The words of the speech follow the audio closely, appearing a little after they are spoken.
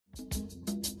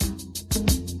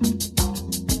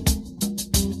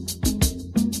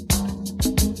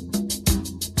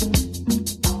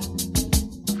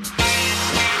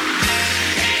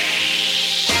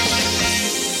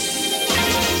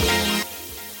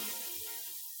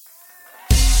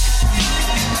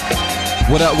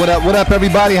What up,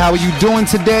 everybody? How are you doing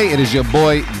today? It is your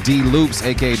boy, D Loops,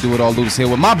 a.k.a. Do It All Loops, here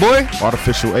with my boy,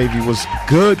 Artificial AV. Was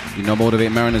good. You know,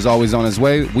 Motivate Marin is always on his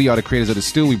way. We are the creators of the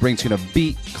stew. We bring to you the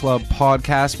Beat Club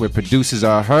podcast where producers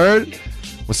are heard.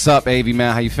 What's up, AV,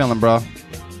 man? How you feeling, bro?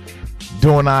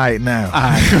 Doing all right now.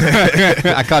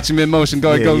 I caught you mid-motion.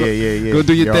 Go do your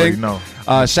you thing. Know.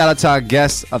 Shout out to our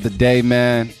guest of the day,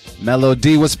 man. Mello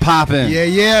Dee, what's popping?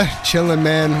 Yeah. Chilling,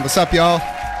 man. What's up, y'all?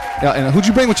 Yeah, and who'd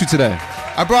you bring with you today?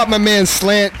 I brought my man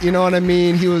Slant, you know what I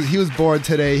mean? He was bored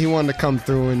today. He wanted to come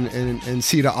through and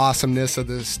see the awesomeness of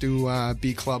the Stew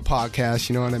Beat Club podcast,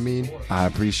 you know what I mean? I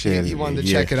appreciate it. He wanted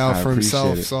to check it out for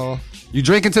himself. So you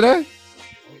drinking today?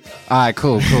 All right,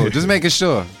 cool. Just making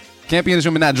sure. Can't be in this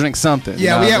room and not drink something.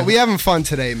 Yeah, you know we having fun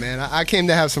today, man. I came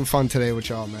to have some fun today with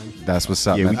y'all, man. That's what's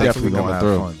up, man. We definitely gonna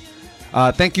have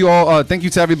fun. Thank you all. Thank you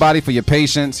to everybody for your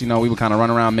patience. You know, we were kind of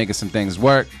running around making some things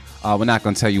work. We're not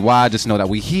going to tell you why. Just know that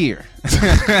we here.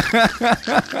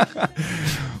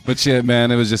 But yeah,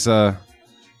 man, it was just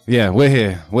we're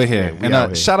here.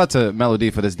 And shout out to Mello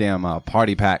Dee for this damn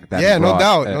party pack. That no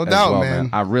doubt, man.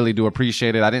 I really do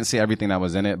appreciate it. I didn't see everything that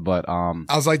was in it, but I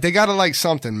was like, they gotta like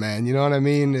something, man. You know what I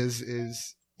mean?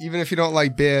 Is even if you don't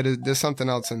like beer, there's something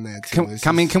else in there too.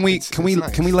 Can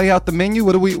we lay out the menu?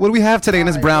 What do we have today in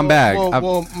this brown bag?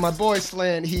 Well, my boy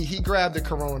Slant, he grabbed the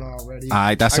Corona already. All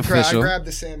right, that's official. I grabbed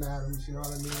the Sam Adams. You know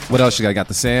what I mean? What else you got? I got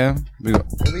the Sam. We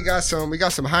got some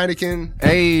Heineken.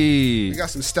 Hey. We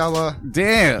got some Stella.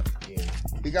 Damn.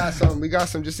 We got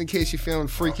some just in case you're feeling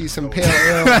freaky, some Pale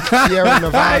Ale, Sierra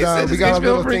Nevada. We got a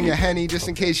little thing of Henny just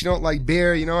in case you don't like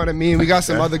beer, you know what I mean? We got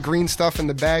some other green stuff in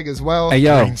the bag as well. Hey,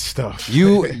 yo, green stuff.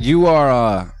 You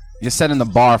are you're setting the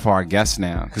bar for our guests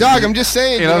now. Dog, I'm just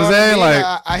saying. You know what I'm saying? I mean?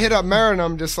 Like, I hit up Marin.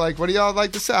 I'm just like, what do y'all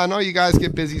like to say? I know you guys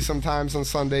get busy sometimes on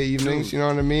Sunday evenings. You know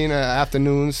what I mean?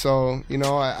 Afternoons. So you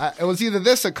know, it was either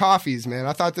this or coffees, man.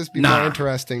 I thought this would be more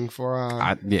interesting for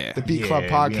the Beat Club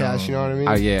podcast. You know what I mean?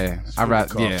 I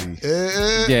rather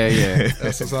yeah.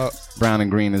 That's what's up. Brown and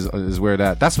green is where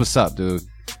that. That's what's up, dude.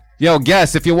 Yo,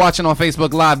 guests, if you're watching on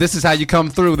Facebook Live, this is how you come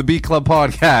through the Beat Club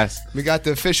podcast. We got the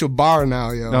official bar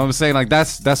now, yo. You know what I'm saying? Like,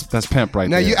 that's pimp right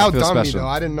now, there. Now, you outdone me, though.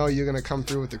 I didn't know you were going to come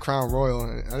through with the Crown Royal.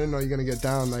 I didn't know you were going to get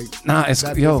down like... Nah, it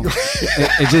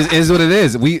just is what it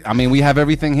is. We have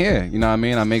everything here. You know what I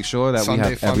mean? I make sure that Sunday we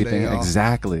have everything. Day,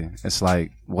 exactly. It's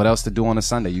like, what else to do on a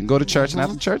Sunday? You can go to church and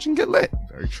after church and get lit.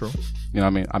 Very true. You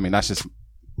know what I mean? That's just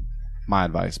my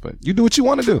advice. But you do what you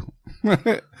want to do.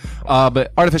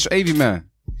 But Artificial AV, man.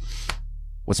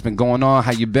 What's been going on?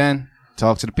 How you been?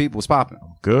 Talk to the people. What's popping?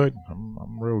 I'm good.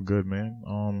 I'm real good, man.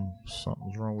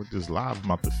 Something's wrong with this live. I'm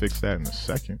about to fix that in a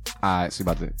second. All right, so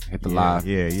you about to hit the live.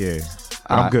 Yeah.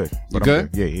 But I'm good. You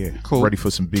good? Yeah. Cool. Ready for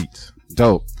some beats.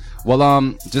 Dope. Well,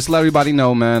 just to let everybody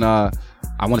know, man, I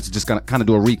wanted to just kind of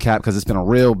do a recap because it's been a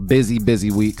real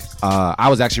busy week. I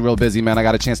was actually real busy, man. I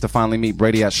got a chance to finally meet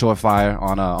Brady at Shorefire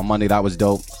on Monday. That was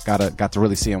dope. Got to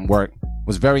really see him work.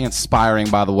 Was very inspiring,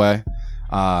 by the way.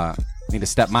 Need to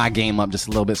step my game up just a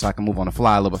little bit so I can move on the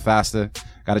fly a little bit faster.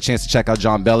 Got a chance to check out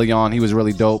John Bellion. He was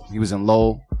really dope. He was in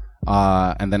Lowell.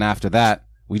 And then after that,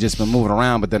 we just been moving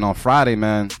around. But then on Friday,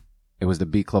 man, it was the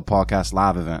Beat Club Podcast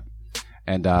live event.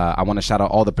 And I want to shout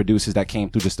out all the producers that came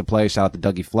through just to play. Shout out to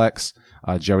Dougie Flex,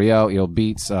 Jerry L, Yo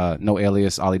Beats, No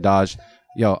Alias, Ollie Dodge.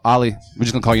 Yo, Ollie, we're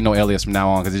just gonna call you No Alias from now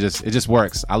on because it just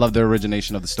works. I love the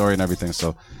origination of the story and everything.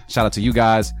 So shout out to you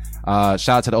guys. Shout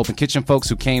out to the Open Kitchen folks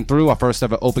who came through. Our first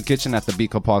ever Open Kitchen at the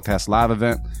Beat Club Podcast live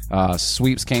event.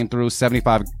 Sweeps came through.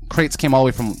 75 crates came all the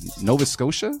way from Nova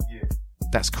Scotia. Yeah.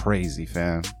 That's crazy,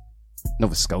 fam.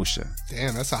 Nova Scotia.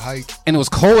 Damn, that's a hike. And it was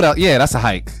cold out. Yeah, that's a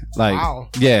hike. Like, wow.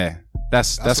 Yeah,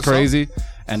 that's crazy.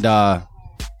 And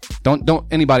don't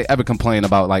anybody ever complain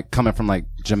about like coming from like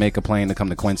Jamaica plane to come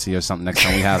to Quincy or something next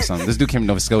time we have something. This dude came to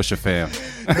Nova Scotia, fam.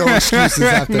 No excuses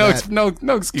after that.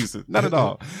 No excuses. Not at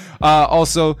all.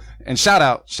 Also, and shout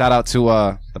out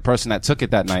to the person that took it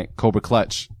that night, Cobra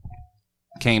Clutch.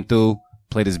 Came through,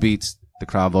 played his beats. The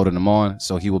crowd voted him on,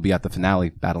 so he will be at the finale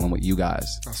battling with you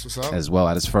guys. That's what's up. As well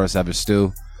at his first ever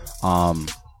stew.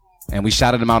 And we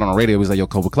shouted him out on the radio. He was like, yo,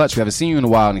 Cobra Clutch, we haven't seen you in a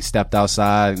while. And he stepped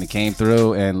outside and he came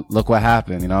through and look what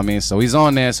happened. You know what I mean? So he's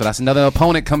on there. So that's another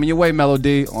opponent coming your way, Mello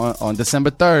Dee, on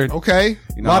December 3rd. Okay.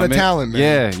 You know a lot of talent,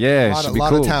 man. Yeah. A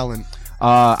lot of talent.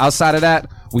 Outside of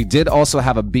that, we did also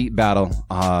have a beat battle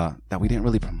that we didn't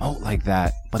really promote like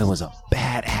that, but it was a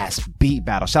badass beat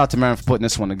battle. Shout out to Marin for putting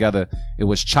this one together. It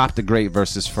was Chop the Great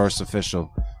versus First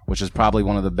Official, which is probably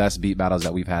one of the best beat battles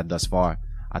that we've had thus far.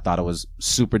 I thought it was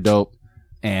super dope.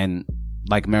 And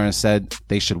like Marin said,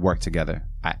 they should work together.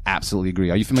 I absolutely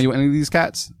agree. Are you familiar with any of these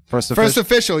cats? First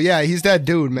Official, yeah, he's that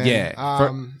dude, man. Yeah.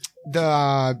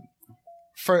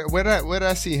 where did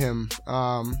I see him?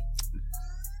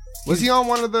 Was he on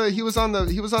one of the? He was on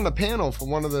the panel for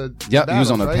one of the. Yep, battles, he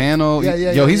was on the right? panel.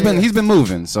 Yo, he's been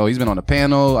moving. So he's been on the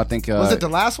panel. I think. Was it the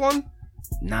last one?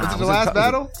 Nah, was it the last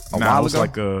battle? A while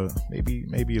ago. Like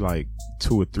maybe like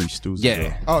 2 or 3 stews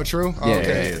ago. Oh, true. Oh, Yeah.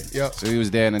 okay. Yep. So he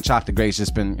was there, and then Chop the Great's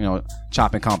just been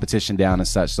chopping competition down and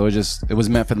such. So it was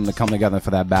meant for them to come together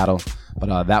for that battle.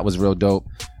 But that was real dope.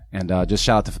 And just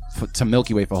shout out to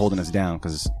Milky Way for holding us down,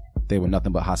 because they were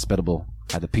nothing but hospitable.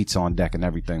 Had the pizza on deck and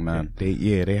everything, man.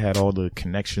 They had all the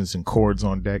connections and cords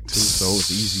on deck too, so it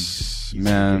was easy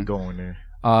man. To get going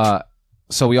there.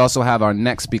 So we also have our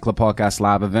next Beat Club Podcast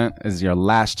live event. Is your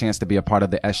last chance to be a part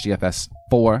of the SGFS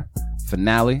 4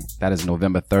 finale. That is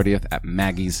November 30th at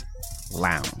Maggie's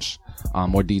Lounge.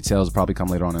 More details will probably come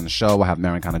later on in the show. We'll have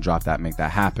Marin kind of drop that, make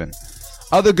that happen.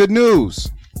 Other good news.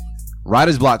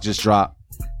 Writer's Block just dropped.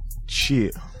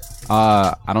 Shit.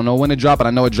 I don't know when it dropped, but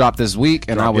I know it dropped this week.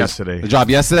 And yesterday. It dropped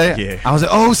yesterday? Yeah. I was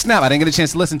like, oh snap, I didn't get a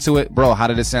chance to listen to it. Bro, how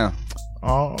did it sound?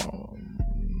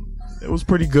 It was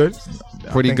pretty good.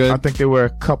 Good? I think there were a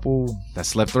couple that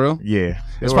slipped through? Yeah.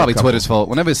 It's probably Twitter's fault.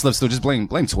 Whenever it slips through, just blame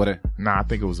Twitter. Nah, I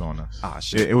think it was on us. Ah,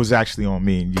 shit. It was actually on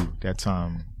me and you that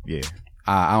time. Yeah.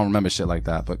 I don't remember shit like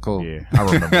that, but cool. Yeah, I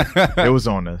remember. It was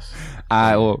on us.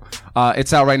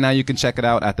 It's out right now. You can check it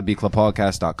out at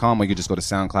thebeatclubpodcast.com, or you can just go to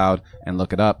SoundCloud and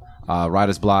look it up.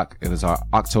 Writer's Block. It was our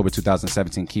October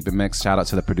 2017 Keep It Mix. Shout out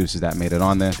to the producers that made it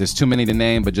on there. There's too many to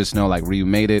name, but just know like Ryu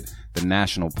Made It, The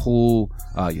National Pool,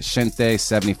 Yashinte,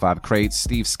 75 Crates,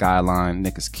 Steve Skyline,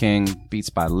 Nick is King, Beats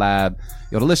by Lab.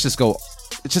 Yo, the list just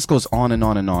goes on and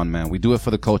on and on, man. We do it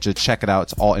for the culture. Check it out.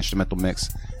 It's all instrumental mix,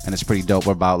 and it's pretty dope.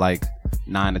 We're about like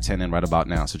 9 to 10 in right about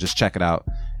now, so just check it out.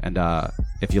 And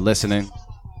if you're listening,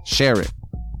 share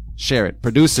it.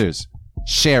 Producers,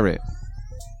 share it.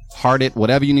 Heart it,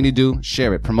 whatever you need to do,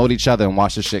 share it, promote each other, and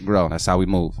watch this shit grow. That's how we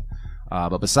move.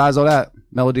 But besides all that,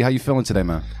 Mello Dee, how you feeling today,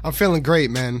 man? I'm feeling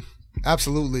great, man.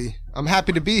 Absolutely. I'm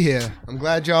happy to be here. I'm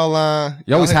glad y'all.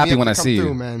 You're always happy when I see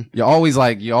you, man. You're always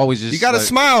just. You gotta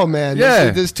smile, man.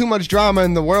 Yeah. There's too much drama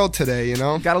in the world today, you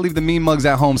know. You gotta leave the mean mugs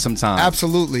at home sometimes.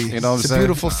 Absolutely. You know what I'm saying? It's a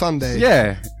beautiful Sunday.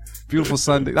 Yeah, beautiful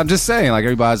Sunday. I'm just saying, like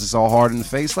everybody's just all hard in the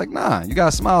face. Like, nah, you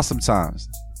gotta smile sometimes.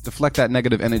 Deflect that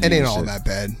negative energy. It ain't all that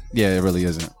bad. Yeah, it really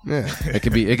isn't. Yeah. It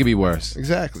could be worse.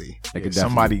 Exactly.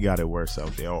 Somebody got it worse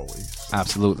out there always.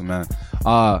 Absolutely, man.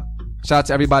 Shout out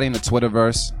to everybody in the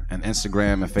Twitterverse and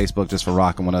Instagram and Facebook just for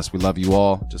rocking with us. We love you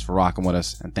all just for rocking with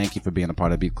us, and thank you for being a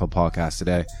part of the Beat Club Podcast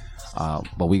today.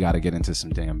 But we got to get into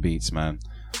some damn beats, man.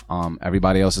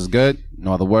 Everybody else is good.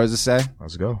 No other words to say.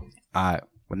 Let's go. All right.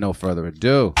 With no further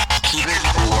ado. Keep it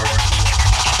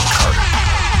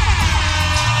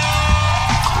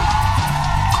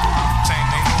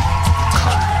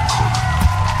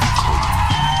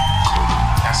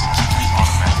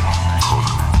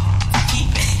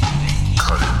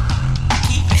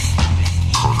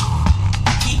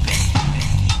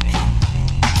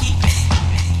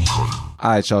All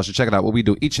right, y'all. So check it out. What we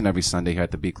do each and every Sunday here at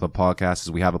the Beat Club Podcast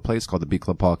is we have a place called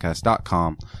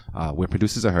thebeatclubpodcast.com where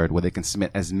producers are heard, where they can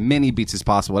submit as many beats as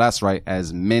possible. That's right,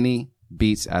 as many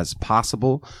beats as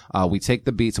possible. We take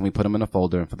the beats and we put them in a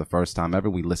folder, and for the first time ever,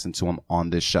 we listen to them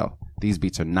on this show. These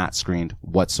beats are not screened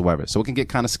whatsoever, so it can get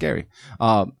kind of scary.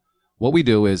 What we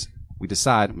do is we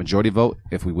decide, majority vote,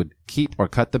 if we would keep or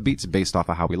cut the beats based off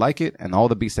of how we like it, and all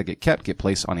the beats that get kept get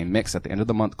placed on a mix at the end of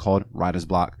the month called Writer's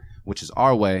Block, which is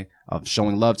our way of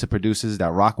showing love to producers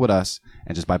that rock with us,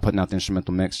 and just by putting out the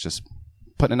instrumental mix, just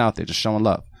putting it out there, just showing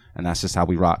love. And that's just how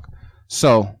we rock.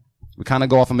 So we kind of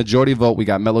go off a majority vote. We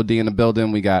got Mello Dee in the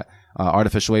building. We got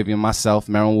Artificial Avian, myself.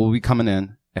 Marin will be coming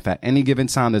in. If at any given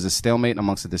time there's a stalemate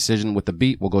amongst the decision with the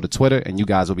beat, we'll go to Twitter, and you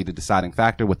guys will be the deciding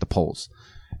factor with the polls.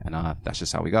 And that's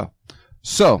just how we go.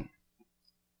 So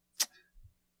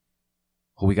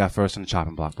who we got first on the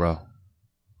chopping block, bro?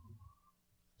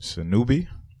 Sanubi?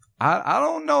 I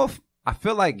don't know if I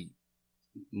feel like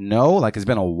no, like it's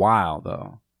been a while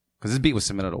though, because this beat was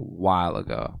submitted a while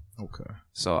ago. Okay.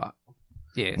 So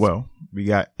yeah. Well, we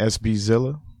got SB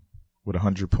Zilla with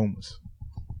 100 Pumas.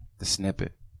 The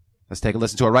snippet. Let's take a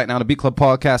listen to it right now on the Beat Club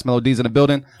Podcast. Mello Dee's in the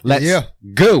building. Let's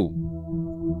go.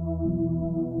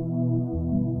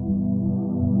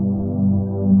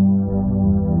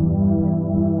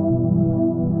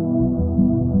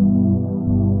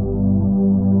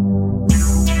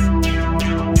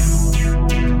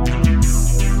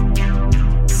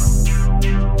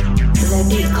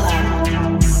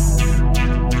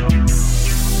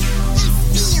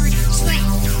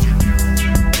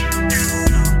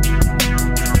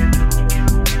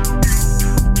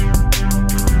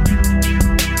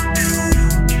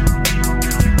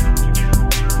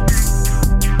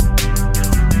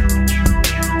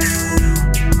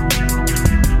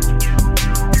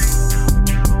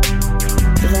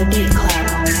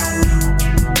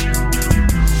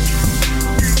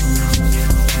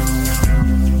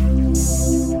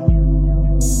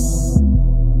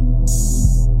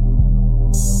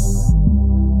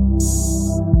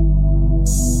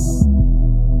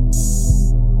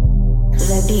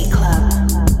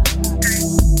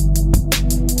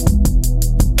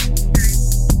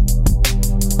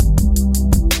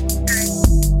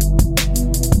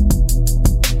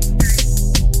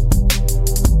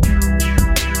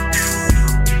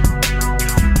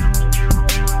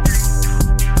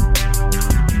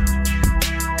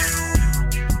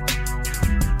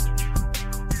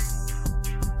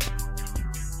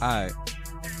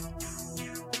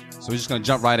 So we're just gonna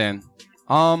jump right in.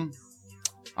 I'm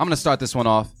gonna start this one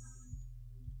off.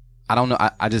 I don't know.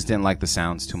 I just didn't like the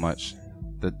sounds too much.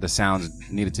 The sounds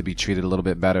needed to be treated a little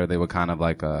bit better. They were kind of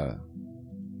like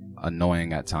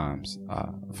annoying at times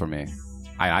for me.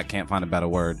 I can't find a better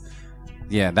word.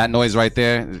 Yeah, that noise right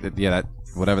there. Yeah, that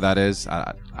whatever that is.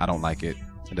 I don't like it.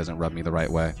 It doesn't rub me the right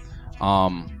way.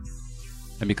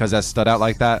 And because that stood out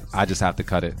like that, I just have to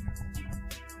cut it.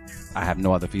 I have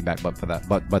no other feedback but for that.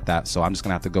 But that. So I'm just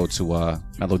gonna have to go to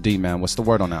Mello Dee, man. What's the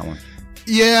word on that one?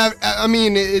 Yeah, I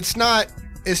mean, it's not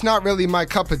really my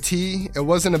cup of tea. It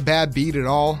wasn't a bad beat at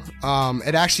all.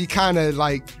 It actually kind of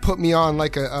like put me on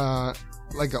like an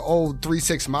old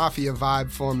 3-6 Mafia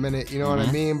vibe for a minute. You know what I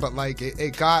mean? But like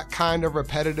it got kind of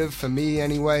repetitive for me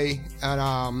anyway,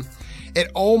 and it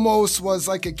almost was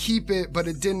like a keep it, but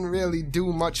it didn't really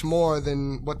do much more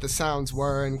than what the sounds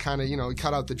were, and kind of, you know,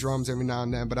 cut out the drums every now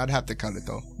and then, but I'd have to cut it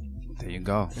though. There you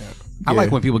go. Yeah. I like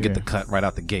when people get the cut right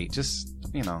out the gate. Just,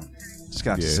 you know, just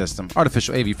got the system.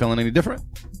 Artificial AV, feeling any different?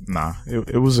 Nah,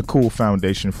 it was a cool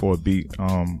foundation for a beat.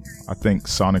 I think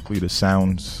sonically the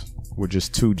sounds were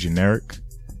just too generic.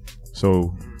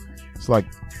 So it's like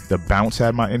the bounce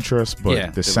had my interest,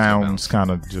 but the sounds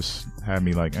kind of just had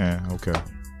me like, okay.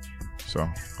 So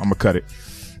I'm gonna cut it.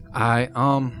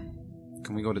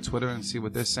 Can we go to Twitter and see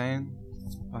what they're saying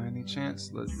by any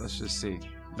chance? Let's just see.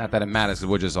 Not that it matters because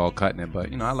we're just all cutting it,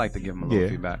 but you know, I like to give them a little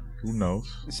feedback. Who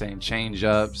knows? They're saying change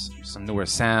ups, some newer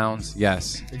sounds.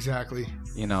 Yes, exactly.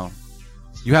 You know,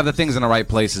 you have the things in the right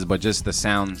places, but just the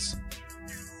sounds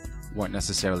weren't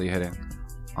necessarily hitting.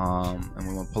 And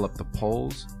we want to pull up the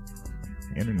polls.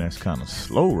 The internet's kind of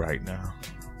slow right now.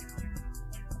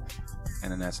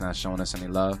 Internet's not showing us any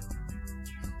love.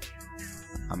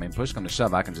 I mean, push come to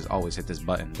shove, I can just always hit this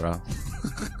button, bro.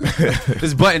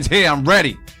 This button's here. I'm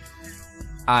ready.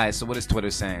 All right, so what is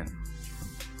Twitter saying?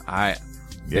 All right,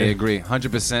 they agree.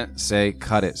 100% say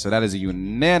cut it. So that is a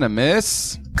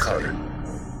unanimous cut it.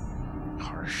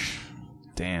 Harsh.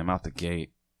 Damn, out the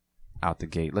gate. Out the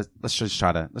gate. Let's just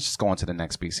go on to the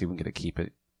next beat. See if we can get to keep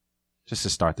it. Just to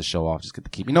start the show off, just get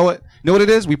to keep. You know what? You know what it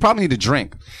is? We probably need a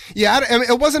drink. Yeah, I mean,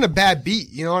 it wasn't a bad beat.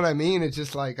 You know what I mean? It's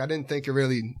just like I didn't think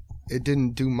it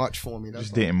didn't do much for me.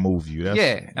 Just didn't move you.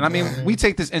 And I mean, we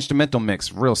take this instrumental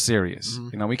mix real serious.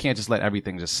 You know, we can't just let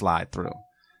everything just slide through.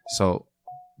 So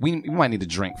we might need a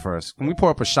drink first. Can we pour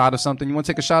up a shot of something? You want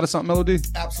to take a shot of something, Mello Dee?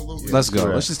 Absolutely. Let's go.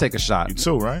 Let's just take a shot. You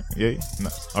too, right? Yeah. No.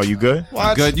 Are you good?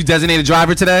 You good? You designated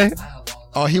driver today?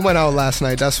 Oh, he went out last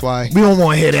night. That's why. We don't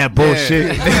want to hear that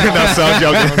bullshit. That's all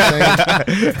joking.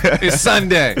 It's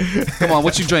Sunday. Come on,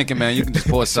 what you drinking, man? You can just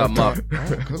pour something up.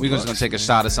 We're just gonna take a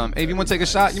shot of something. Hey, if you want to take a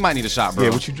shot, you might need a shot, bro. Yeah,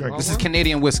 what you drinking? This is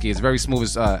Canadian whiskey. It's very smooth.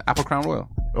 It's Apple Crown Royal.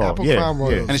 Apple Crown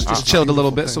Royal. And it's just chilled a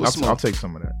little bit, so it's smooth. I'll take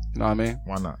some of that. You know what I mean?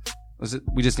 Why not?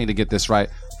 We just need to get this right,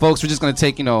 folks. We're just gonna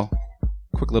take, you know,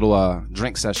 quick little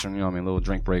drink session. You know what I mean? A little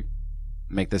drink break.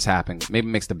 Make this happen. Maybe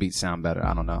it makes the beat sound better.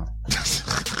 I don't know.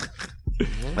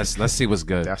 Let's see what's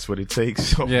good. That's what it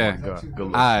takes. Oh yeah. My God. Good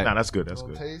look. Right. Nah, that's good. That's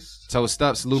good. Taste. Toast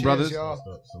up. Salute, Cheers, brothers.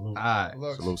 Y'all. Salute. All right.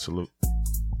 Salute.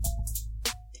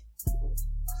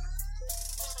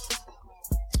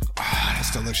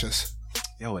 That's delicious.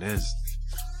 Yo, it is.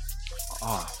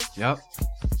 Oh, yep.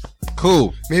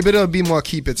 Cool. Maybe there'll be more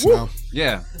keep its now.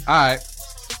 Yeah. All right.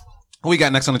 Who we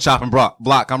got next on the chopping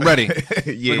block? I'm ready.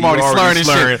 Yeah, I'm already slurring and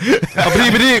shit.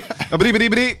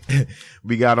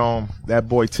 We got that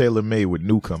boy Taylor May with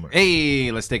Newcomer.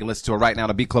 Hey, let's take a listen to it right now.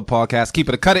 The Beat Club Podcast. Keep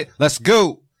it or cut it. Let's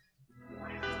go.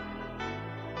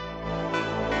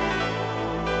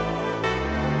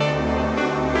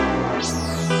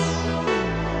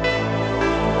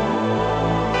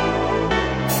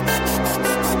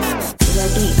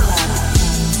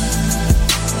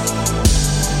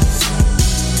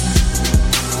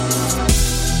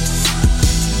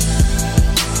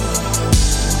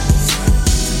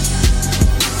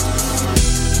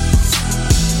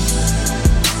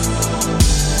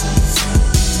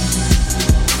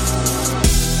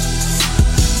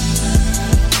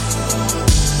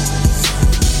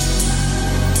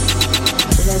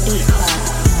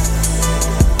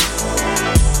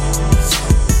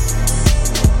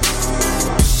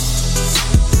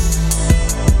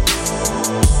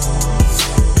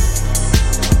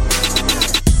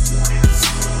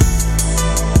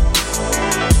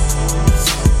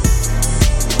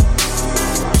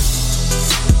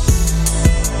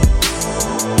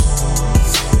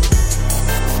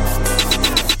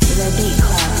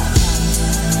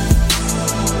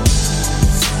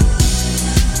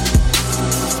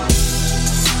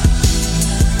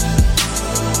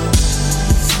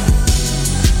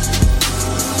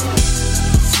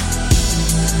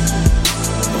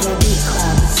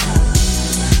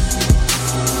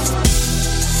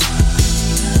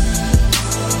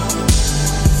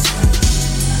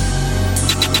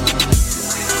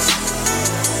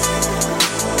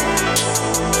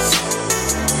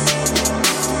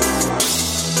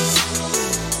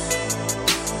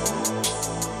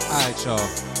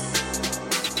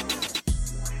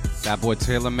 That boy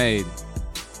Taylor Made.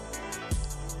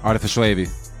 Artificial AV.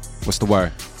 What's the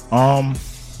word?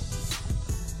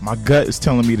 My gut is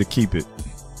telling me to keep it.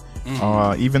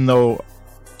 Even though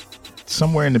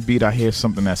somewhere in the beat I hear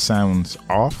something that sounds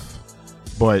off,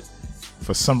 but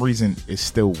for some reason it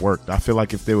still worked. I feel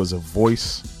like if there was a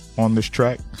voice on this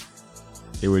track,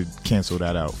 it would cancel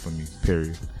that out for me.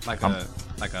 Period. Like a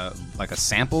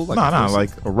sample? Like like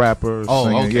a rapper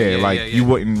singing. Okay. Yeah, you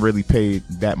wouldn't really pay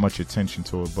that much attention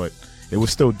to it, but it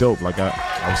was still dope. Like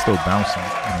I was still bouncing.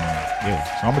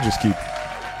 So I'm gonna just keep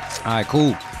it. All right,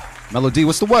 cool. Mello Dee,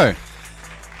 what's the word?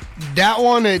 That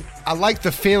one, I like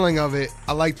the feeling of it.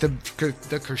 I like the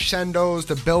crescendos,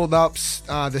 the build-ups.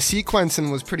 The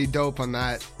sequencing was pretty dope on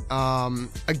that.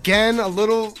 Again, a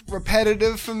little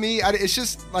repetitive for me. It's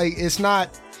just like, it's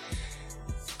not...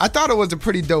 I thought it was a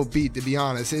pretty dope beat, to be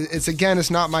honest.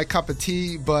 It's not my cup of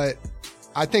tea, but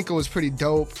I think it was pretty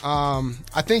dope.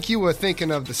 I think you were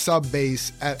thinking of the sub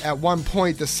bass. At one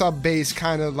point, the sub bass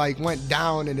kind of like went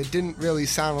down, and it didn't really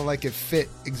sound like it fit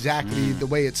exactly the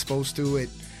way it's supposed to.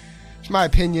 It's my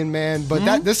opinion, man.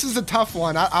 But this is a tough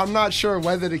one. I'm not sure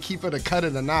whether to keep it or cut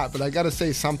it or not. But I gotta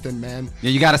say something, man.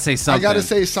 Yeah, you gotta say something. I gotta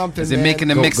say something. Is it making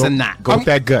the mix or not? Go with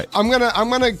that gut. I'm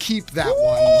gonna keep that one,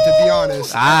 to be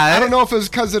honest. I don't know if it was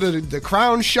because of the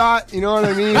crown shot, you know what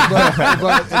I mean?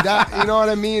 But that, you know what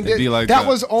I mean? That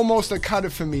was almost a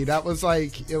cut for me. That was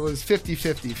like, it was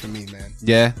 50-50 for me, man.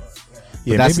 Yeah.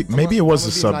 Yeah, maybe it was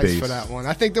a sub nice bass for that one.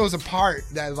 I think there was a part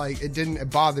that like it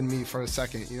bothered me for a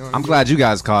second. You know what I'm glad you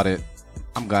guys caught it.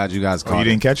 You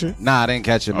didn't catch it? Nah, I didn't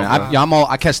catch it, man. Okay.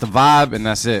 I catch the vibe and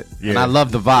that's it. Yeah. And I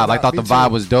love the vibe. I thought the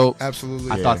vibe was dope.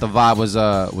 Absolutely. I thought the vibe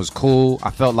was cool. I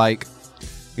felt like,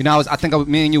 you know,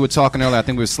 me and you were talking earlier. I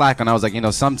think we were slacking. I was like, you know,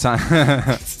 sometimes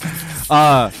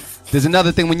there's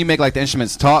another thing when you make like the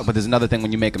instruments talk, but there's another thing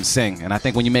when you make them sing. And I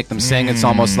think when you make them sing, it's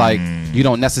almost like you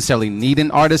don't necessarily need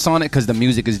an artist on it because the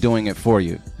music is doing it for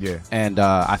you. Yeah. And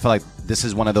I feel like this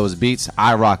is one of those beats.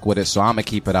 I rock with it, so I'm gonna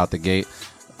keep it out the gate.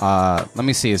 Let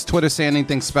me see. Is Twitter saying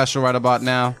anything special right about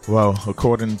now? Well,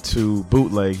 according to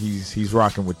Bootleg, he's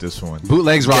rocking with this one.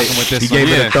 Bootleg's rocking with this one. He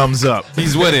gave it a thumbs up.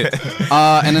 He's with it.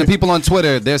 And then people on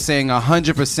Twitter, they're saying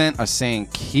 100% are saying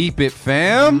keep it,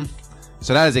 fam.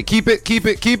 So that is it. Keep it.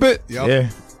 Yep. Yeah.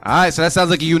 All right. So that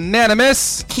sounds like a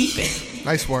unanimous keep it.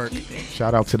 Nice work.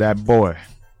 Shout out to that boy.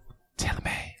 Taylor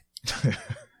Made.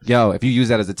 Yo, if you use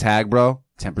that as a tag, bro,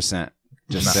 10%.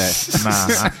 Just say.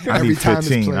 I need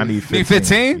 15. I need 15. Need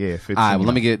 15? Yeah, 15. All right, well,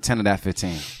 let me get 10 of that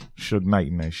 15. Suge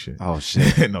Knight and that shit. Oh,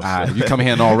 shit. No, all right, you come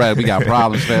here in all red. We got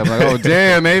problems, fam. Like, oh,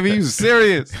 damn, baby. You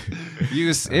serious.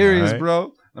 You serious, right,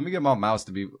 bro. Let me get my mouse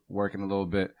to be working a little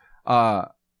bit. Let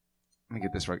me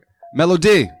get this right. Mello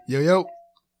Dee. Yo.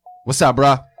 What's up,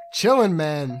 bro? Chilling,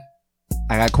 man.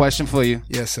 I got a question for you.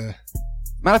 Yes, sir.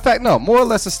 Matter of fact, no, more or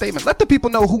less a statement. Let the people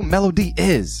know who Mello Dee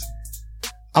is.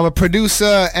 I'm a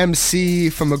producer, MC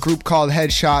from a group called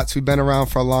Headshots. We've been around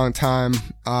for a long time.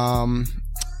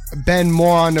 Been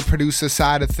more on the producer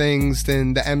side of things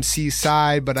than the MC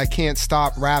side, but I can't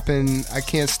stop rapping. I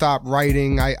can't stop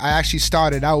writing. I actually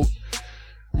started out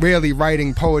really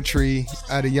writing poetry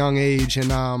at a young age,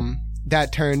 and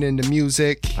that turned into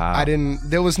music.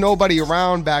 There was nobody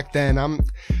around back then.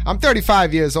 I'm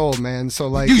 35 years old, man. So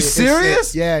like, you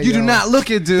serious? Yeah. You do not look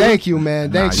it, dude. Thank you,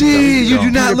 man. Thank you. Gee, you do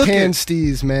not look it.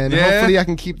 Steez, man. Yeah? Hopefully I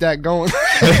can keep that going.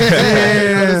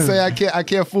 Yeah. Say I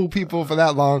can't fool people for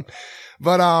that long.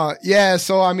 But yeah.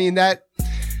 So I mean I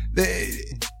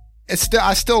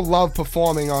still love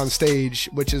performing on stage,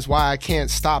 which is why I can't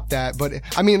stop that. But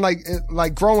I mean,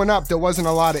 like growing up, there wasn't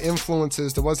a lot of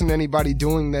influences. There wasn't anybody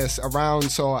doing this around.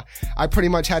 So I pretty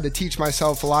much had to teach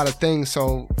myself a lot of things.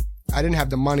 So I didn't have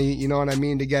the money, you know what I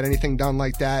mean, to get anything done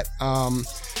like that.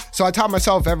 So I taught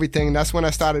myself everything. That's when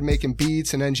I started making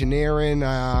beats and engineering.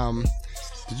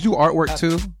 Did you do artwork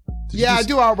too? I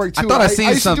do artwork too. I thought I seen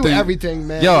used something. To do everything,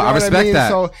 man. Yo, you know I respect that.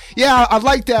 So yeah, I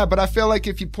like that, but I feel like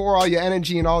if you pour all your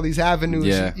energy in all these avenues,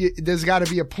 there's got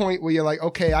to be a point where you're like,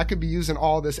 okay, I could be using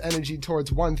all this energy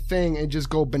towards one thing and just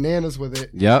go bananas with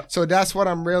it. Yep. So that's what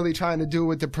I'm really trying to do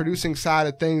with the producing side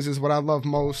of things. Is what I love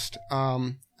most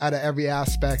out of every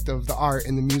aspect of the art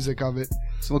and the music of it.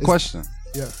 So a question.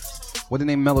 Yeah. Where did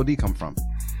the name Mello Dee come from?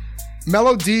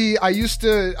 Mello Dee, I used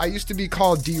to be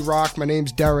called D-Rock. My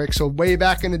name's Derek. So way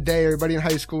back in the day, everybody in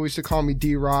high school used to call me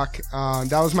D-Rock.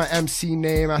 That was my MC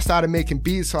name. I started making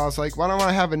beats, so I was like, why don't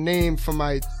I have a name for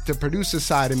the producer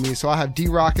side of me? So I'll have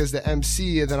D-Rock as the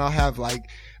MC, and then I'll have like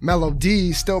Mello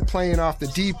Dee still playing off the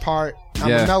D part.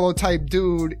 I'm a mellow type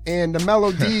dude, and the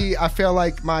Mello Dee, I feel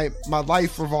like my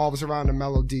life revolves around the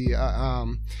Mello Dee.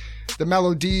 the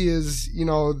Mello Dee is, you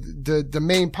know, the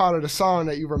main part of the song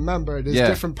that you remember. There's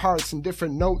different parts and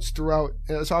different notes throughout.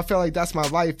 So I feel like that's my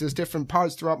life. There's different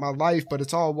parts throughout my life, but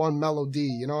it's all one melody.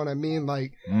 You know what I mean?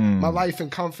 Like my life in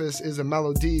Compass is a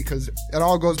melody because it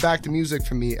all goes back to music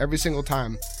for me every single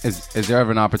time. Is there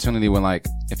ever an opportunity when, like,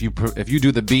 if you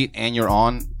do the beat and you're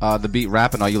on the beat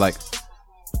rapping, are you like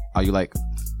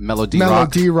Mello Dee Rock? Mello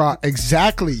Dee Rock,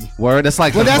 exactly. Word. That's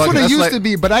like, well, that's what it used to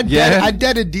be. But I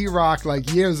deaded D Rock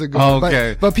like years ago. Oh,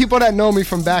 okay. But people that know me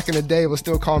from back in the day will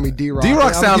still call me D Rock. D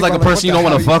Rock sounds like a person you don't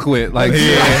want to fuck with. Like,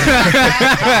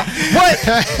 what?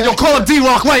 Yo, call up D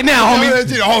Rock right now, homie.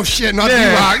 Oh shit, not D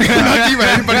Rock. Not D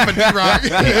Rock. Anybody but D Rock.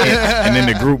 And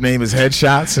then the group name is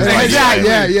Headshots. Yeah.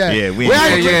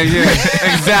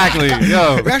 Exactly.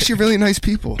 Yo, we're actually really nice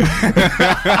people. We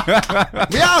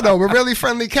are though. We're really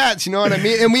friendly cats. You know what I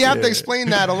mean? And we have to explain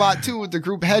that a lot too with the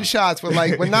group Headshots. We're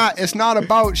like, it's not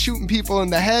about shooting people in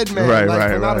the head, man.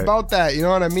 We're not about that. You know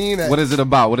what I mean? What is it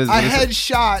about? A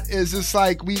headshot is just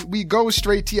like we go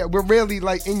straight to you. We're really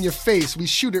like in your face. We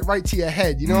shoot it right to your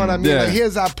head. You know what I mean? Yeah. Like,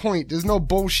 here's our point. There's no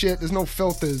bullshit. There's no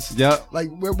filters. Yep. Like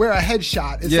we're a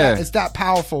headshot. It's that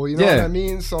powerful. You know what I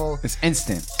mean? So it's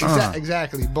instant.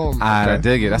 Exactly. Boom. I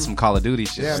dig it. That's some Call of Duty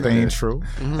shit. Yeah, staying true.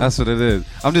 That's what it is.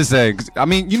 I'm just saying. I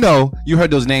mean, you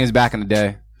heard those names back in the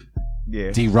day.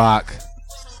 Yeah. D Rock.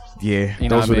 Yeah,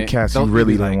 those were the cats you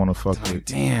really didn't want to fuck with.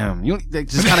 Damn, they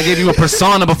just kind of gave you a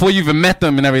persona before you even met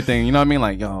them and everything. You know what I mean?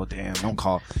 Like, yo, damn, don't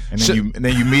call. And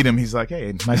then you meet him. He's like,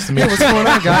 hey, nice to meet you. What's going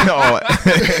on, guy?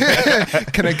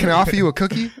 Can I offer you a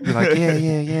cookie? You're like,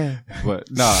 yeah.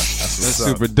 But nah, that's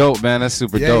super dope, man. That's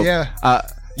super dope. Yeah.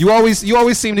 You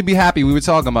always seem to be happy. We were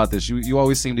talking about this. You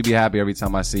always seem to be happy every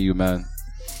time I see you, man.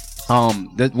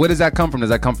 Where does that come from?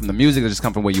 Does that come from the music? Does it just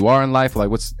come from where you are in life? Like,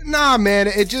 what's? Nah, man.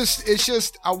 It's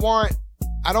just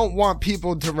I don't want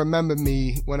people to remember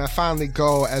me when I finally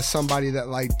go as somebody that,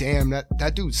 like, damn,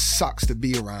 that dude sucks to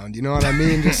be around. You know what I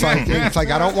mean? Just like, it's like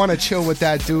I don't want to chill with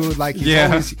that dude. Like,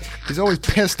 he's always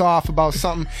pissed off about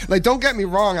something. Like, don't get me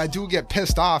wrong, I do get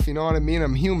pissed off. You know what I mean?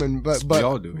 I'm human, but we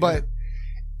all do. But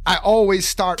I always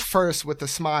start first with a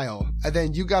smile, and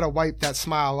then you gotta wipe that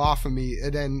smile off of me,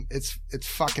 and then it's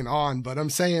fucking on. But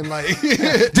I'm saying, like,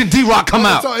 did D Rock come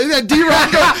out? So, D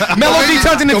Rock, Mello Dee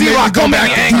turns into D Rock. Go back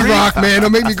to D Rock, man.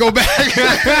 Don't make me go back.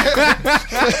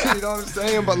 You know what I'm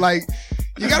saying? But like,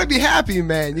 you gotta be happy,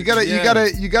 man. You gotta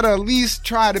at least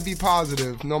try to be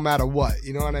positive, no matter what.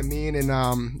 You know what I mean? And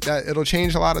that it'll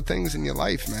change a lot of things in your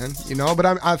life, man. You know.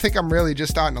 But I think I'm really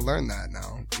just starting to learn that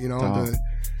now. You know,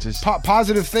 just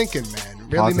positive thinking, man,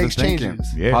 really makes changes.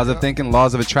 Yeah. Positive thinking,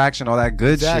 laws of attraction, all that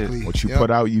good shit. What you put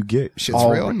out, you get. Shit's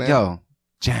real, man. Yo,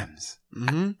 gems,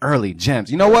 early gems.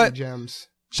 You know what? Gems.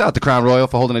 Shout out to Crown Royal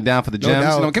for holding it down for the gems.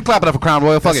 doubt. You know, keep clapping up for Crown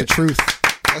Royal. Fuck That's the truth.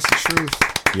 That's the truth.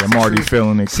 Yeah, I'm already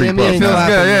feeling it creep up. Feels good,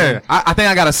 yeah. I think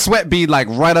I got a sweat bead like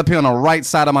right up here on the right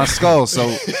side of my skull.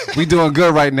 So we doing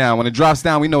good right now. When it drops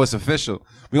down, we know it's official.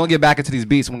 We're going to get back into these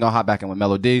beats. We're going to hop back in with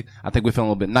Mello Dee. I think we're feeling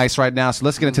a little bit nice right now. So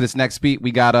let's get into this next beat.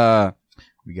 We got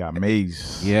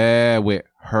Maze. Yeah, with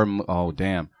her mood.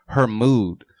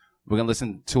 We're going to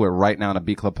listen to it right now on the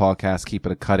Beat Club podcast. Keep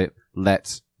it or cut it.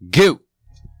 Let's go.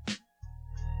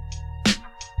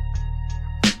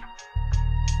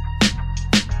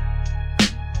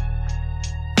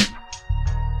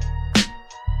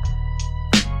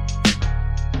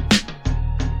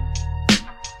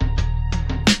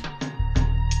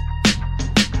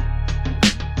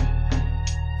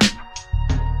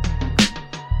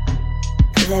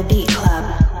 The Beat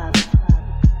Club.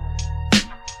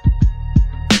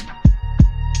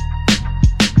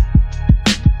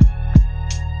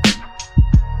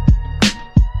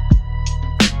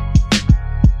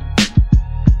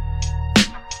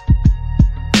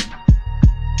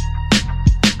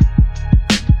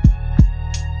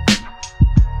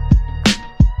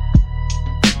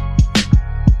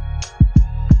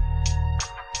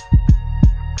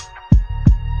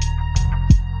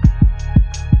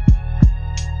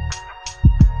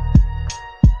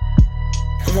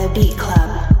 The Beat Club.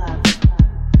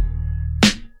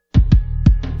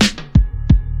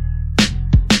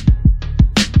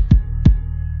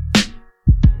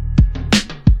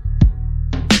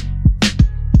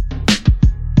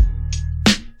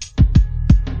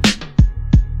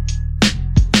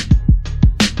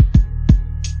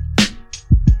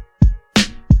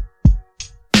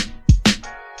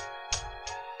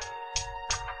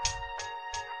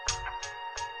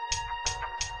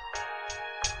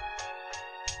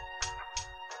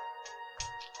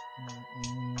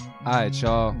 All right,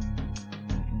 y'all.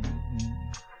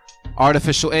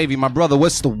 Artificial AV, my brother,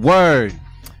 what's the word?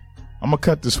 I'm gonna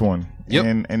cut this one.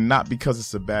 Yep. And not because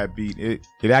it's a bad beat.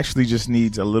 It actually just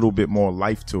needs a little bit more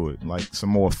life to it, like some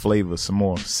more flavor, some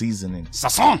more seasoning.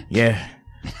 Sazon. Yeah.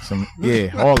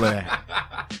 All of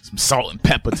that. Some salt and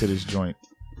pepper to this joint.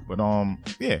 But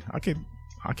I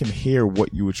can hear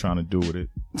what you were trying to do with it.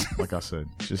 Like I said,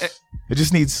 it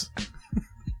just needs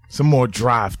some more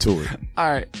drive to it. All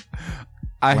right.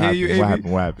 I hear you, What Amy.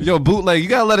 happened? Yo, bootleg, you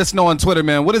gotta let us know on Twitter,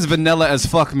 man. What does vanilla as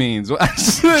fuck means? Oh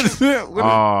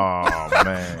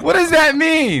man, what does that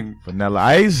mean? Vanilla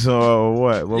ice or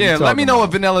what? Yeah, let me know what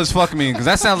vanilla as fuck means, because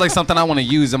that sounds like something I want to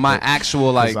use in my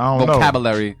actual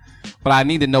vocabulary. But I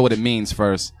need to know what it means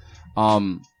first.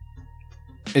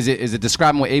 Is it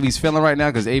describing what Avi's feeling right now?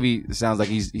 Because Avi sounds like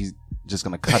he's just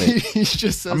gonna cut it. He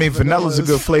just says vanilla's a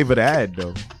good flavor to add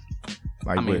though.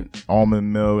 Like with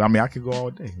almond milk. I could go all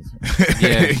day.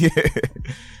 Yeah.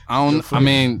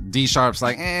 D Sharp's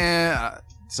like,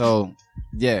 so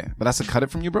yeah, but that's a cut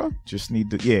it from you, bro.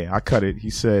 I cut it.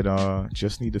 He said,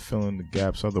 just need to fill in the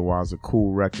gaps. Otherwise, a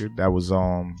cool record. That was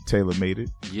Taylor made it.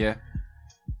 Yeah.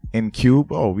 In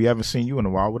Cube. Oh, we haven't seen you in a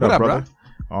while. What up, brother?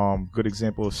 Good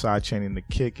example of side chaining the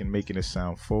kick and making it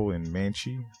sound full in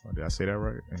Manchi. Did I say that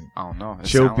right? And I don't know.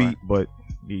 Chill beat, but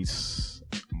needs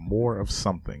more of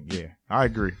something. Yeah, I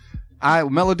agree.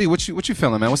 Mello Dee, what you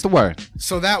feeling, man? What's the word?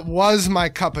 So that was my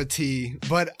cup of tea,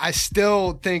 but I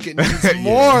still think it needs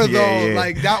more though. Yeah.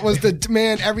 Like that was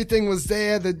everything was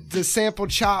there. The sample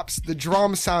chops, the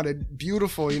drum sounded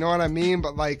beautiful. You know what I mean?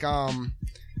 But like,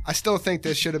 I still think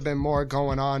there should have been more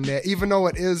going on there, even though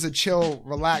it is a chill,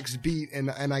 relaxed beat,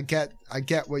 and I get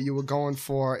what you were going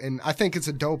for, and I think it's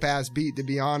a dope ass beat to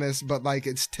be honest. But like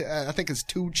I think it's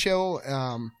too chill.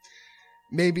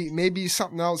 Maybe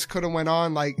something else could have went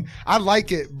on. Like I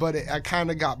like it, but I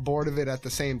kind of got bored of it at the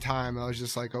same time. I was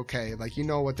just like, okay, like you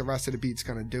know what the rest of the beat's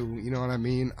gonna do. You know what I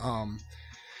mean?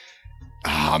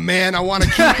 Oh man, I want to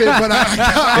keep it, but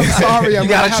I'm sorry. You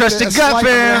gotta trust your gut,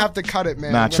 man. I'm gonna have to cut it,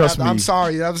 man. Nah, trust me. I'm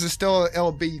sorry. That was still an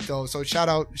L beat though. So shout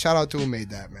out to who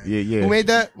made that, man. Yeah. Who made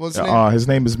that? What's his name? His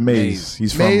name is Maze.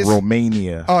 He's from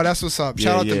Romania. Oh, that's what's up.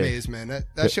 Shout out to Maze, man.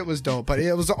 That shit was dope, but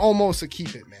it was almost a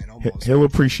keep it, man. Almost. He'll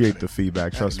appreciate the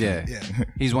feedback. Trust me. Yeah.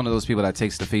 He's one of those people that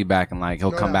takes the feedback and like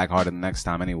he'll come back harder the next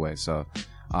time anyway. So,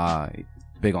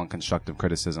 big on constructive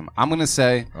criticism. I'm gonna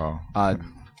say.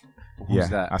 Who's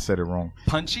that? I said it wrong.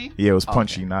 Punchy? Yeah, it was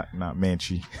Punchy, not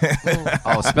Manchi.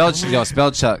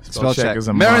 Spell check. Spell check is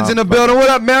a Marin's in the building. What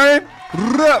up, Marin?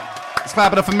 Let's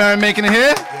clap it up for Marin making it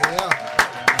here.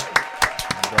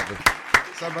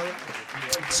 What's up, brother?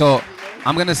 So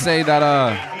I'm gonna say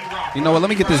that you know what? Let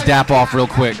me get this dap off real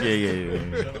quick. Yeah.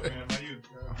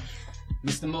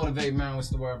 Mr. Motivate, man. What's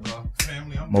the word, bro?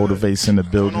 Motivates in the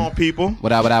building. What's going on, people?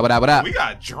 What up? We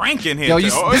got drink in here. Yo, he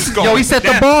set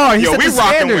the bar. He set we the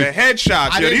rocking standard. with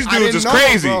headshots. Yo, these dudes is know,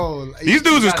 crazy. bro. These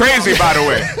dudes is crazy, by the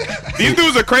way. These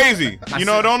dudes are crazy. You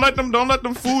know, don't let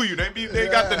them fool you. They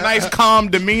got the nice, calm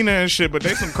demeanor and shit, but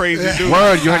they some crazy dudes.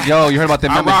 Word, you heard about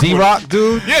that? Remember D-Rock,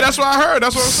 dude? Yeah, that's what I heard.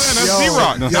 That's what I'm saying.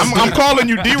 That's D-Rock. I'm calling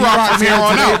you D-Rock from here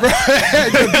on out.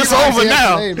 It's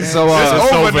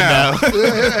over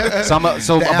now.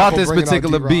 So about this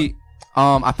particular beat,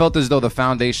 I felt as though the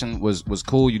foundation was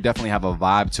cool. You definitely have a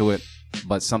vibe to it,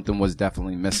 but something was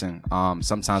definitely missing.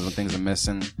 Sometimes when things are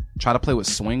missing, try to play with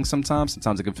swing sometimes.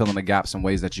 Sometimes it can fill in the gaps in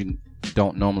ways that you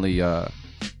don't normally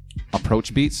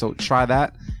approach beats. So try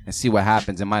that and see what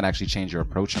happens. It might actually change your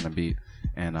approach on the beat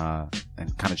and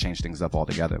kind of change things up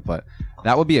altogether. But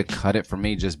that would be a cut it for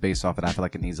me just based off it. I feel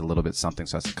like it needs a little bit something.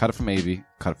 So that's a cut it from Avi,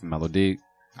 cut it from Mello Dee.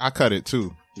 I cut it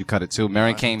too. You cut it too.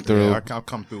 Marin came through. Yeah, I'll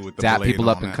come through with the dap blade people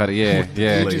up on and that. cut it. Yeah.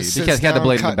 He had the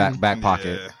blade in the back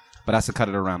pocket. Yeah. But that's to cut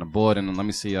it around the board. And then let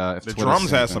me see if The Twitter's drums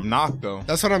saying had some knock though.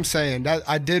 That's what I'm saying. That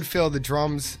I did feel the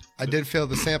drums. I did feel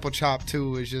the sample chop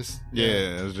too. It was just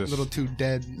It was just a little too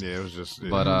dead. Yeah, it was just.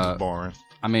 But, it was boring.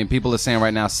 I mean, people are saying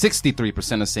right now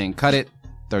 63% are saying cut it,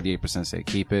 38% say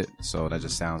keep it. So that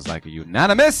just sounds like a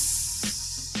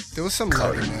unanimous. There was some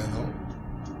love in there though.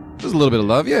 There's a little bit of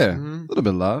love, yeah. A little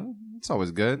bit of love. It's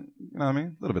always good. You know what I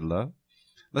mean? A little bit of love.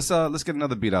 Let's get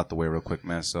another beat out the way real quick,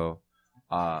 man. So,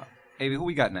 Avi, who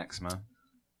we got next, man?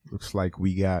 Looks like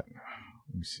we got.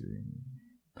 Let me see.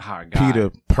 Our guy.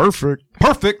 Peter Perfect.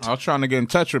 I was trying to get in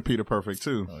touch with Peter Perfect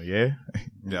too. Oh yeah.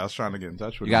 Yeah, I was trying to get in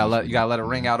touch with You him. gotta let it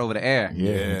ring out over the air.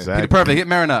 Yeah, exactly. Peter Perfect, hit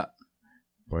Marin up.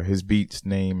 But his beat's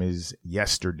name is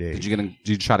Yesterday. Did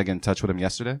you try to get in touch with him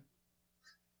yesterday?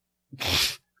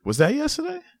 Was that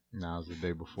yesterday? Nah, it was the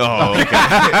day before. Oh, okay.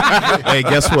 Hey,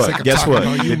 guess what?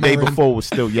 The day before was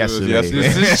still yesterday.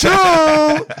 This is true.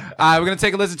 All right, we're gonna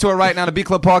take a listen to it right now. The Beat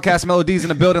Club Podcast, Mello Dee's in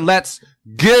the building. Let's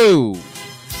go.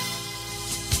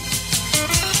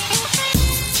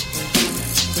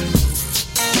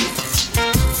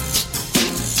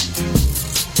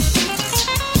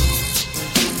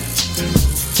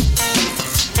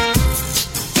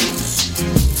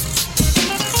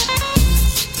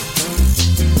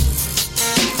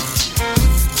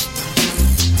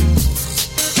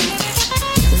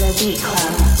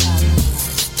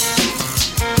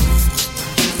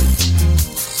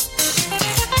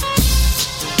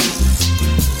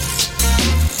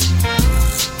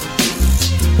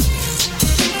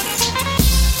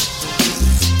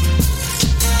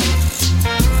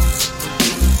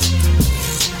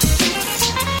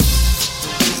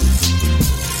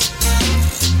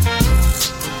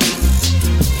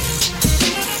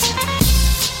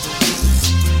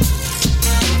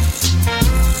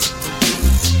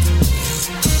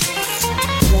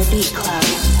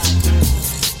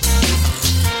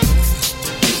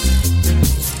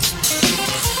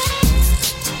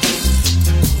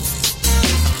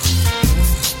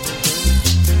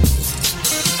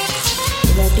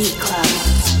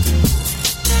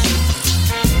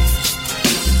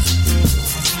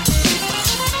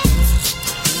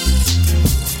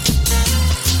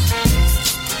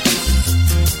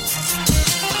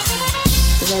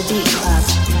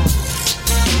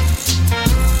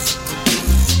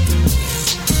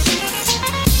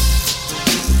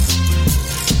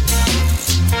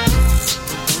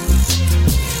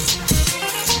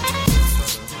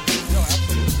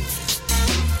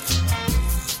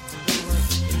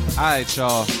 right,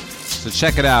 y'all. So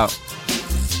check it out.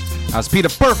 I was Peter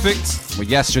Perfect with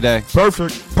Yesterday.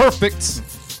 Perfect.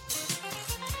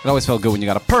 It always felt good when you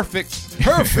got a perfect.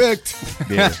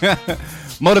 Yeah.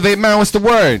 Motivate Man, what's the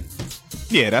word?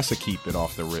 Yeah, that's a keep it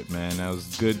off the rip, man. That was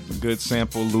good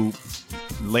sample loop.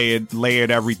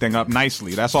 Layered everything up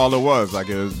nicely. That's all it was. Like,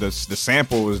 it was the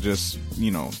sample was just,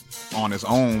 on its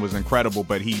own was incredible,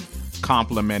 but he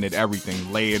complemented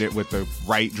everything. Layered it with the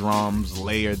right drums,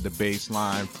 layered the bass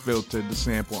line, filtered the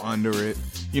sample under it.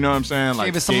 You know what I'm saying? Like,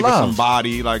 gave it some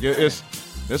body. Like,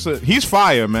 he's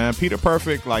fire, man. Peter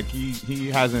Perfect, like, he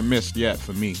hasn't missed yet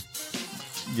for me.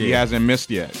 Yeah. He hasn't missed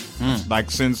yet.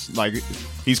 Like, since, like,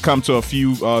 he's come to a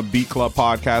few Beat Club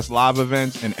podcast live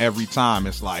events, and every time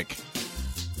it's like,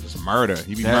 it's murder.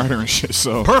 He be murdering shit.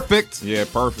 So perfect. Yeah,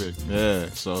 perfect. Yeah.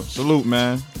 So salute,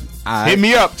 man. Hit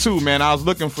me up too, man. I was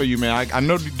looking for you, man. I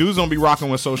know the dudes don't be rocking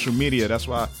with social media. That's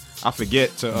why I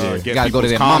forget to get you gotta go to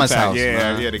their contact. mama's house.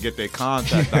 Yeah, to get their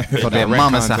contact. Go to their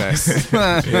mama's house.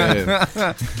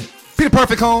 Yeah. Peter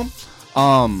Perfect home.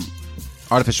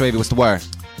 Artificial Avy, what's the word?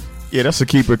 Yeah, that's a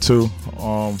keeper too.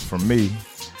 For me,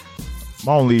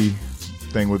 my only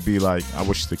thing would be like, I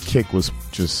wish the kick was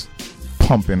just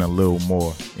pumping a little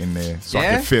more in there, so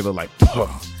I could feel it like.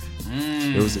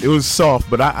 It was soft,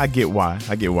 but I get why.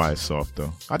 I get why it's soft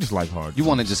though. I just like hard. You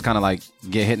want to just kind of like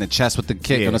get hit in the chest with the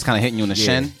kick, and it's kind of hitting you in the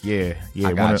shin. Yeah.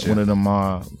 One of them.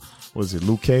 Was it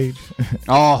Luke Cage?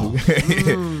 Oh,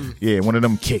 yeah, one of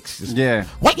them kicks. Just,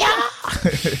 what?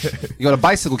 The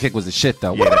bicycle kick was the shit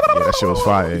though. Yeah, that shit was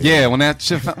fire. Yeah, when that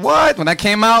shit, when that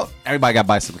came out, everybody got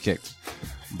bicycle kicked.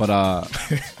 But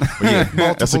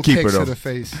that's a keeper kicks though. To the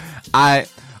face.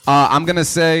 I'm gonna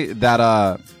say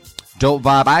that dope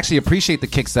vibe. I actually appreciate the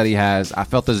kicks that he has. I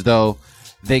felt as though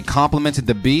they complemented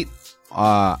the beat.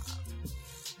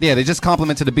 They just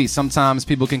complemented the beat. Sometimes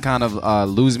people can kind of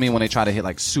lose me when they try to hit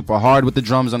like super hard with the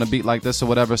drums on a beat like this or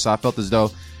whatever. So I felt as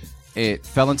though it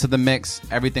fell into the mix.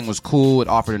 Everything was cool. It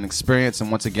offered an experience. And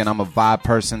once again, I'm a vibe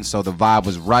person, so the vibe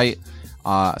was right. So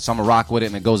I'm gonna rock with it,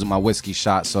 and it goes in my whiskey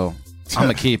shot. So I'm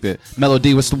gonna keep it. Mello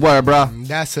Dee, what's the word, bro?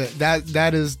 That's it.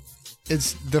 That is.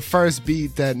 It's the first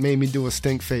beat that made me do a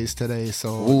stink face today.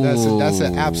 So that's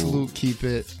an absolute keep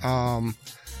it. I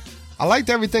liked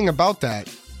everything about that.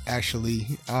 Actually,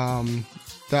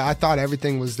 I thought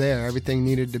everything was there. Everything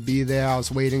needed to be there. I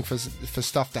was waiting for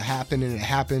stuff to happen, and it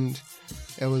happened.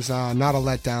 It was not a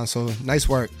letdown. So nice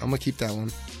work. I'm gonna keep that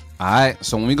one. All right.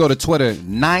 So when we go to Twitter,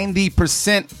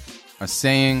 90% are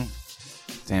saying,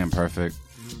 "Damn perfect,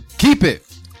 keep it."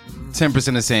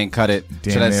 10% are saying, "Cut it."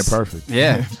 Damn near perfect.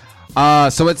 Yeah.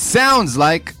 So it sounds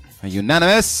like a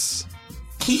unanimous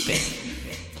keep it.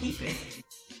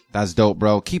 That's dope,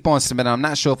 bro. Keep on submitting. I'm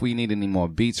not sure if we need any more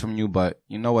beats from you, but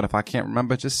you know what? If I can't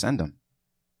remember, just send them.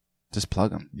 Just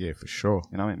plug them. Yeah, for sure.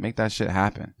 You know what I mean? Make that shit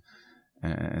happen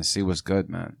and see what's good,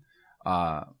 man.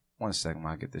 1 second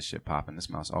while I get this shit popping. This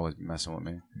mouse always be messing with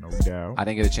me. No doubt. I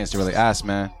didn't get a chance to really ask,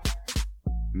 man.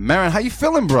 Marin, how you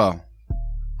feeling, bro?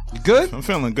 You good? I'm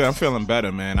feeling good. I'm feeling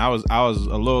better, man. I was a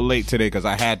little late today because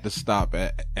I had to stop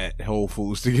at Whole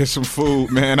Foods to get some food,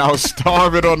 man. I was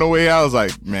starving on the way out. I was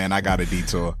like, man, I got a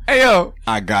detour. Hey, yo.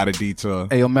 I got a detour.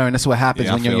 Hey, yo, Marin, that's what happens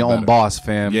when you're your own boss,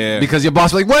 fam. Yeah. Because your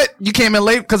boss be like, what? You came in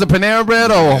late because of Panera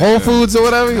Bread or Whole Foods or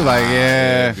whatever? You're like,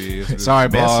 yeah. Sorry,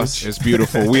 boss. It's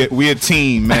beautiful. We a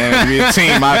team, man. We a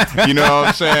team. You know what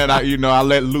I'm saying? I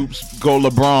let Loops go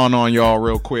LeBron on y'all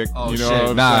real quick. Oh, you know shit.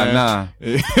 what I'm saying? Nah.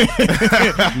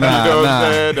 You know what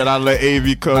I'm saying? That I let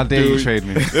AV come How dare through. you trade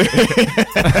me?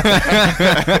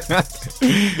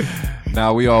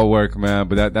 Nah, we all work, man.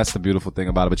 But that's the beautiful thing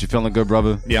about it. But you feeling good,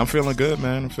 brother? Yeah, I'm feeling good,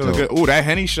 man. I'm feeling good. Ooh, that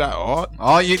Henny shot.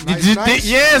 Oh, you Nice.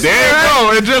 yes. There you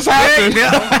go. It just happened.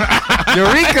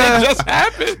 Eureka. It just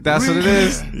happened. That's what it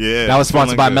is. Yeah. That was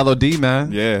sponsored by good. Mello Dee,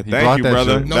 man. Yeah, He thank brought you, that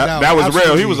brother. shit. No That doubt. was real. He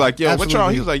Absolutely. was like, yo, what y'all?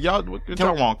 Absolutely. He was like,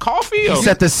 y'all want coffee? He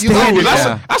set the stage.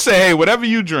 I said, hey, whatever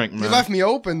you drink, man. You left me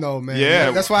open though, man.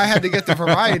 Yeah. That's why I had to get the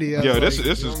variety. Yo, this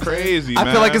is crazy, man.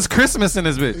 I feel like it's Christmas in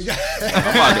this bitch.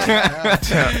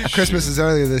 Christmas is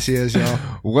earlier this year, y'all.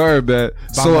 Word, man.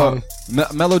 So, Bang,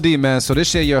 Mello Dee, man. So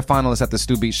this year you're a finalist at the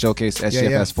Stu Beat Showcase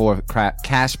SGFS 4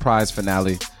 Cash Prize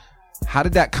Finale. How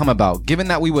did that come about? Given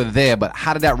that we were there, but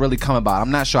how did that really come about?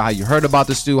 I'm not sure how you heard about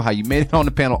the Stu, how you made it on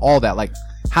the panel, all that. Like,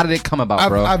 how did it come about,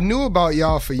 bro? I've knew about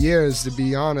y'all for years, to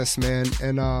be honest, man.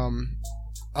 And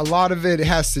a lot of it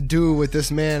has to do with this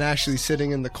man actually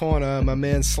sitting in the corner. My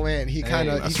man Slant, he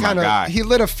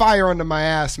lit a fire under my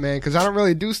ass, man, because I don't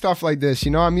really do stuff like this.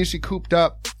 You know, I'm usually cooped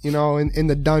up, you know, in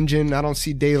the dungeon. I don't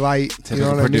see daylight. You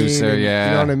know what producer, I mean? yeah.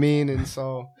 You know what I mean? And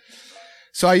so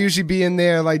So I usually be in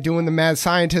there like doing the mad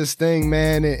scientist thing,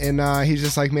 man, and he's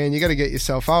just like, man, you got to get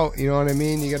yourself out. You know what I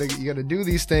mean? You gotta do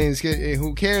these things.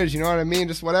 Who cares? You know what I mean?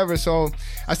 Just whatever. So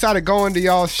I started going to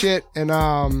y'all's shit, and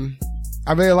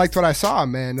I really liked what I saw,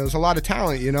 man. There was a lot of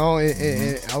talent, you know,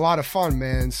 a lot of fun,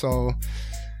 man. So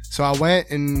I went,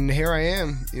 and here I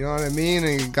am. You know what I mean?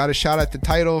 And got a shot at the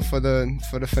title for the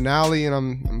finale, and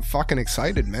I'm fucking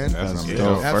excited, man. That's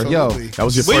dope. Absolutely. Yo, that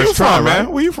was your Where first you try, from, right?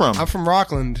 man? Where you from? I'm from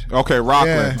Rockland. Okay,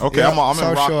 Rockland. Yeah, Okay, yeah, I'm in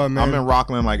South Shore, man. I'm in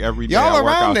Rockland like every day. Y'all I work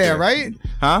around out there, right?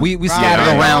 Huh? We Right. scattered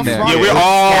Yeah, around there. Yeah, we're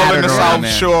all in the Scattered around South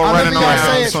there. Shore, I running remember y'all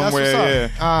saying, around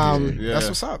somewhere. That's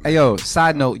what's up. Hey, yo,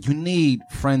 side note, you need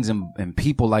friends and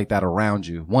people like that around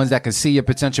you. Ones that can see your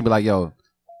potential, be like, yo,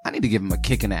 I need to give him a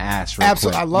kick in the ass real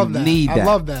Absolutely, quick. I love You that. Need that. I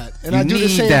love that, and You I do the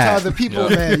need same that. to other people,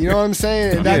 man. You know what I'm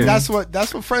saying? And that's what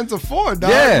friends are for, dog.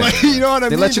 Yeah. Like, you know what I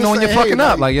They mean? let you know Just when you're say, fucking hey,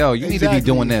 up. Like, yo, you need to be exactly.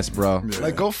 doing this, bro.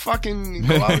 Like, go fucking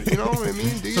go out. You know what I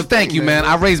mean? Do So your thank thing, you, man.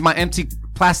 I raised my empty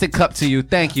plastic cup to you.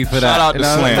 Thank you for that. Shout out to You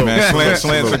know? Slant, man.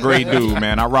 Slant's a great dude,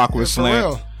 man. I rock with for Slant.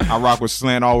 real. I rock with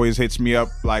Slant. Always hits me up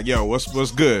like, yo,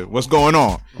 what's good? What's going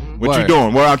on? What you Word.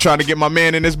 doing? Well, I'm trying to get my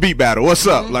man in this beat battle. What's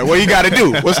up? Like, what you got to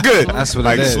do? What's good? That's what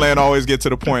like it is. Slant always get to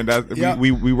the point that Yeah.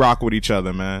 we rock with each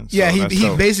other, man. So Yeah, that's he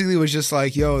dope. basically was just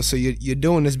like, yo, so you're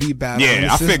doing this beat battle. Yeah, And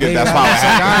I it's this figured thing that's that- how it It's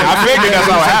like, happened. all right. I figured that's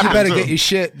how it He's like, happened, You better too. get your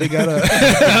shit. They gotta.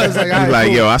 I was like, all He's right, like,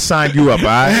 cool. yo, I signed you up, all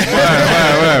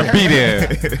right? Be there.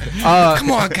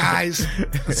 Come on, guys.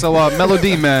 So, Mello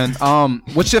Dee, man,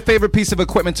 what's your favorite piece of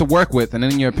equipment to work with? And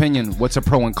in your opinion, what's a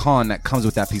pro and con that comes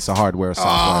with that piece of hardware or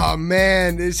software? Oh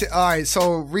man, all right.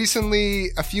 So recently,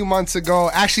 a few months ago,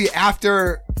 actually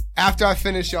after I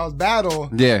finished y'all's battle,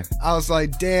 Yeah. I was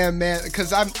like, damn, man,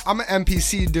 because I'm an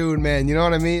MPC dude, man. You know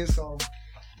what I mean? So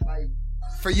like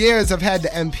for years I've had the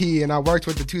MP, and I worked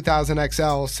with the 2000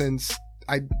 XL since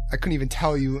I couldn't even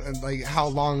tell you like how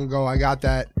long ago I got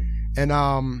that, and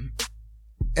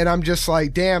I'm just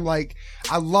like, damn, like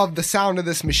I love the sound of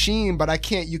this machine, but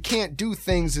you can't do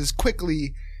things as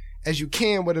quickly as you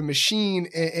can with a machine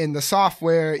and the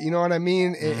software, you know what I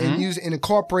mean? And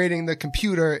incorporating the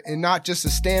computer and not just a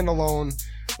standalone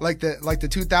like the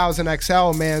 2000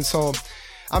 XL, man. So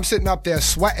I'm sitting up there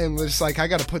sweating, just like, I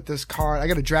got to put this card, I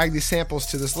got to drag these samples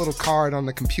to this little card on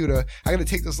the computer. I got to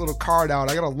take this little card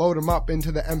out. I got to load them up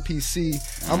into the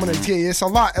MPC. I'm going to tell you, it's a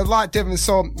lot different.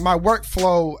 So my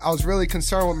workflow, I was really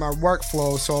concerned with my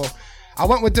workflow. So I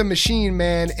went with the machine,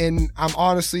 man, and I'm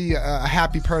honestly a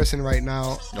happy person right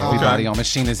now. Everybody on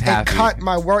machine is It happy. cut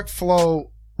my workflow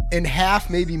in half,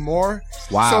 maybe more.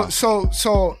 Wow.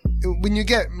 So when you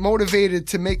get motivated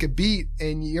to make a beat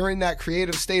and you're in that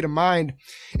creative state of mind,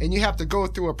 and you have to go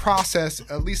through a process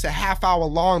at least a half hour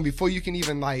long before you can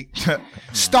even like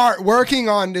start working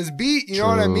on this beat, you know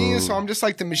what I mean? So I'm just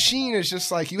like, the machine is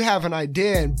just like, you have an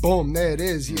idea and boom, there it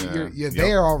is. You're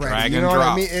there already. Drag you and know drop.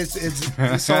 what I mean?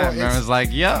 It's so Everyone's like,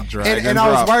 yeah. and I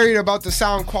was worried about the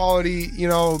sound quality, you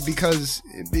know, because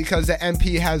the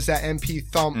MP has that MP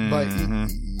thump, but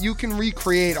you can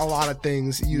recreate a lot of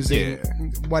things using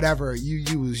whatever you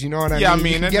use. You know what I mean? Yeah, I mean,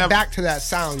 you can it get never- back to that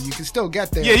sound. You can still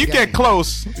get there. Yeah, you again. get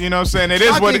close. You know what I'm saying? It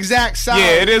is Not what the exact sound.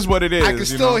 Yeah, it is what it is. I can you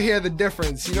still know? hear the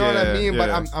difference. You know what I Yeah, mean? But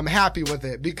yeah. I'm happy with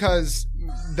it, because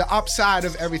the upside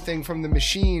of everything from the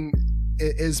machine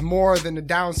is more than the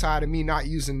downside of me not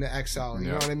using the XL. You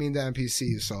know what I mean? The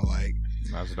MPC. So like,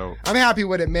 That's dope. I'm happy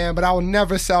with it, man, but I will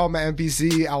never sell my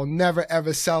MPC. I will never,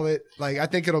 ever sell it. Like, I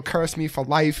think it'll curse me for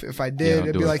life if I did. don't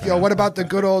It'd do be it, like, fam. yo, what about the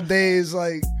good old days?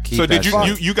 Like, Keep So that did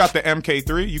shit. you got the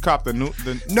MK3? You copped the new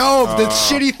no, the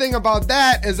shitty thing about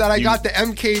that is that I You- got the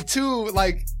MK2,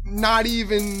 like, not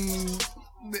even,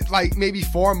 like, maybe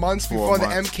 4 months before the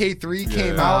months. MK3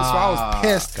 came out, so I was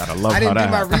pissed. Gotta love I didn't how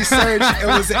do that my research. It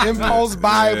was an impulse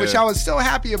buy, which Yeah. I was still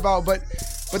happy about, but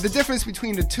the difference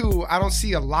between the two, I don't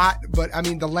see a lot, but I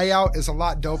mean, the layout is a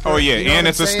lot doper. Oh yeah, You know and what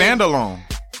it's I'm a saying? standalone.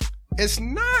 It's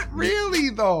not really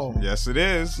though. Yes, it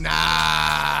is. Nah.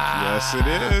 Yes, it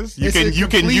is. You It's a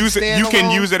can complete use it. You can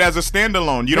standalone? use it as a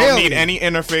standalone. You don't Really? need any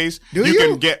interface. Do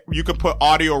you you? can put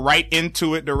audio right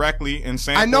into it directly and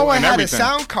sample. I know I and had everything. a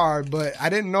sound card, but I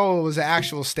didn't know it was an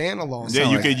actual standalone. Yeah, So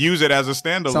you like, could use it as a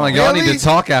standalone. Sound like y'all Really? need to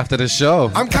talk after the show.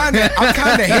 I'm kind of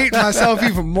hating myself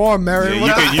even more, Mary. Yeah,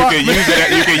 What the you fuck, can man? use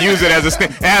it. You can use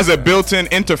it as a built-in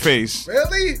interface.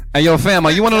 Really? Hey, yo, fam,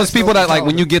 are you one of those That's people dope that, as like,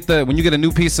 when hell. you get a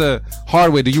new piece of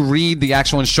hardware, do you read the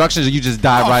actual instructions, or you just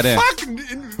dive right in?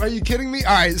 Fuck, are you kidding me?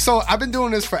 All right, so I've been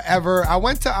doing this forever. I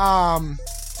went to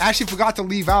actually forgot to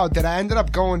leave out that I ended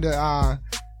up going to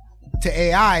to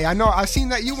AI. I know. I've seen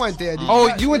that you went there.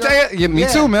 You went to AI? Yeah, me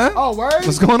too, man. Oh, word?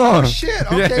 What's going on? Oh, shit.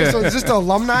 Okay, so is this the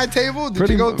alumni table? Did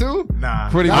you go too? Nah,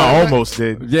 Pretty I much. almost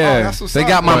did. Yeah, that's what's they up.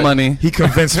 got my But money. He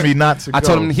convinced me not to. I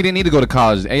told him he didn't need to go to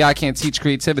college. AI can't teach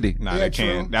creativity. Nah, Yeah, they true.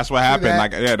 can't. That's what True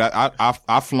happened. that. Like,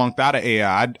 I flunked out of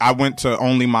AI. I went to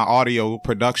only my audio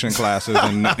production classes,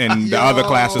 and the other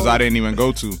classes I didn't even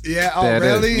go to. Yeah. Oh, There it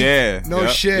is. really? Yeah. No yeah,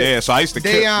 shit. Yeah. So I used to.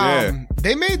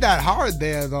 They made that hard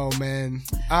there, though, man.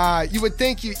 You would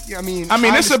think I mean,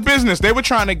 It's a business. They were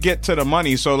trying to get to the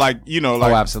money. So like, Oh,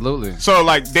 absolutely. So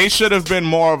like they should have been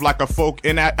more of like a folk.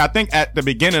 And I think at the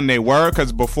beginning they were,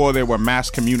 because before they were mass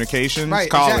communications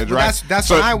college, exactly. right? That's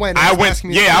so when I went. I Mass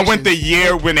went. Yeah, I went the communications.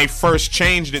 year when they first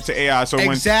changed it to AI. So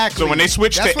Exactly. when they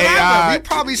switched That's to when I AI, went. We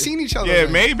probably seen each other. Yeah,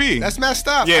 then. maybe. That's messed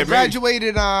up. Yeah, I maybe.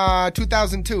 graduated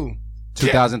 2002.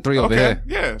 2003 over okay. here.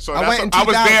 Yeah, so I went in I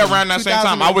was there 2000, around that same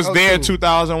time. I was there 2002.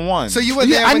 2001. So you were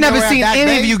Yeah, there. I when never they were at seen Back any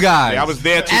Bay? of you guys. Yeah, I was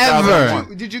there Ever.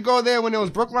 2001. Did you go there when it was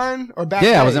Brookline or Back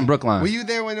Yeah, Bay? I was in Brookline. Were you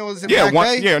there when it was in Yeah, Back one.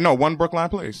 Bay? Yeah, no, one Brookline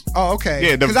place. Oh, okay.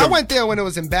 Yeah, because I went there when it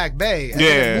was in Back Bay. And then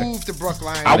Yeah. it moved to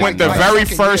Brookline. I went the like very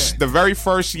second first. year. The very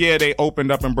first year they opened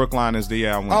up in Brookline is the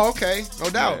year I went. Oh, okay. No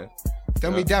doubt. Yeah.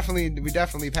 Then we definitely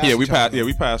passed. Yeah, we each other. passed. Yeah,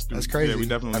 we passed. Through. That's crazy. Yeah, we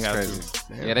definitely That's had crazy.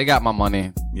 to. Yeah, they got my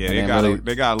money. Yeah, And they then got really-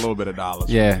 they got a little bit of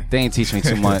dollars. Yeah, they ain't teach me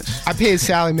too much. I paid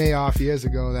Sally Mae off years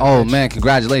ago. That Oh bitch. man,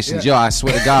 congratulations, yo! I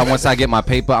swear to God, once I get my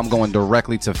paper, I'm going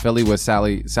directly to Philly where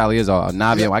Sally is or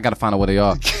Navia. I gotta find out where they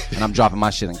are, and I'm dropping my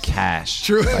shit in cash,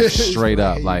 True. like, straight There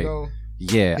up, you like. go.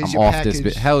 Yeah, Here's I'm your off this package.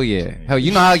 bit. Hell yeah. Hell,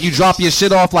 you know how you drop your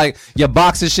shit off, like your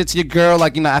box of shit to your girl,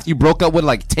 like, you know, after you broke up with her,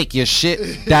 like, take your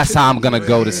shit. That's how I'm gonna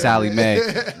go to Sally Mae.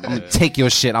 I'm gonna take your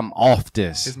shit. I'm off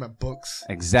Here's this. my books.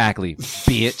 Exactly,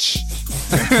 bitch.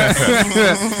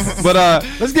 But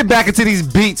let's get back into these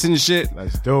beats and shit.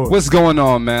 Let's do it. What's going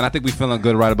on, man? I think we feeling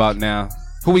good right about now.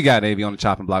 Who we got, AV, on the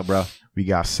chopping block, bro? We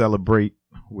got Celebrate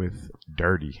with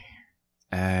Dirty.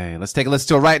 Hey, let's take a listen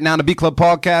to it right now on the Beat Club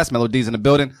podcast. Mello Dee's in the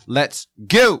building. Let's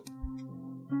go.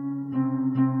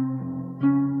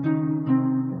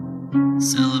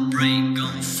 Celebrate,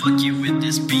 gon' fuck you with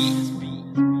this beat.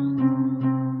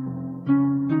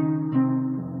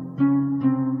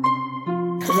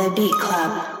 The Beat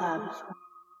Club.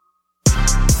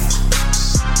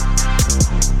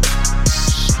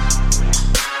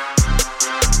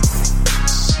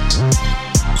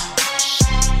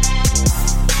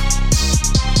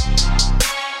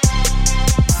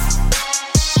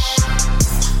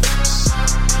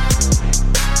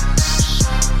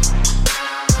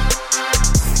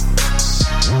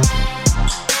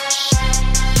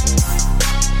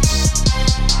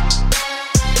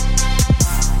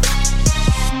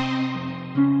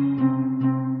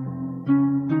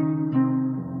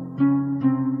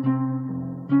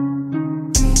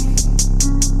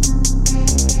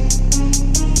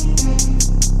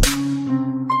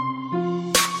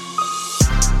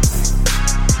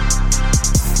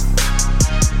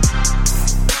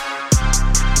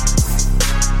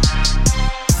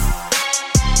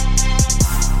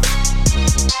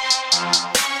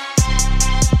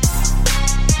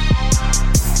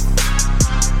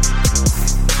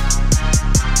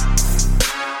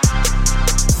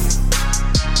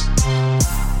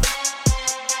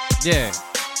 Yeah.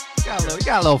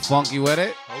 Got a little funky with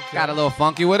it. Okay. Got a little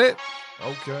funky with it.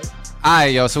 Okay. All right,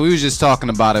 yo. So we was just talking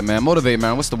about it, man. Motivate,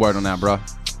 man. What's the word on that, bro?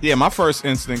 Yeah, my first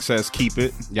instinct says keep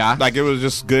it. Yeah. Like it was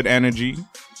just good energy,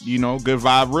 you know, good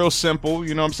vibe, real simple,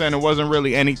 you know what I'm saying? It wasn't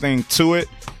really anything to it,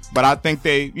 but I think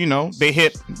they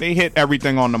hit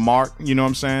everything on the mark, you know what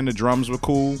I'm saying? The drums were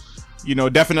cool. You know,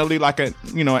 definitely like a,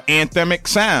 you know, anthemic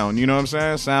sound, you know what I'm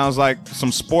saying? Sounds like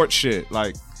some sports shit.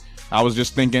 Like I was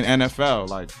just thinking NFL,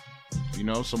 like, you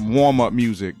know, some warm-up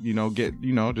music,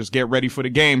 just get ready for the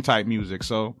game type music.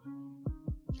 So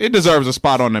it deserves a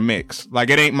spot on the mix. Like,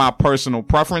 it ain't my personal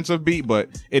preference of beat, but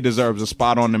it deserves a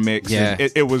spot on the mix. Yeah.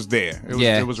 It was there.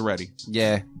 It was ready.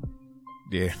 Yeah.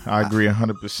 Yeah, I agree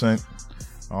 100%.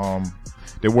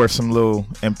 There were some little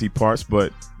empty parts,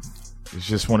 but it's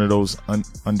just one of those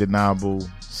undeniable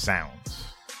sounds.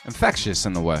 Infectious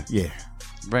in a way. Yeah.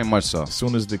 Very much so. As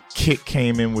soon as the kick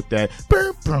came in with that,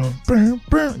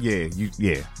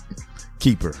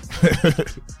 keeper.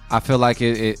 I feel like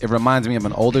it reminds me of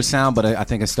an older sound, but I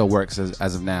think it still works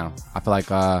as of now. I feel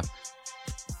like I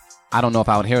don't know if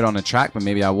I would hear it on the track, but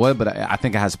maybe I would. But I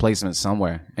think it has placement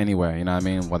somewhere, anywhere. You know what I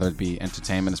mean? Whether it be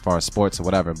entertainment as far as sports or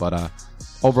whatever. But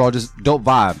overall, just dope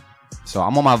vibe. So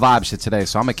I'm on my vibe shit today.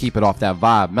 So I'm gonna keep it off that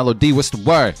vibe. Mello Dee, what's the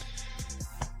word?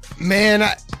 Man,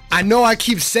 I know I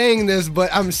keep saying this, but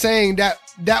I'm saying that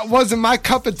that wasn't my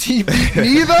cup of tea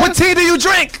neither. What tea do you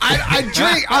drink? I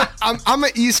drink. I'm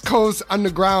an East Coast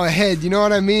underground head. You know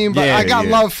what I mean? But Yeah, I got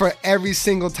yeah. love for every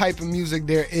single type of music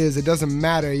there is. It doesn't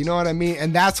matter. You know what I mean?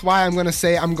 And that's why I'm gonna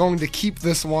say I'm going to keep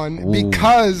this one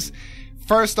because.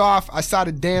 First off, I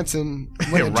started dancing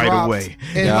when it Right dropped, away.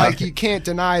 and Yeah. like you can't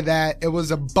deny that it was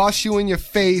a bust you in your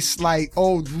face like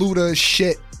old Luda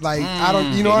shit. Like I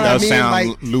don't, you know what I does mean? sound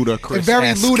Like ludicrous. very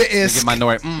Get Luda-esque. my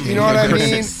noise. You know what I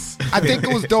mean? I think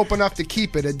it was dope enough to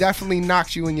keep it. It definitely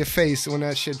knocked you in your face when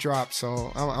that shit dropped.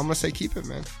 So I'm gonna say keep it,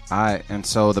 man. All right, and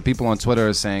so the people on Twitter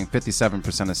are saying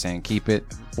 57% are saying keep it,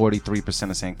 43%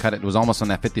 are saying cut it. It was almost on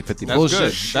that 50-50 That's bullshit.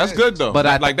 good. That's good though. But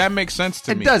But I- that makes sense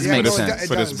to It me. does make no, sense.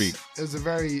 for this does. beat. It was a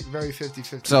very, very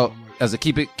 50-50. So moment. as a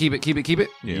keep it. Yeah.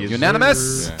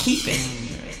 Unanimous. Yeah. Keep it.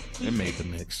 It made the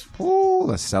mix. Ooh,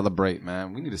 let's celebrate,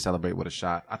 man. We need to celebrate with a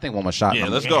shot. I think one more shot. Yeah,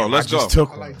 and let's I'm- go. Let's I go. just took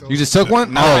I one. like those. You just took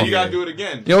one? Nah, Oh, you gotta do it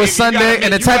again. Yo, it's Abe, you Sunday, gotta-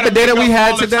 and the you type gotta of day that make we up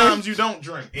had all the today. times you don't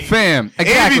drink. fam. Abe,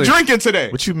 Exactly. you drinking today?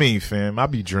 What you mean, fam? I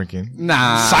be drinking.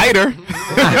 Nah. Cider.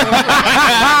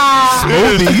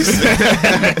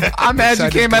 Smoothies. I'm mad you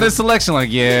came out of selection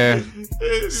like, yeah,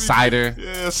 cider.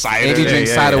 Yeah, cider. Maybe drink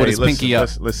cider with his listen, pinky up.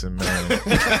 Listen, man.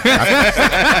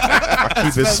 I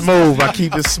keep it smooth. I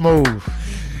keep it smooth.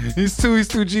 He's too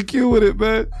GQ with it,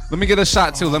 man. Let me get a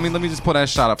shot too. Let me just put that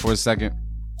shot up for a second.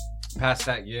 Pass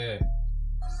that, yeah.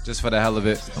 Just for the hell of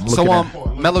it. So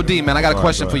Mello Dee, man, I got a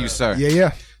question for you, sir.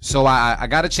 Yeah. So I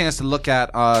got a chance to look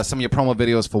at some of your promo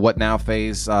videos for What Now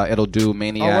phase, It'll Do,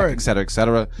 Maniac, word. et cetera, et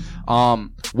cetera.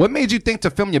 What made you think to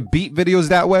film your beat videos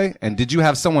that way? And did you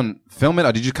have someone film it,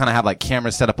 or did you kind of have like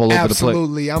cameras set up all over the place?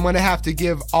 Absolutely. I'm going to have to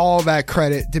give all that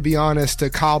credit, to be honest, to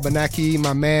Kyle Benecki,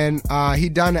 my man. He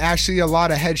done actually a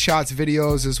lot of headshots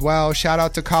videos as well. Shout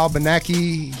out to Kyle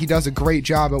Benecki. He does a great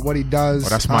job at what he does. Oh,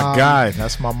 that's my guy.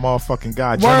 That's my motherfucking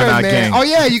guy. Word, Gemini man. gang. Oh,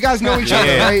 yeah. You guys know each other,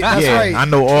 Yeah, right? That's yeah. right. I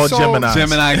know all So- Geminis.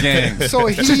 Gemini gang. So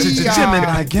he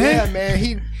Gemini gang? yeah, man,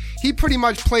 he pretty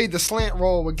much played the slant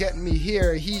role with getting me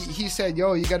here. He said,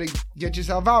 yo, you gotta get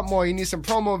yourself out more, you need some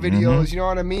promo videos, you know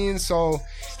what I mean? So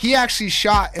he actually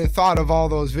shot and thought of all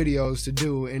those videos to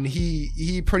do, and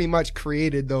he pretty much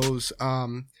created those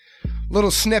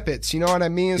little snippets, you know what I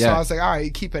mean? So Yeah. I was like, all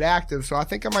right, keep it active. So I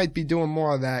think I might be doing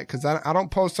more of that, because I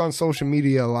don't post on social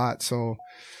media a lot, so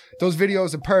those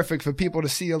videos are perfect for people to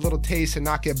see a little taste and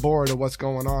not get bored of what's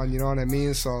going on. You know what I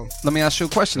mean? So Let me ask you a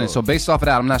question. Then. So based off of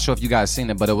that, I'm not sure if you guys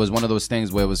seen it, but it was one of those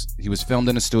things where he was filmed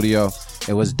in the studio.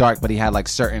 It was dark, but he had like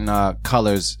certain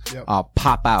colors Yep.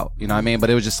 pop out. You know what I mean? But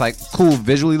it was just like cool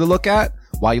visually to look at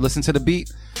while you listen to the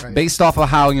beat. Right. Based off of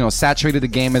how saturated the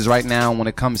game is right now when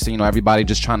it comes to everybody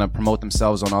just trying to promote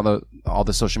themselves on all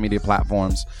the social media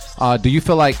platforms. Do you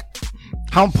feel like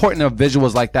how important are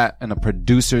visuals like that in a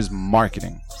producer's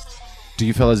marketing? Do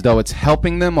you feel as though it's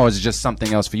helping them, or is it just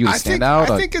something else for you to stand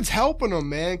out? I think it's helping them,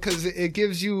 man, because it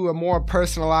gives you a more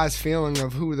personalized feeling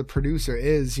of who the producer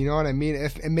is. You know what I mean?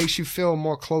 It makes you feel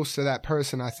more close to that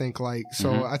person, I think.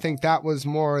 So I think that was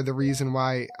more the reason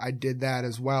why I did that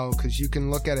as well, because you can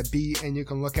look at a beat and you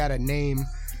can look at a name,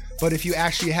 but if you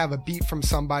actually have a beat from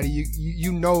somebody,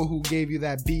 you know who gave you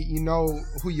that beat. You know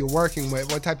who you're working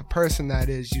with, what type of person that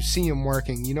is. You see him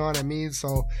working. You know what I mean?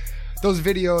 So those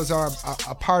videos are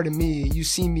a part of me. You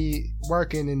see me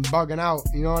working and bugging out,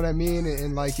 you know what I mean?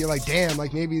 And like, you're like, damn,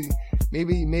 like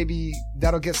maybe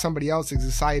that'll get somebody else as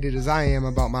excited as I am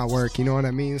about my work, you know what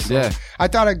I mean? So Yeah. I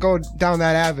thought I'd go down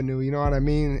that avenue, you know what I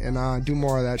mean? And do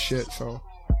more of that shit, so.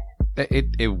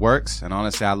 It works, and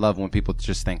honestly, I love when people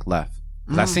just think left.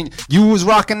 'Cause I seen you was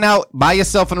rocking out by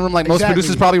yourself in a room like most Exactly.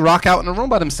 producers probably rock out in a room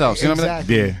by themselves. You know what I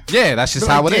mean? Exactly. Yeah. Yeah, that's just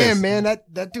But how like, it is. damn, man,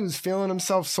 that dude's feeling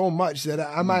himself so much that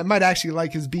I might actually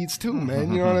like his beats too,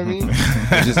 man. You know what I mean?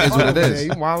 It just is what it Yeah, is.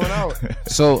 you wilding out.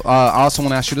 So I also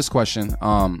want to ask you this question.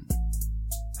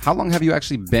 How long have you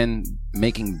actually been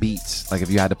making beats? Like, if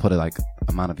you had to put a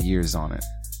amount of years on it,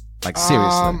 like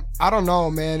seriously. I don't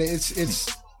know, man.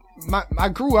 I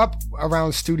grew up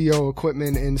around studio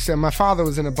equipment, and so my father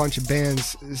was in a bunch of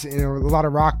bands, a lot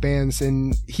of rock bands,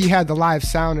 and he had the live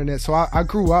sound in it. So I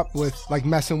grew up with like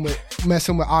messing with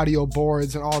audio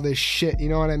boards and all this shit. You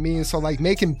know what I mean? So like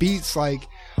making beats, like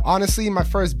honestly, my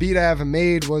first beat I ever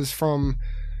made was from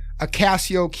a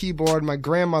Casio keyboard my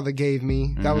grandmother gave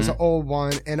me. That was an old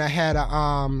one, and I had a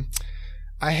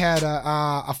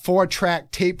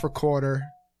 4-track tape recorder.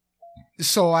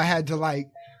 So I had to like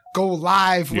go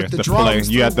live with the drums.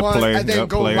 You had to through play. one, and then Yep,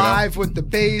 go play it live with the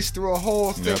bass through a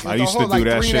whole thing. Yep, I used to do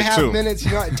that shit, 3.5 too. minutes.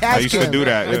 You know, I used to do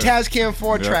that, A yeah. Tascam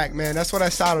 4-track, man. That's what I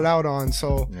started out on.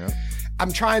 So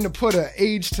I'm trying to put an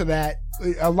age to that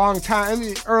a long time. I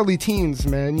mean, early teens,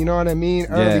 man. You know what I mean?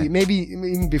 Early, maybe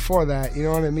even before that. You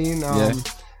know what I mean?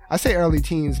 I say early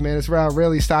teens, man. It's where I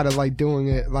really started like doing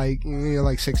it, like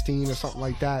like 16 or something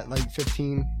like that, like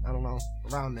 15. I don't know,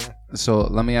 around there. So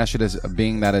let me ask you this: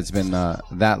 being that it's been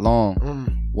that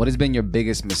long, what has been your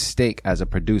biggest mistake as a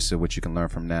producer, which you can learn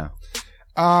from now?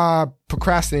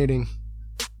 Procrastinating.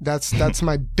 That's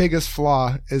my biggest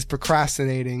flaw is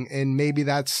procrastinating, and maybe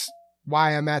that's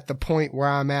why I'm at the point where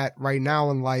I'm at right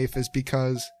now in life is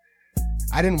because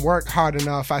I didn't work hard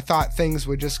enough. I thought things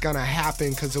were just gonna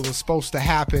happen because it was supposed to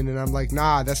happen, and I'm like,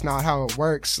 nah, that's not how it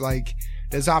works. Like,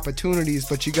 there's opportunities,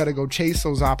 but you gotta go chase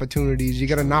those opportunities. You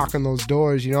gotta knock on those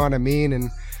doors, you know what I mean?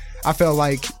 And I feel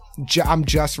like I'm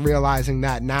just realizing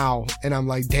that now, and I'm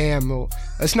like, damn, well,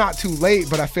 it's not too late,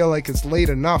 but I feel like it's late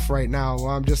enough right now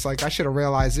where I'm just like, I should have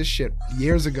realized this shit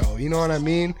years ago, you know what I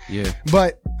mean? Yeah.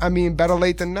 But I mean, better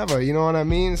late than never, you know what I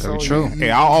mean? Very true.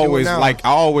 Hey, I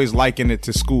always liken it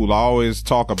to school. I always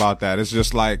talk about that. It's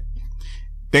just like,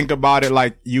 think about it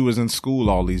like you was in school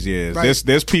all these years. Right.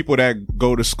 There's people that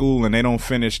go to school and they don't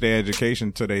finish their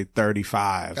education till they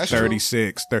 35, that's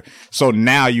 36. So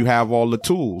now you have all the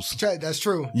tools. That's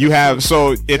true. You have,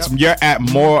 so it's, you're at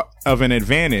more of an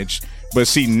advantage. But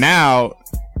see, now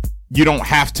you don't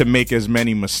have to make as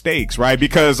many mistakes, right?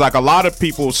 Because like a lot of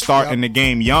people start in the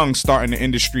game young, start in the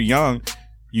industry young.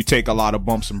 You take a lot of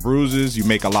bumps and bruises. You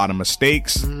make a lot of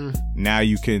mistakes. Now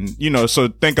you can, so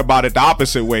think about it the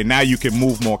opposite way. Now you can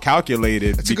move more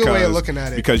calculated. It's a good way of looking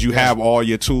at it. Because you have all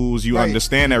your tools. You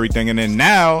understand everything. And then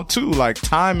now, too, like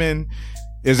timing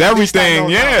is everything.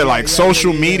 Like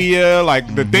social media,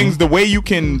 like the things, the way you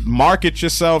can market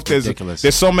yourself.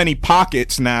 There's so many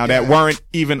pockets now that weren't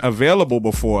even available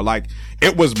before. Like,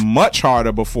 it was much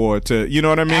harder before to, you know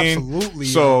what I mean? Absolutely.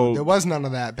 So there was none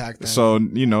of that back then. So,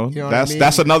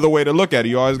 that's another way to look at it.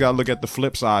 You always got to look at the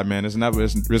flip side, man. It's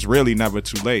really never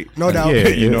too late. No doubt. Yeah,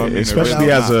 you know what I mean? Especially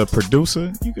as a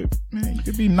producer, you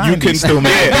could be 90 you can still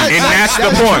make it. and that's the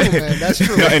point. Man, that's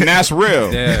true. And that's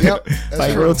real. Yeah. Yep, that's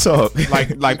Like true. real talk.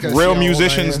 Like Because, real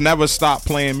musicians never stop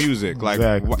playing music. Like,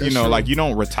 Exactly. like you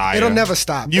don't retire. It'll never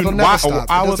stop. It'll never stop.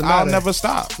 I'll never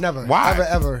stop. Never. Why?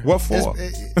 Ever. What for?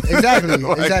 Exactly.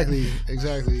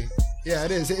 Yeah,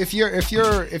 it is. If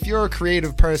you're a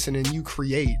creative person and you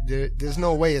create, there's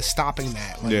no way of stopping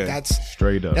that. Like, that's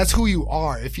straight up. That's who you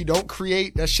are. If you don't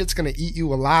create, that shit's gonna eat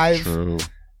you alive. True.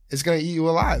 It's gonna eat you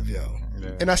alive, yo.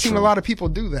 Yeah, and I've seen a lot of people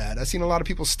do that. I've seen a lot of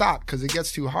people stop because it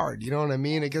gets too hard. You know what I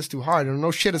mean? It gets too hard. And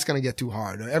no shit, it's gonna get too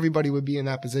hard. Everybody would be in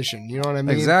that position. You know what I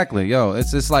mean? Exactly, yo.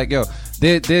 It's just like, yo,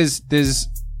 there's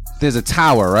a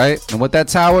tower, right? And with that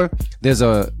tower, there's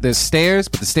stairs,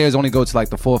 but the stairs only go to like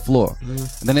the 4th floor. And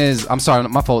then there's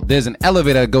an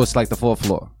elevator that goes to like the 4th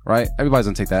floor, right? Everybody's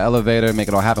gonna take that elevator, make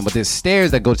it all happen, but there's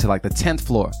stairs that go to like the 10th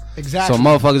floor. Exactly. So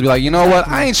motherfuckers be like, you know what?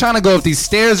 I ain't trying to go up these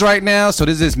stairs right now. So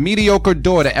there's this mediocre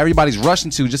door that everybody's rushing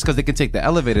to just because they can take the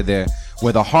elevator there,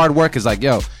 where the hard work is like,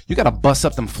 yo, you gotta bust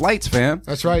up them flights, fam.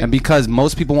 That's right. And because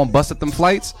most people won't bust up them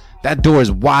flights, that door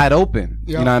is wide open.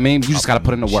 You know what I mean? You just gotta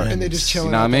put in the work. And they just chilling.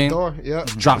 You know what I mean? Door. Yep.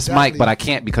 Drops mic, but I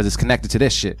can't because it's connected to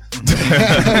this shit.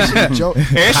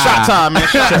 It's shot time, man.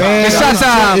 It's shot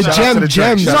time. It's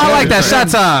gems. So I like that shot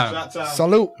time.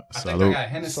 Salute. I think I got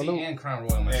Hennessy and Crown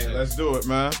Royal in my shit. Let's do it,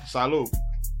 man. Salute.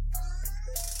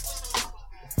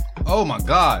 Oh my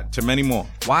God. To many more.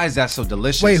 Why is that so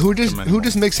delicious? Wait, who just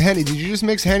mixed Henny? Did you just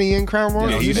mix Henny and Crown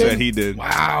Royal? Yeah, he said he did.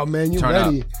 Wow, man, you Turn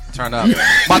ready? up. Turn up.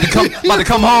 about to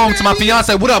come home to my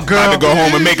fiance. What up, girl? About to go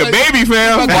home and make a baby,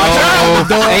 fam.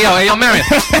 Hey, yo, Marion.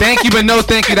 Thank you, but no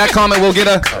thank you. That comment will get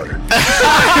a.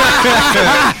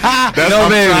 That's no, what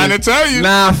I'm baby. trying to tell you.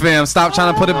 Nah, fam. Stop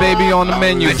trying to put a baby on the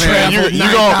menu, fam.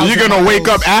 You're gonna wake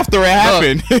up after it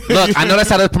happened. Look, I know that's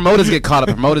how the promoters get caught up.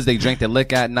 Promoters, they drink their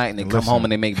liquor at night and they come home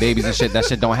and they make babies and shit. That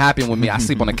shit don't happen with me. I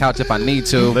sleep on the couch if I need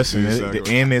to. Listen,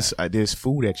 and there's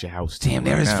food at your house. Damn,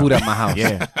 there is food at my house.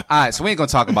 Yeah. All right, so we ain't gonna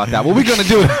talk about that. What we gonna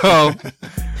do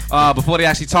though? Before they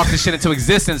actually talk this shit into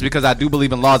existence, because I do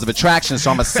believe in laws of attraction,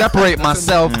 so I'm gonna separate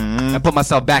myself and put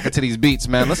myself back into these beats,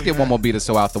 man. Let's get one more beat or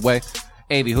so out the way.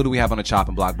 Avi, who do we have on the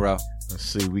chopping block, bro? Let's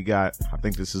see. We got. I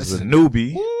think this is a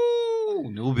newbie. Ooh,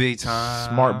 newbie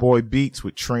time. Smart Boy Beats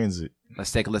with Transit.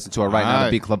 Let's take a listen to it right now on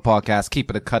the Beat Club podcast.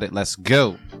 Keep it or cut it. Let's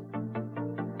go.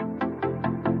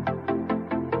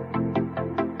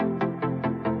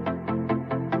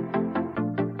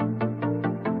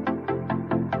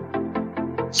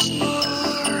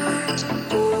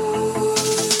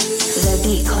 The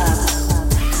Beat Club.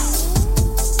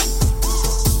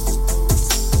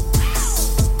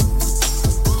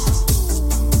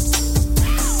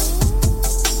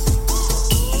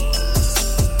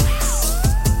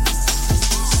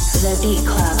 The Beat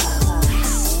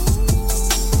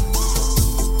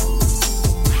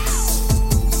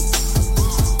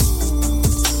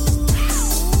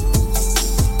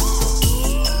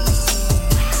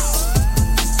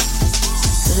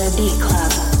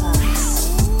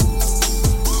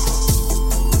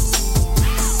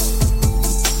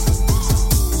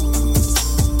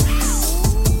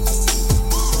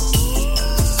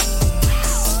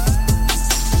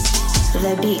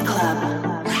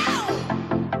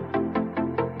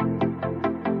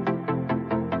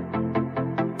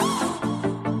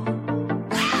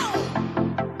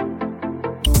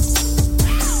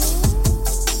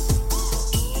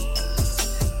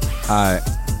Alright.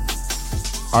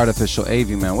 Artificial AV,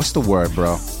 man. What's the word,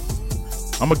 bro?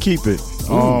 I'm gonna keep it.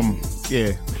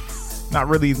 Yeah, not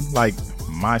really like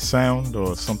my sound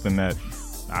or something that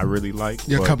I really like.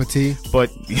 Your cup of tea,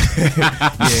 but yeah,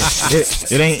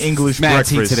 it ain't English Mad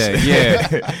breakfast tea today.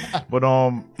 Yeah, but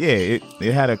yeah,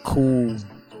 it had a cool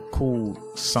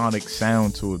sonic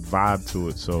sound to it, vibe to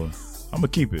it. So I'm gonna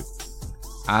keep it.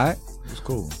 All right, it's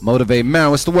cool. Motivate, man.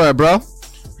 What's the word, bro?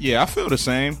 Yeah, I feel the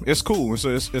same. It's cool.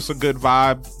 It's a good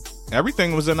vibe.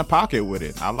 Everything was in the pocket with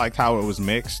it. I liked how it was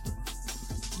mixed.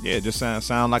 Yeah, it just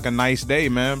sound like a nice day,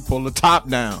 man. Pull the top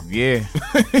down. Yeah.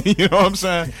 You know what I'm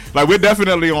saying? Like, we're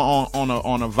definitely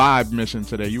on a vibe mission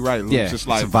today. You right, Luke? Yeah, it's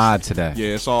like a vibe today.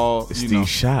 Yeah, it's all it's you these know.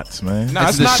 shots, man. Nah,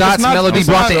 it's the shots. Mello Dee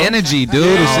brought the energy, dude.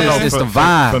 It's the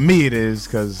vibe. For me, it is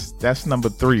because that's number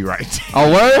 3 right there.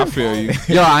 Oh, word? I feel you.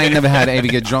 Yo, I ain't never had Avy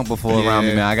get drunk before around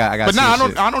me, man. I got. But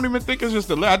I don't even think it's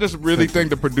just I just really think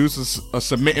the producers are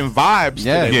submitting vibes.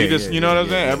 Yeah, today. You know what I'm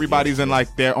saying? Everybody's in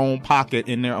like their own pocket,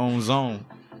 in their own zone.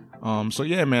 So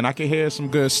yeah, man, I can hear some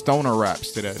good stoner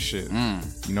raps to that shit.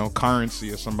 You know,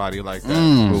 Currency or somebody like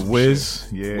that. With Wiz,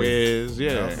 Wiz,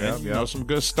 yeah. You know, some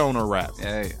good stoner rap.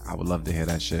 Hey, I would love to hear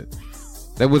that shit.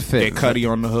 That would fit. Get Cuddy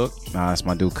on the hook. Nah, that's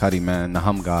my dude Cuddy, man, the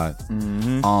hum god.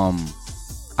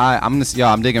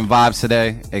 I'm digging vibes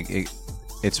today.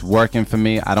 It's working for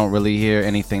me. I don't really hear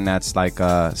anything that's like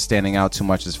standing out too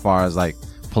much as far as like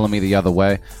pulling me the other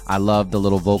way. I love the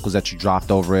little vocals that you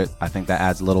dropped over it. I think that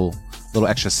adds a little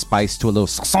extra spice to a little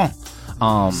sazon.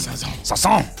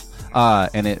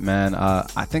 In it, man.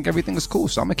 I think everything is cool,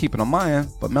 so I'm gonna keep it on my end.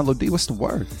 But Mello Dee, what's the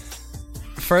word?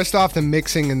 First off, the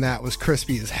mixing in that was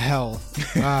crispy as hell.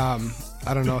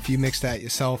 I don't know if you mixed that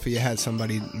yourself or you had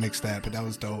somebody mix that, but that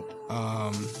was dope.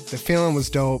 The feeling was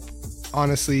dope.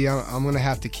 Honestly, I'm gonna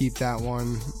have to keep that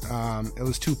one. It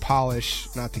was too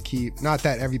polished not to keep. Not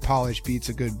that every polished beat's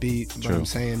a good beat, but I'm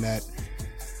saying that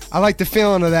I like the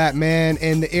feeling of that, man.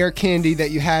 And the air candy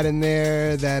that you had in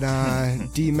there that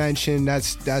D mentioned,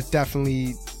 that's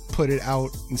definitely put it out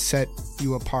and set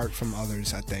you apart from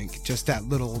others, I think. Just that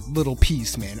little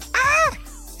piece, man.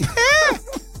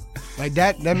 Like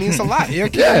that means a lot. Air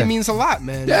candy means a lot,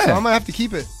 man. So I'm gonna have to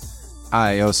keep it.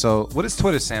 Alright, yo, so what is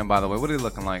Twitter saying, by the way? What are they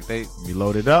looking like? We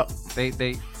loaded up. They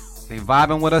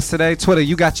vibing with us today. Twitter,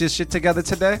 you got your shit together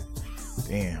today?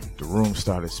 Damn, the room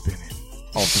started spinning.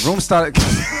 Oh, the room started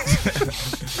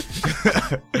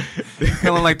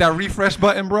feeling like that refresh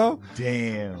button, bro.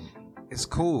 Damn, it's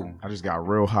cool. I just got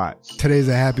real hot. Today's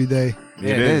a happy day.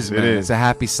 Yeah, it is, man. It's a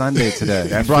happy Sunday today.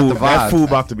 That food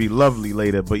about to be lovely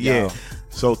later, but yeah.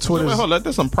 So Twitter's... Hold on,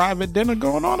 there's some private dinner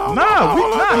going on.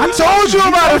 I told you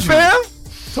about it, fam.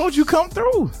 Told you come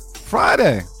through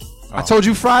Friday. I told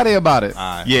you Friday about it.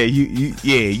 Yeah,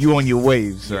 you on your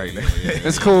waves right now.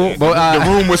 It's cool. But the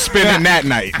room was spinning that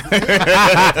night.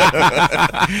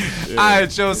 All right,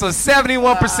 Joe. So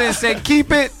 71% say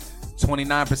keep it,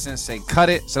 29% say cut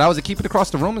it. So that was a keep it across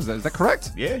the room. Is that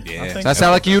correct? Yeah. So that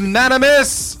sounds like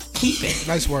unanimous. Keep it.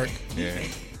 Nice work. Yeah.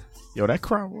 Yo, that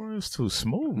crowd is too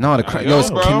smooth. No,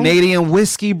 Canadian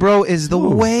whiskey, bro, is the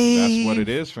way. That's what it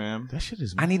is, fam. That shit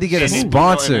is. I need to get a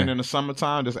sponsor. And in the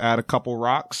summertime, just add a couple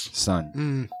rocks,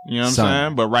 son. You know what I'm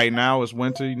saying? But right now it's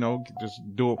winter. You know, just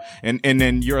do it. And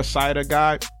then you're a cider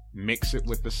guy. Mix it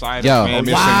with the cider. Yo, man.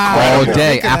 It's all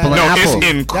day, apple and apple. It's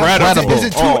incredible. Is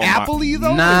it too appley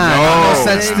though? No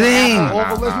such thing.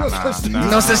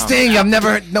 No such thing. I've never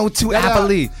heard no too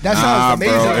appley. That sounds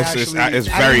amazing. Bro, actually, it's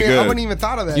very good. I wouldn't even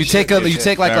thought of that. You take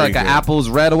like very an apple's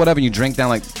red or whatever, and you drink down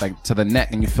like to the neck,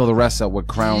 and you fill the rest up with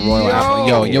Crown Royal apple.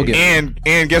 Yo, you'll get.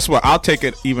 And guess what? I'll take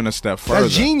it even a step further.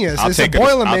 That's genius. It's a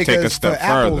boiler maker. I'll take a step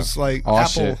further. Apples, like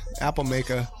apple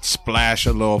maker. Splash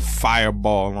a little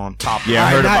fireball on top. Yeah,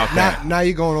 I heard about that. Now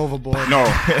you're going overboard. No,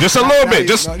 just a little bit.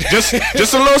 Just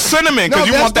a little cinnamon because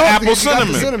you want the apple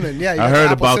cinnamon. Yeah, I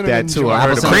heard about that too. I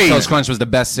heard Apple cinnamon Toast Crunch was the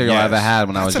best cereal I ever had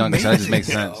when I was younger. So that just makes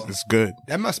sense. It's good.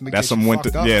 That must make that's some winter.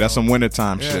 That's some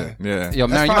wintertime shit. Yeah. Yo,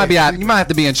 man, you might have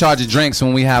to be in charge of drinks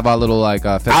when we have our little like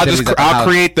festivities. I'll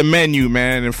create the menu,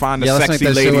 man, and find a sexy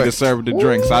lady to serve the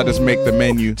drinks. I'll just make the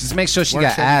menu. Just make sure she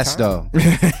got ass though.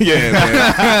 Yeah,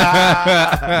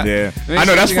 man. Yeah. I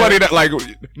know that's funny. That like,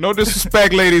 no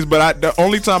disrespect, ladies, but the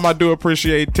only time I do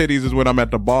appreciate titties is when I'm at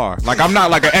the bar. Like, I'm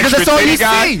not like an extra titty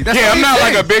guy. Yeah, I'm not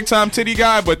like a big time titty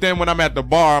guy, but then when I'm at the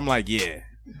bar, I'm like, yeah.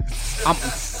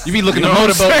 You be looking to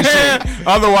motorboat and shit.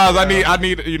 Otherwise, I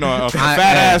need a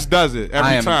fat ass does it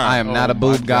every time. I am not a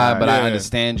boob guy, but I Yeah.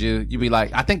 understand you. You be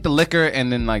like, I think the liquor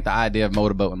and then like the idea of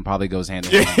motorboating probably goes hand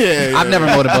in hand. Yeah. I've never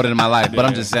motorboated in my life, but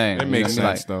I'm just saying. It makes You know,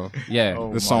 sense though. Yeah.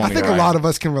 It's I only think right. a lot of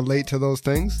us can relate to those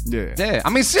things. Yeah. Yeah. I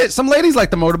mean, shit, some ladies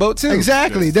like the motorboat too.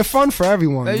 Exactly. They're fun for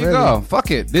everyone. There you really. go. Fuck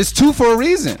it. There's two for a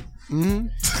reason.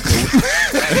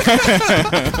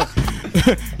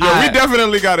 Yeah, we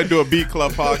definitely got to do a Beat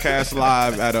Club podcast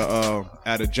live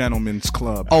at a gentleman's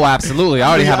club. Oh, absolutely. I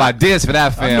already have ideas for that,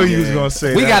 fam. I knew you was gonna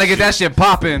say We that got to get that shit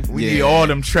popping. We need all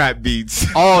them trap beats.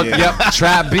 Oh, yep.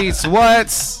 Trap beats.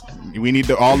 What? We need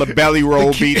all the belly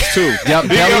roll beats too. Yep,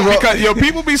 belly roll. Because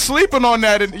people be sleeping on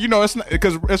that, and it's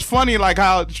because it's funny like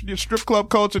how strip club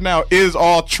culture now is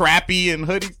all trappy and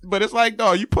hoodie, but it's like,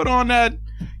 dog, you put on that,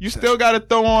 you still got to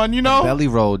throw on, Belly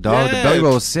roll, dog. Yeah. The belly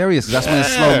roll is serious. That's when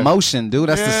it's slow motion, dude.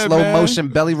 That's the Yeah, slow man. motion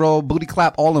belly roll, booty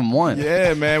clap, all in one.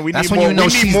 Yeah, man. We That's need when more. you know we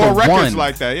need she's more the records one.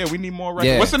 like that. Yeah, we need more records.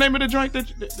 Yeah. What's the name of the joint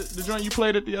the joint you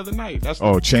played it the other night? That's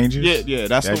Changes? yeah.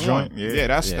 That's That the joint? one. Yeah. Yeah,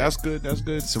 that's Yeah. good. That's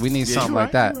good. So we need Yeah, something you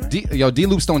like right, that.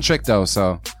 D-Loops don't trick though,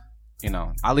 so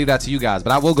I'll leave that to you guys.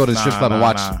 But I will go to the strip club and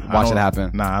watch it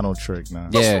happen. Nah, I don't trick. Nah.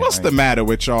 Yeah. What's the matter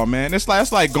with y'all, man? It's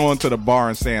like going to the bar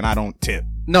and saying I don't tip.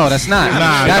 No, that's not. Nah,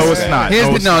 That's- no, it's not. Here's No,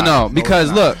 the, it's no, not. no, No, because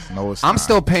it's look, not. No, it's I'm not.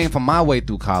 still paying for my way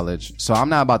through college, so I'm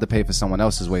not about to pay for someone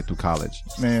else's way through college.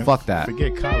 Man, fuck that.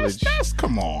 Forget college.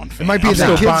 Come on, It might be I'm the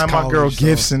still kids' buying my girl college, so.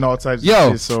 gifts and all types Yo,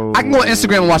 of shit. So I can go on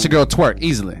Instagram and watch a girl twerk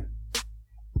easily.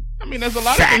 I mean, there's a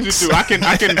lot of things to do. I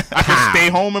can stay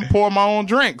home and pour my own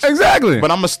drinks. Exactly. But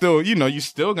I'm still, you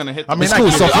still gonna hit. I mean, It's cool.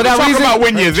 So for that talking reason, about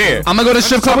when you're there. I'm gonna go to the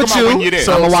strip club talk with about when you. you're there.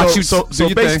 So I'm gonna watch you. So do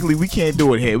your basically, thing. we can't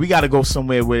do it here. We got to go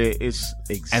somewhere where it's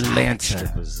exotic Atlanta.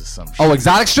 strippers or some shit. Oh,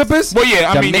 exotic strippers? Well, yeah,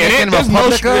 I mean, Dominican there's no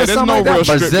Republic or there's something no like that? real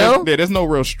strip. Brazil? There's no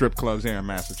real strip clubs here in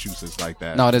Massachusetts like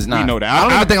that. No, there's not. We know that. I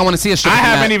don't even think I want to see a strip I club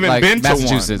in haven't that, even like, been to one.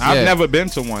 Massachusetts. I've Yeah. never been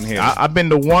to one here. I've been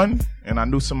to one, and I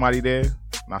knew somebody there,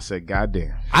 and I said, "God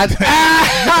damn."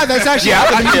 That's actually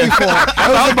happened to me before. That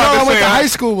was the girl I went to high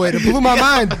school with. It blew my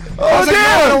mind. I was like, no,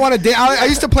 I don't want to date. I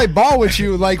used to play ball with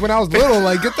you, like when I was little.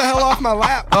 Like, get the hell off my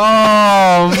lap.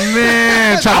 Oh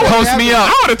man, try to post me up.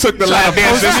 I would have took the lap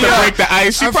dance just to break the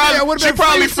ice. She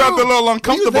probably felt a little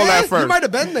uncomfortable at first. You might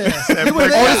have been there. You were Oh,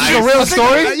 there. this is a real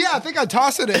story? Yeah, I think I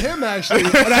tossed it at him actually.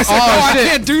 And I said, Oh, no, I shit.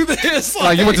 can't do this.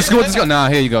 Like you went to school with this girl? Nah,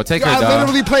 here you go. Take her, I dog.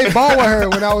 literally played ball with her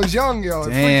when I was young, yo. It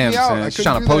freaked Damn, me out. I son. She's couldn't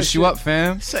trying do to post that you shit. up,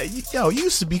 fam. Say, yo, you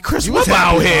used to be Chris was Webber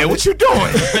out happy here. about What you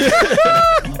doing?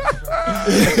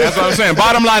 That's what I'm saying.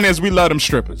 Bottom line is we love them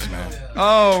strippers, man.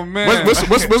 Oh man.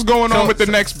 What's going on with the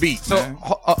next beat? So man?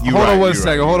 hold You on right, one you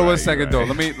second. right, Hold on you one right, second, you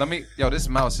though. right. Let me. Yo, this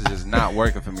mouse is just not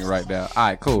working for me right now. All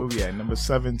right, cool. Where we at? Number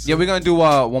 7. Yeah, we're gonna do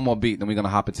one more beat, then we're gonna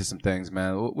hop into some things,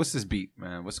 man. What's this beat,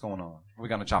 man? What's going on? We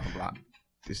got a chopping block.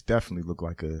 This definitely look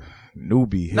like a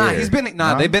newbie here.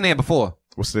 Nah, they've been here before.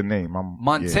 What's the name?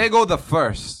 Montego the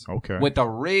First. Okay. With the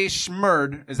Ray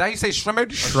Schmerd. Is that how you say Schmerd?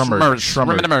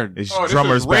 Schmerd. It's Oh, this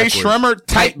drummers is Ray backwards. Shremmer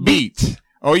tight beat.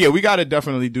 Oh yeah, we gotta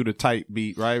definitely do the tight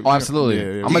beat, right? Oh, absolutely. Yeah,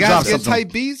 I'm You gonna drop guys get something.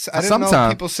 tight beats? I didn't know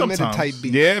Sometime. people submitted tight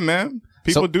beats. yeah, man.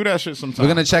 People So- do that shit sometimes. We're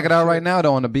gonna check it out right now,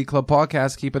 though, on the Beat Club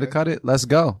podcast. Keep it or cut it. Let's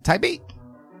go. Tight beat.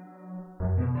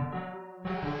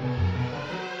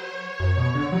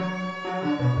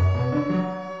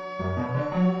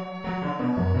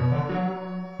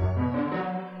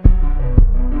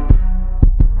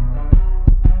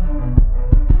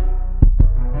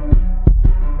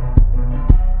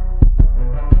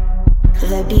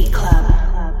 The Beat Club.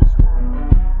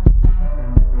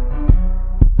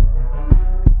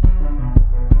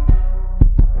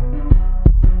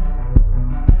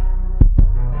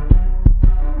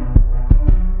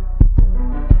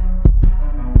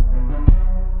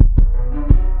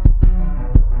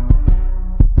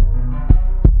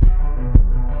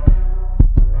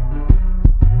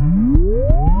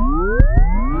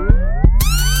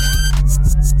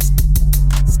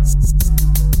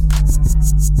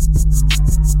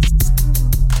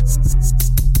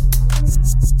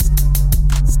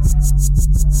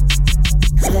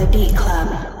 The Beat Club.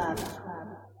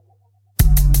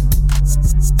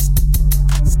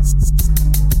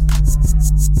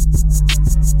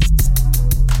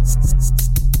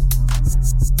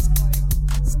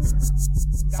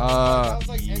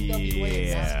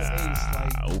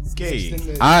 Okay.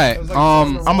 All right.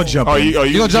 I'm gonna jump in. you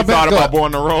gonna jump in? thought Go about ahead.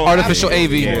 Born to Roll? Artificial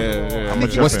AV. Yeah. I'm gonna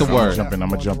jump What's in. the word? I'm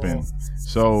gonna jump in.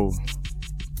 So,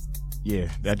 yeah,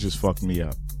 that just fucked me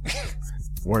up.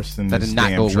 Worse than That this did not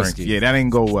damn go drink. whiskey. Yeah, that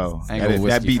ain't go well. Ain't That, go that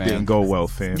whiskey, beat fam. didn't go well,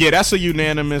 fam. Yeah, that's a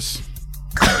unanimous.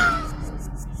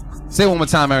 Say it one more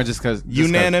time, Aaron, just because.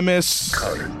 Unanimous.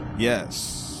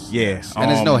 Yes. Yeah, And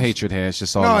there's no hatred here. It's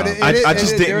just all love. I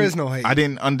just didn't. There is no hate. I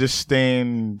didn't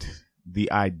understand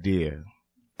the idea.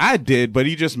 I did, but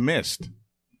he just missed.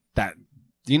 That.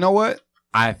 You know what?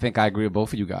 I think I agree with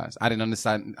both of you guys. I didn't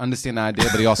understand the idea,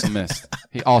 but he also missed.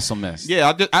 He also missed.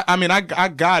 Yeah, I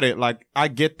got it. Like, I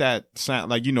get that sound,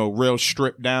 like, real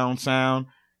stripped down sound,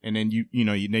 and then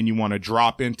you want to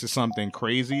drop into something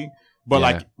crazy. But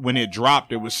like when it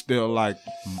dropped, it was still like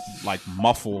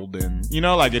muffled, and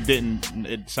like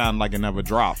it sounded like it never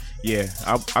dropped. Yeah,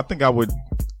 I think I would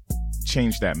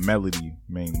change that melody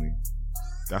mainly.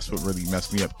 That's what really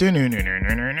messed me up. I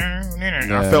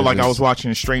felt like I was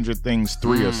watching Stranger Things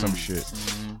 3 or some shit.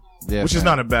 Yeah, which is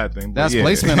not a bad thing. That's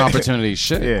placement opportunity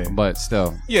shit. Yeah. But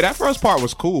still. Yeah, that first part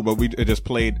was cool, but it just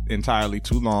played entirely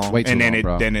too long. Way too long,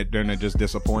 bro. Then it just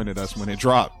disappointed us when it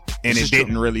dropped. And it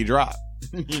didn't really drop.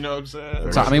 You know what I'm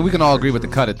saying? So, I mean, we can all agree with the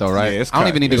cut it though, right? Yeah, I don't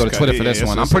even need to go to Twitter for this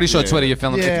one. I'm pretty sure Twitter, you're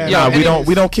feeling it. Yeah,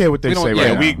 we don't care what they say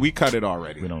right now. We cut it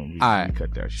already. We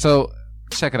cut that shit. So,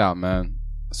 check it out, man.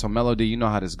 So, Mello Dee, you know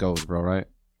how this goes, bro, right?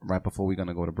 Right before we're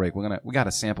gonna go to break, we got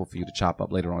a sample for you to chop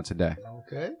up later on today.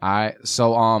 Okay. All right.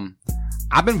 So,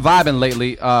 I've been vibing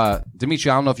lately. Dimitri,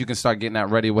 I don't know if you can start getting that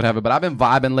ready or whatever, but I've been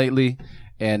vibing lately,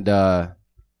 and I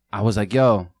was like,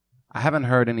 yo, I haven't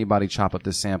heard anybody chop up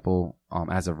this sample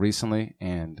as of recently,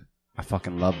 and I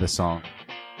fucking love this song.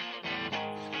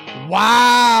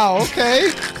 Wow.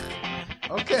 Okay.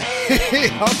 Okay.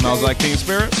 Smells like Teen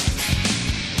Spirit.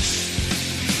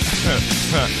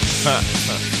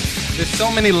 There's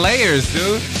so many layers,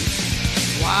 dude.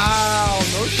 Wow,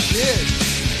 no shit.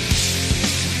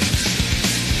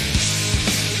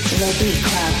 The Beat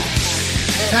Club.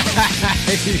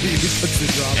 He puts the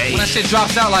drop. When that shit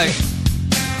drops out, like.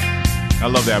 I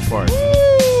love that part.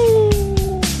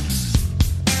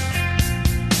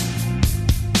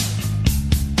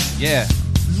 Yeah.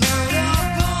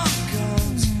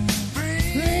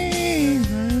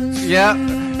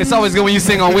 Yeah. It's always good when you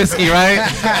sing on whiskey, right?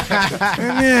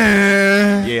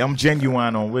 Yeah, I'm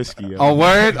genuine on whiskey. Yo. Oh,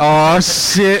 word? Oh,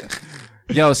 shit.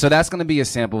 Yo, so that's going to be a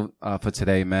sample for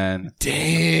today, man.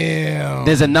 Damn.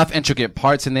 There's enough intricate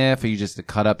parts in there for you just to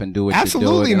cut up and do what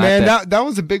Absolutely, you do. man. That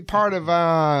was a big part of,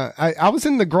 I was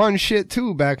in the grunge shit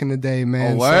too back in the day,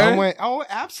 man. Oh, word? So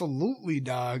absolutely,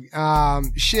 dog.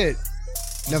 Shit.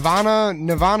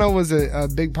 Nirvana was a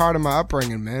big part of my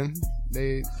upbringing, man.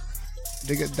 They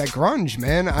get that grunge,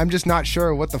 man. I'm just not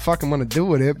sure what the fuck I'm gonna do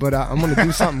with it, but I'm gonna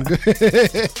do something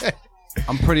good.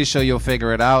 I'm pretty sure you'll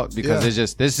figure it out because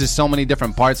there's just so many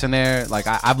different parts in there. Like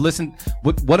I've listened.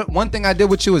 One thing I did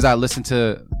with you is I listened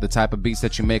to the type of beats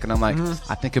that you make, and I'm like,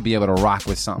 I think you'll be able to rock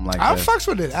with something like I this. fucks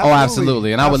with it. Absolutely. Oh,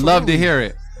 absolutely, and I would love to hear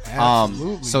it.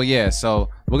 Absolutely. So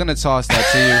we're gonna toss that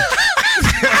to you.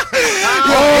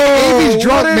 He's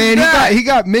drunk, man. He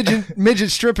got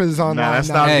midget strippers on. Nah, that's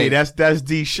not me. That's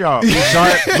D Sharp. D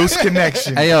Sharp, loose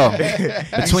connection. Hey yo,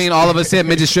 between all of us here,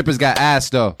 midget strippers got ass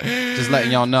though. Just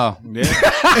letting y'all know. Yeah.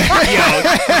 Yo,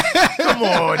 come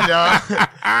on, dog.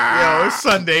 Yo, it's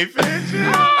Sunday,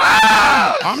 fam.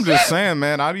 I'm just saying,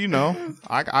 man.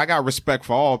 I got respect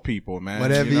for all people, man.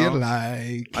 Whatever you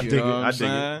like. I dig it. I dig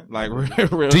it. Like,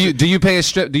 really. Do you pay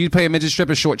a midget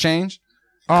stripper short change?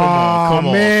 Come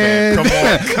on, man. Come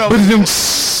on.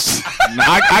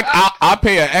 I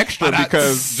pay an extra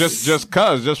because just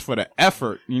for the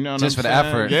effort, you know. Just for the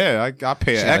effort. Yeah, I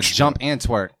pay an extra. Jump and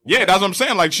twerk. Yeah, that's what I'm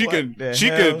saying. Like she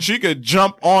could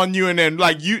jump on you and then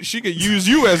she could use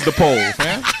you as the pole,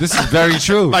 man. This is very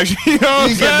true. Like you know, what I'm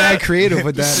You get saying? mad creative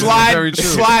with that.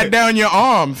 Slide down your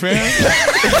arm, fam.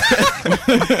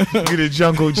 Get a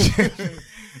jungle gym.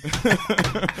 All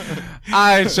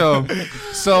right, so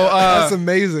that's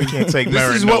amazing. Can't take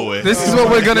merit nowhere. This is what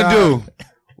we're gonna do.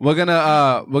 We're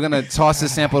gonna toss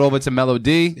this sample over to Mello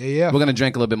Dee. Yeah. We're gonna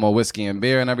drink a little bit more whiskey and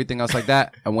beer and everything else like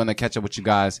that, and we're gonna catch up with you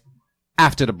guys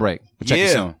after the break. We'll check you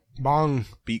soon. Bong.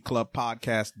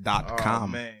 Beatclubpodcast.com. Oh,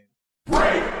 man.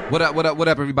 What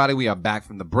up, everybody? We are back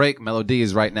from the break. Mello Dee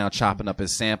is right now chopping up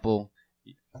his sample.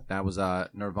 That was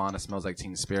Nirvana, Smells Like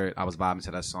Teen Spirit. I was vibing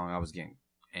to that song. I was getting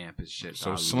amp as shit.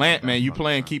 So Slant, man, you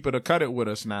playing Keep It or Cut It with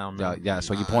us now, man. Yeah,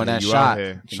 so you point that shot.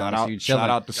 Shout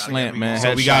out to Slant, man.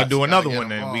 So we gotta do another one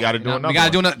then. We gotta do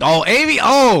another. Oh, Avy.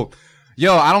 Oh,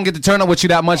 yo, I don't get to turn up with you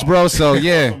that much, bro. So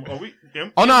yeah.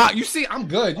 Oh no, you see, I'm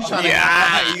good. You trying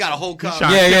you got a whole cup.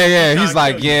 Yeah. He's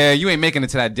like, yeah, you ain't making it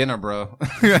to that dinner, bro.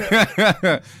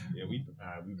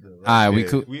 All right, we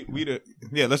cool.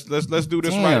 Let's do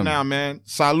this right now, man.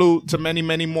 Salute to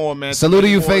many more, man. Salute to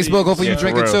you, Facebook. Hopefully you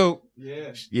drink it too.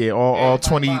 Yeah, all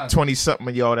 20 something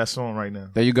of y'all that's on right now.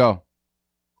 There you go.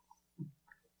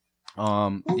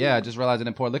 I just realized I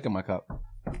didn't pour liquor in my cup.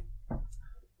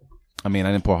 I mean,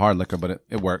 I didn't pour hard liquor, but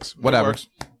it works. Whatever. It works.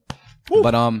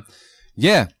 But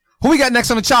yeah. Who we got next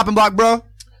on the chopping block, bro?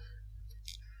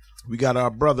 We got our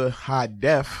brother High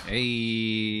Def.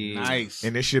 Hey, Nice.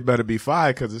 And this shit better be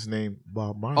fire because it's named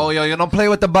Bob Marley. Oh, yo, you don't play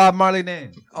with the Bob Marley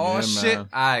name. Oh, Yeah, shit. man.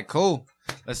 All right, cool.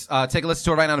 Let's take a listen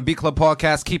to it right now on the Beat Club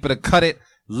podcast. Keep it or cut it.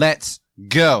 Let's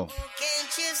go.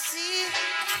 Can't you see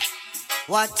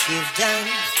what you've done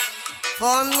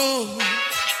for me?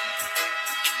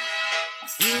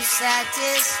 You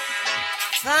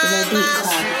satisfy The Beat my Club.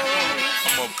 soul.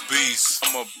 I'm a beast,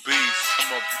 I'm a beast,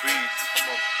 I'm a beast, I'm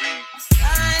a beast.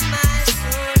 Find my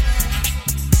soul.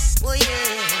 Oh yeah.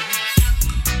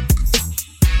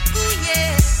 Oh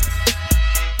yeah.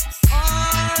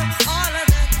 All of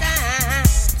the time.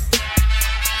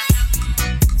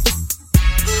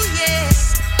 Oh yeah.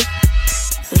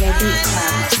 The Beat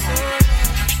Club.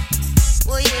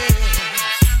 Oh yeah.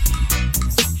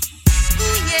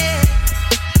 Oh yeah.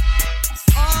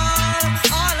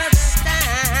 All of the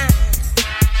time.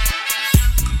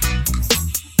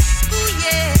 Oh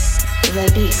yeah.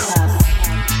 The Beat Club.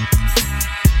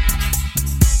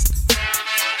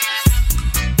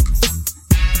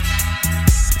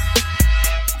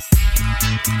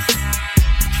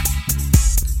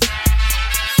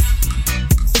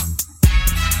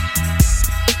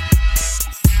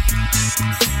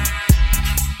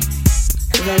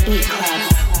 The Beat Club.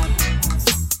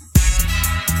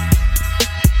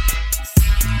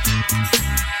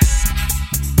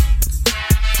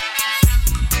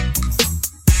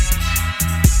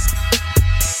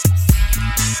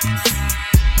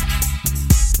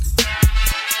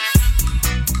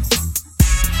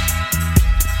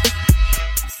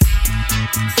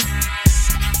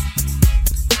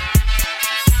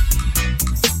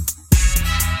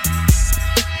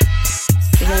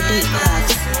 The Beat Club.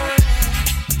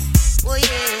 Oh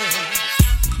yeah.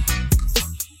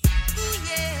 Oh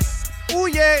yeah. Ooh,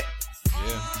 yeah.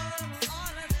 Yeah.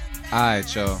 All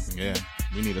right, yo. Yeah.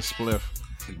 We need a spliff.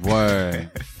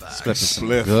 Word. Spliff is some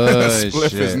Spliff. good Spliff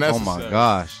shit. is Oh, my necessary.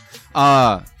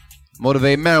 gosh.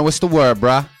 Motivate man, what's the word,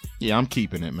 bruh? Yeah, I'm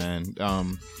keeping it, man.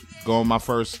 Go with my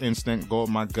first instinct, go with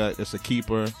my gut. It's a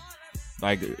keeper.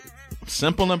 Like,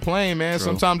 simple and plain, man. True.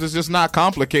 Sometimes it's just not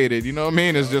complicated. You know what I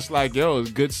mean? It's just like, yo,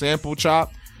 it's good sample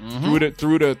chop through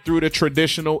the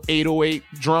traditional 808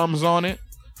 drums on it,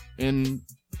 and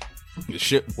the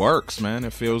shit works, man.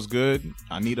 It feels good.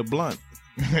 I need a blunt.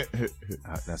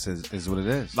 That's is what it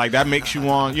is. Like, that makes you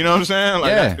want, you know what I'm saying? Like,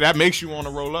 Yeah. that makes you want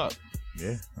to roll up.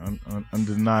 Yeah,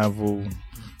 undeniable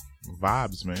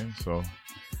vibes, man. So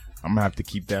I'm gonna have to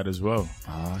keep that as well.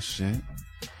 Oh shit.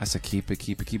 That's a keep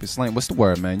it slang. What's the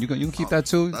word, man? You can keep that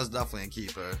too? That's definitely a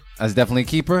keeper. That's definitely a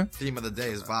keeper. Theme of the day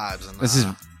is vibes, and This is-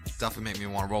 definitely make me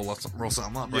want to roll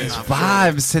something up right Yeah, now.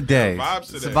 Vibes today. Yeah, vibes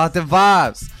It's today. about the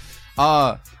vibes.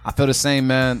 I feel the same,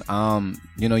 man.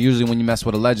 You know, usually when you mess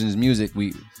with a legend's music,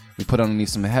 we put underneath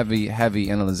some heavy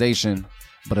analyzation.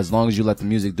 But as long as you let the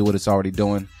music do what it's already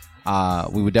doing,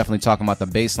 we were definitely talking about the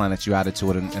bass line that you added to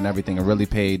it and everything. It really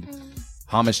paid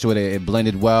homage to it. It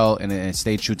blended well and it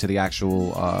stayed true to the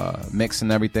actual mix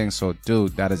and everything. So,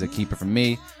 dude, that is a keeper from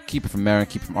me. Keep it from Marin.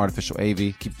 Keep it from Artificial AV.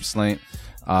 Keep it from Slaint.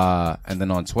 And then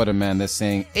on Twitter, man, they're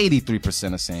saying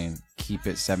 83% are saying keep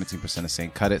it, 17% are saying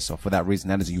cut it. So for that reason,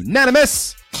 that is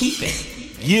unanimous.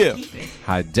 Yeah.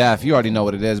 High Def, you already know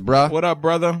what it is, bruh. What up,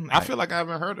 brother? I feel like I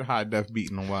haven't heard a high def beat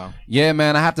in a while. Yeah,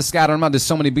 man, I have to scatter them out. There's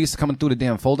so many beats coming through the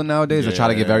damn folder nowadays. I try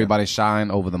to give Yeah. everybody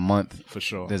shine over the month. For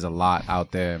sure. There's a lot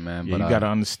out there, man. Yeah, But you gotta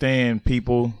understand,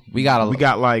 people. we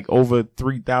got like over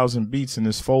 3,000 beats in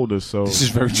this folder, so This is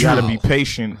very you gotta true. be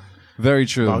patient very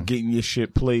true. about getting your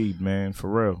shit played, man, for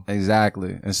real.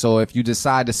 Exactly. And so if you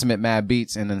decide to submit mad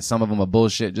beats and then some of them are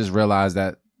bullshit, just realize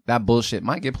that bullshit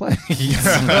might get played.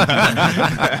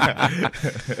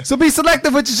 So be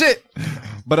selective with your shit.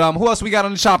 But who else we got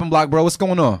on the chopping block, bro? What's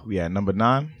going on? We at number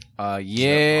 9.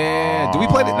 Yeah. Do we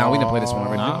play it? No, we didn't play this one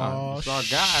already. Nah, it's our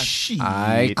guy. Shit. All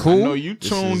right, I know cool. you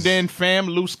tuned in, fam.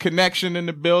 Loose Connection in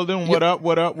the building. What up?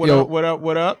 What up? What Yo. up? What up?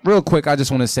 What up? Real quick, I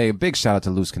just want to say a big shout out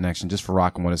to Loose Connection just for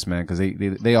rocking with us, man, because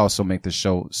they also make the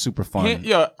show super fun.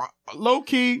 Yeah, low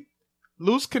key,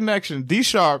 Loose Connection. D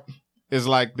Sharp is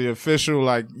like the official.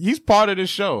 Like, he's part of this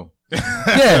show.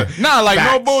 Yeah. Nah, like, no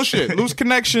Facts. bullshit. Loose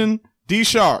Connection. D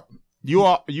Sharp. You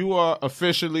are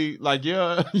officially, like,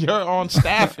 you're on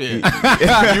staff here.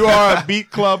 You are a Beat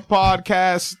Club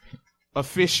podcast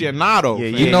aficionado.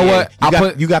 Yeah, fam. You know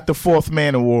what? You got the 4th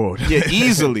man award. Yeah,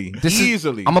 easily.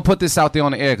 I'm gonna put this out there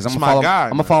on the air because I'm It's gonna my guy, I'm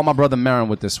gonna man. follow my brother Marin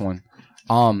with this one.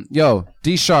 Yo,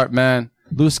 D Sharp, man,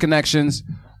 Loose Connections.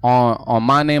 On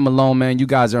my name alone, man, you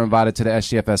guys are invited to the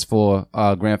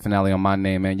SGFS4 grand finale on my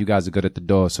name, man. You guys are good at the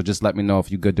door, so just let me know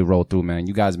if you're good to roll through, man.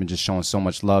 You guys have been just showing so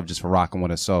much love just for rocking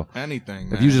with us. So anything,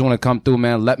 man. If you just want to come through,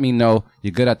 man, let me know.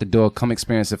 You're good at the door. Come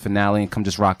experience the finale and come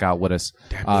just rock out with us.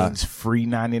 That means free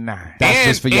 99. That's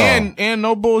just for y'all. And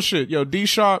no bullshit. Yo, D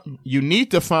Sharp, you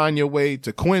need to find your way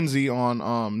to Quincy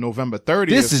on November 30th.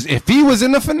 This is if he was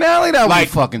in the finale, that would be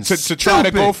fucking to try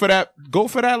to go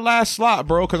for that last slot,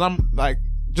 bro, because I'm like,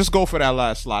 just go for that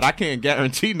last slot. I can't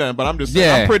guarantee nothing, but I'm just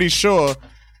saying,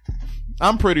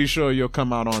 I'm pretty sure you'll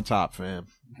come out on top, fam.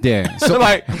 Yeah. So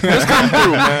like, just come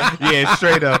through, man. Yeah,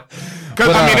 straight up.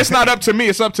 Because I mean, it's not up to me;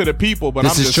 it's up to the people.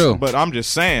 But true. But I'm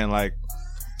just saying, like,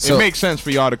 it makes sense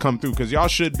for y'all to come through because y'all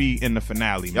should be in the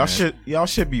finale. Y'all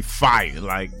should be fire,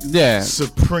 like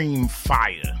supreme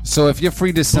fire. So if you're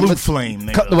free December Blue flame,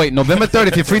 wait, November 30th.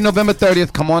 If you're free November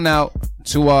 30th, come on out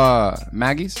to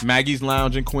Maggie's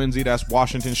Lounge in Quincy. That's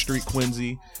Washington Street,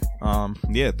 Quincy.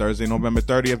 Thursday, November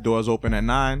 30th. Doors open at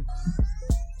 9.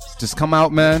 Just come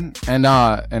out, man, and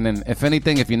then if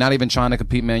anything, if you're not even trying to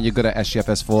compete, man, you're good at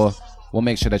SGFS4. We'll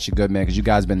make sure that you're good, man, because you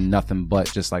guys been nothing but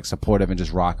just like supportive and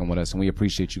just rocking with us, and we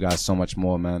appreciate you guys so much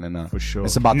more, man. And for sure,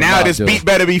 it's about now this beat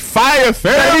better be fire,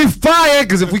 fam. Better be fire,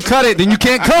 because if we cut it, then you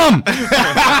can't come.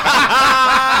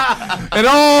 It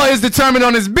all is determined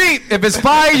on this beat. If it's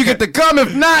fire, you get to come.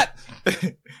 If not,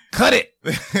 cut it.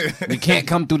 We can't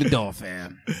come through the door,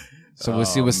 fam. So we'll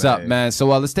see what's up, man. So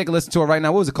let's take a listen to it right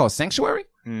now. What was it called? Sanctuary?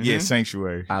 Mm-hmm. Yeah,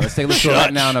 Sanctuary. All right, let's take a listen to it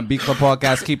right now on the Beat Club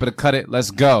Podcast. Keep it or cut it. Let's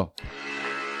go.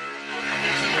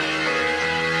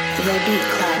 The Beat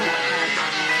Club.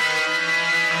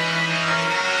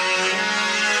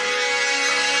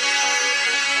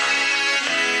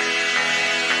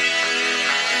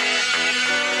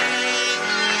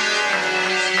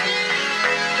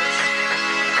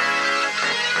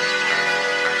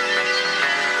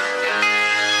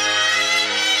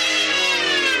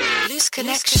 Loose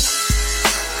connection.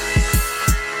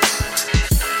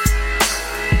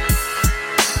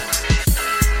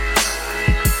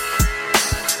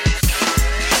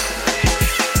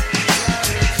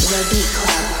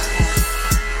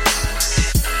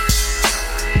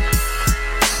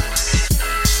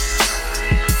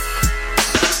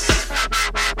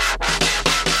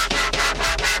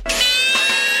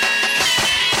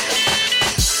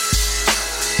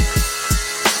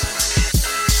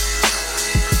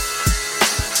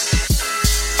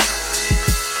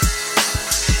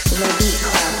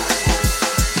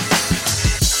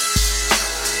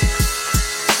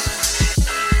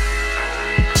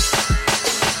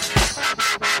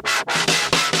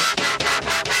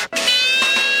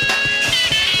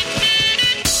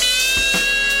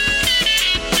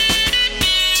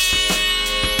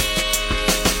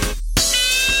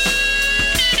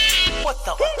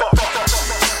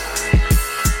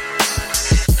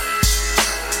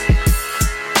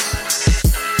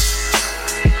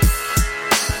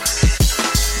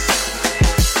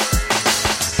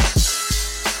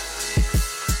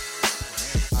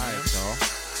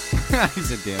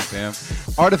 He's a damn fam.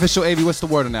 Artificial AV, what's the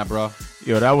word on that, bro?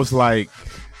 Yo, that was like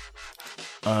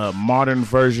a modern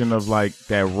version of like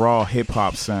that raw hip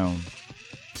hop sound.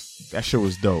 That shit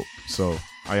was dope. So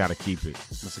I gotta keep it.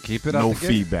 Let's keep it. No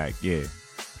feedback. Yeah.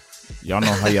 Y'all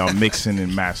know how y'all mixing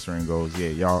and mastering goes.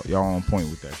 Yeah, y'all on point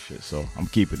with that shit. So I'm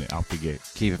keeping it out the gate.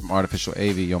 Keep it from Artificial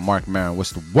AV. Yo, Mark Maron,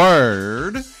 what's the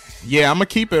word? Yeah, I'm gonna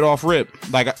keep it off rip.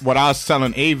 Like what I was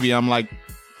telling AV, I'm like,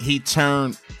 he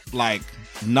turned like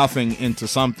nothing into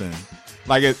something.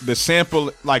 Like the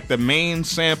sample, like the main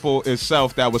sample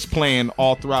itself that was playing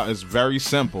all throughout is very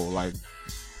simple. Like,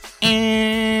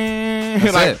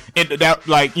 like that,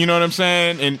 like, you know what I'm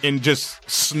saying, and just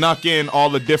snuck in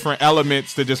all the different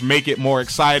elements to just make it more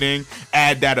exciting.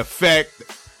 Add that effect.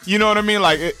 You know what I mean?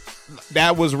 Like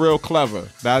that was real clever.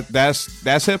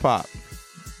 That's hip hop.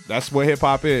 That's what hip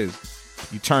hop is.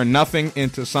 You turn nothing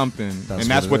into something, and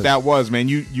that's what that was, man.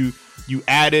 You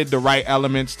added the right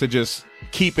elements to just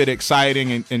keep it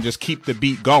exciting and just keep the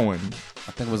beat going.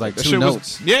 I think it was like two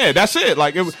notes. Yeah, that's it.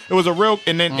 Like it was a real.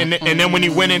 And then when he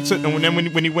went into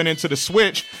when he went into the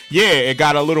switch, yeah, it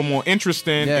got a little more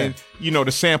interesting, and you know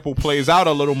the sample plays out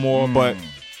a little more, but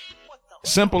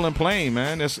simple and plain,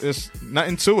 man. It's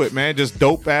nothing to it, man. Just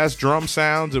dope ass drum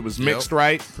sounds. It was mixed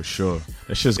right for sure.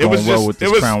 That shit's going well with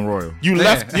this Crown Royal. You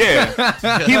left,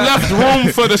 he left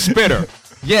room for the spitter.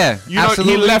 Yeah, you know,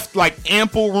 absolutely. He left like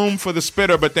ample room for the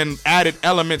spitter, but then added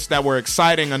elements that were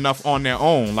exciting enough on their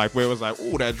own, like where it was like,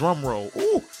 ooh, that drum roll,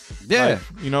 ooh, Yeah.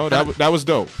 Like, that was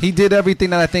dope. He did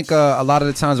everything that I think a lot of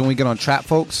the times when we get on trap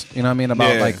folks, you know what I mean,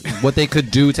 about like what they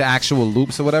could do to actual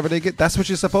loops or whatever they get. That's what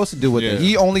you're supposed to do with it.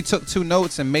 He only took 2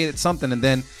 notes and made it something, and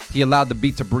then he allowed the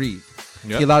beat to breathe.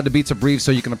 Yep. He allowed the beat to breathe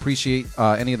so you can appreciate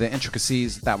any of the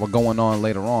intricacies that were going on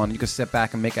later on. You can sit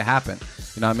back and make it happen.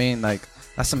 You know what I mean? Like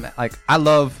that's some like I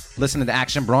love listening to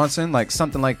Action Bronson, like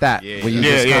something like that. Yeah,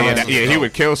 he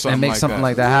would kill something and make like something that.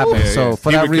 like that happen. So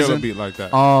for that reason, kill a beat like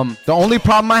that. The only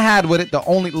problem I had with it, the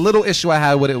only little issue I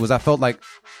had with it was I felt like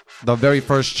the very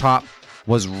first chop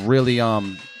was really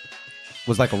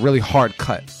was like a really hard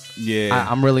cut. Yeah,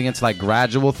 I'm really into like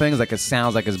gradual things. Like it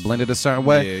sounds like it's blended a certain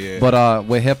way. But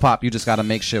with hip hop, you just got to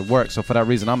make shit work. So for that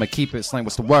reason, I'm gonna keep it. Slang,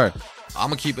 what's the word? I'm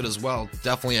gonna keep it as well.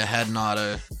 Definitely a head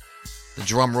nodder. The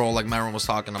drum roll, like Maron was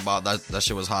talking about, that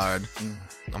shit was hard.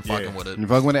 I'm fucking with it. You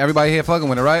fucking with it? Everybody here fucking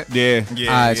with it, right? Yeah. All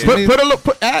right, so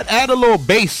add a little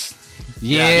bass.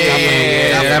 Yeah,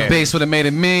 that bass would have made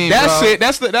it mean. That's bro.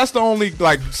 it. That's the only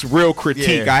like real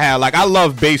critique I had. Like I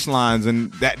love bass lines,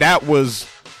 and that was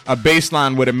a bass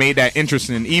line would have made that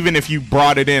interesting, even if you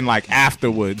brought it in like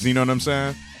afterwards. You know what I'm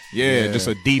saying? Yeah, just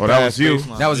a deep. that was you. bass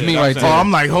line. That was me right there. Oh, I'm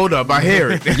like, hold up, I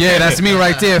hear it. Yeah, that's me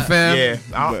right there, fam. Yeah,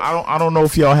 I don't know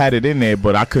if y'all had it in there,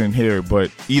 but I couldn't hear it.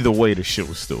 But either way, the shit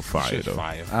was still fire though. All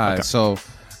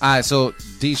right, so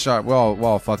D Sharp, we're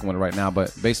all fucking with it right now,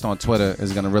 but based on Twitter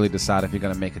is gonna really decide if you're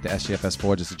gonna make it to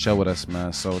SGFS4 just to chill with us,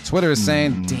 man. So Twitter is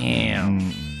saying, damn.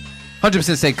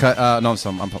 100% say cut. No, I'm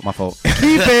sorry, my fault.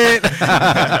 Keep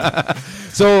it.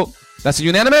 So that's a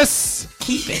unanimous.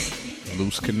 Keep it.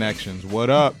 Loose Connections. What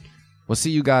up? We'll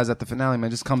see you guys at the finale, man.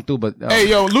 Just come through. But hey,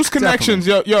 yo, Loose Connections.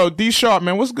 Yo, D Sharp,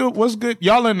 man. What's good?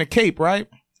 Y'all in the Cape, right?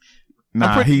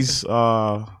 Nah, he's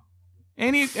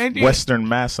Any Western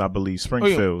Mass, I believe,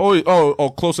 Springfield. Oh,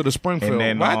 closer to Springfield. And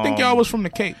then, well, I think y'all was from the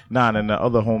Cape. Nah, and the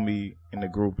other homie in the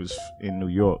group is in New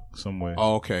York somewhere.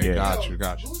 Oh, okay. Yeah. Got you.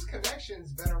 Loose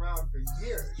Connections been around for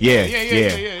years.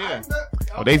 Yeah.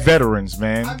 Oh, they veterans,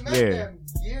 man. I met them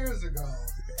years ago,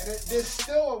 and there's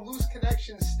still a Loose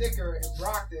Connections sticker in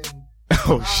Brockton.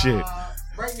 Oh shit!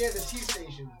 Right near the T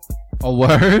station. A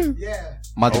word? Yeah.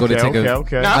 I'm about to go to take a.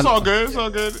 Okay. Nah, it's all good. It's all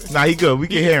good. Nah, he good. We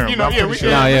can hear him. You know, I'm pretty we sure.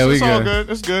 good. Nah, yeah, we it's all good.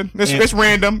 good. It's good. It's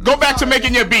random. Go back to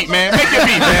making your beat, man. Make your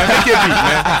beat,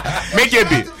 man. Make your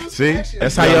beat. See,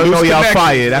 that's how y'all know y'all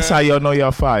fire. That's how y'all know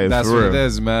y'all fire. That's for what real. it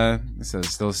is, man. It says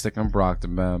still sticking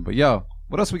Brockton, man. But yo,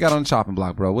 what else we got on the chopping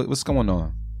block, bro? What's going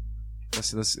on?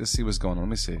 Let's see what's going on. Let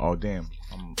me see. Oh damn,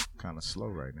 I'm kind of slow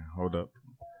right now. Hold up.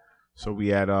 So we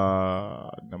had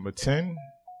number 10,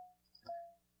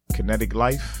 Kinetic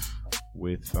Life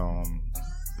with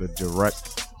the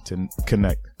Direct to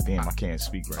Connect. Damn, I can't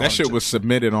speak right now. That shit was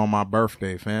submitted on my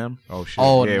birthday, fam. Oh shit.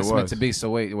 Oh, yeah, it's it meant was. to be. So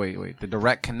wait. The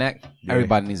direct connect. Yeah.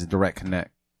 Everybody needs a direct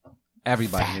connect.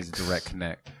 Everybody needs a direct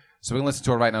connect. So we're gonna listen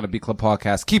to it right now. The Beat Club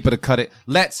Podcast. Keep it or cut it.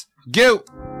 Let's go.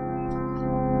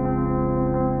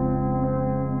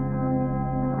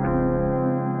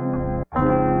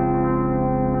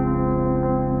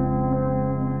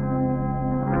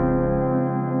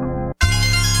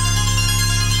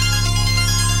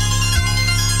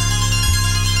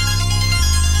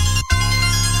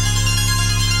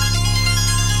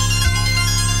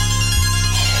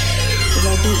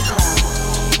 The Beat Club.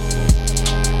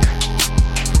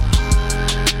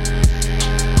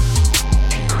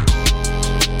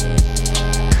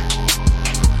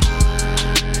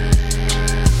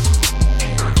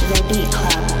 The Beat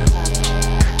Club.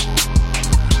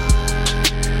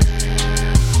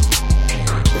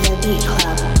 The Beat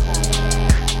Club.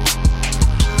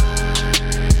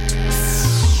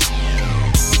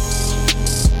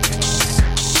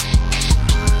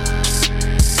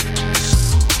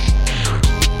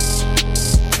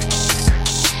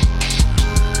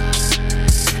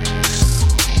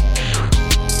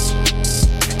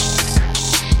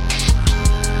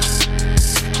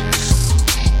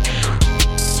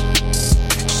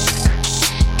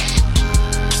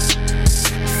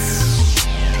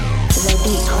 The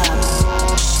Beat Club.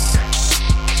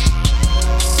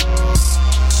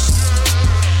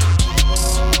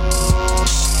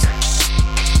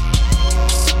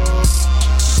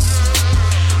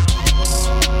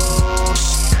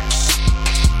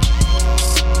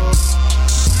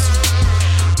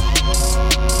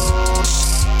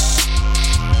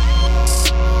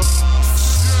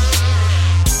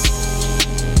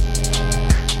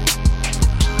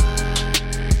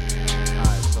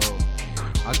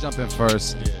 I'll jump in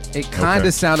first. It kind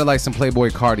of sounded like some Playboy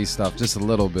Cardi stuff, just a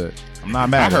little bit. I'm not I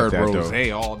mad heard at that Rose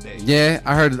though. all day. Yeah,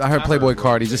 I heard Playboy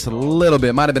Cardi just a little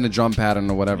bit. Might have been a drum pattern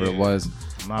or whatever it was.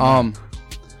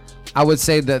 I would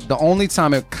say that the only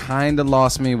time it kind of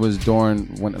lost me was during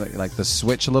when like the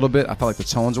switch a little bit. I felt like the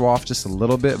tones were off just a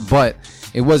little bit, but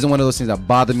it wasn't one of those things that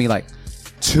bothered me like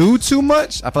too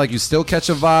much. I feel like you still catch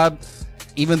a vibe.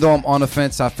 Even though I'm on the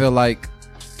fence, I feel like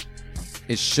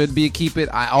it should be a keep it.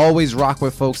 I always rock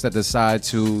with folks that decide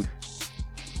to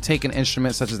take an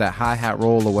instrument such as that hi-hat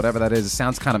roll or whatever that is. It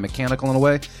sounds kind of mechanical in a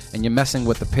way, and you're messing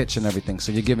with the pitch and everything,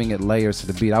 so you're giving it layers to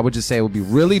the beat. I would just say it would be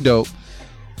really dope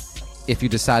if you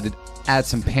decided to add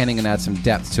some panning and add some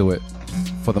depth to it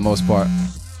for the most part.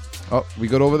 Oh, we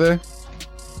good over there?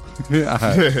 All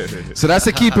right. So that's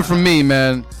a keep it from me,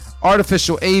 man.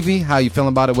 Artificial AV, how you feeling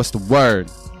about it? What's the word?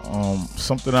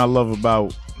 Something I love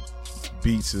about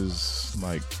beats is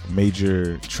like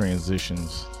major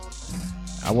transitions.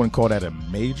 I wouldn't call that a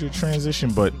major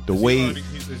transition, but the way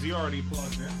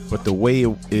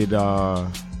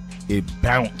it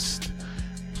bounced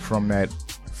from that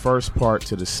first part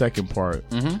to the second part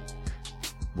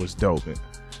was dope.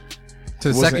 To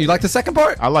the second, you like the second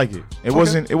part? I like it. It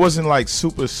wasn't like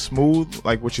super smooth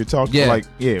like what you're talking about.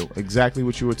 Like exactly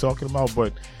what you were talking about,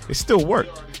 but it still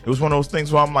worked. It was one of those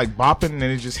things where I'm like bopping and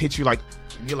it just hits you like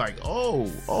you're like,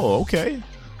 oh, okay.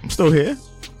 I'm still here.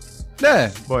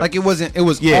 Yeah. But like it was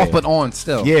off but on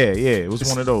still. Yeah. It was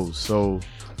one of those. So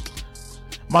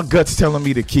my gut's telling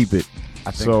me to keep it.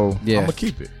 I'm gonna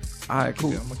keep it. All right,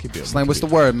 cool. I'm gonna keep it. Slang, what's the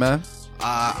word, man?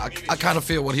 I kind of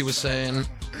feel what he was saying.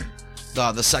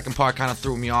 The second part kind of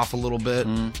threw me off a little bit,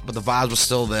 but the vibes were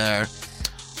still there.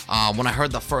 When I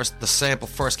heard the sample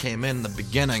first came in the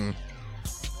beginning,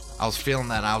 I was feeling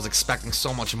that, and I was expecting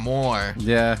so much more.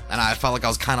 Yeah. And I felt like I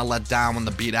was kind of let down when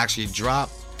the beat actually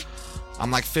dropped. I'm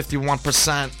like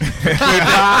 51%.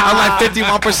 I'm like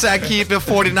 51% keep it,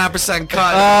 49% cut. You know what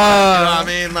I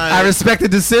mean? Like, I respect the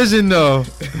decision though.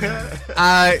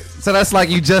 So that's like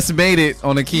you just made it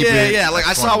on the keep it. Yeah. Like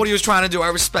I saw what he was trying to do. I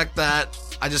respect that.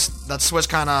 That switch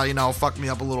kind of fucked me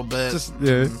up a little bit.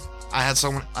 I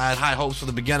had high hopes for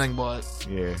the beginning, but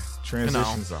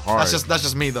transitions are hard. That's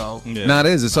just me though. Yeah. Nah, it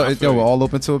is. We're all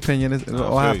open to opinion. It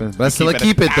all happens, but still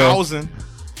keep it though.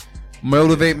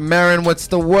 Motivate Marin, what's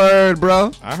the word,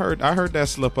 bro? I heard that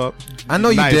slip up. I know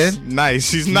you did. Nice.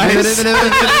 She's nice.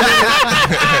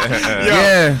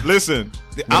 Yeah. Listen,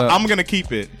 I'm gonna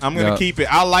keep it. Keep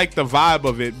it. I like the vibe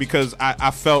of it because I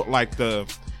felt like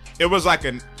it was like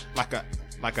an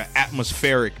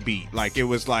atmospheric beat. Like it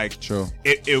was like true.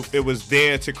 It was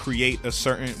there to create a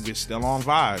certain. We're still on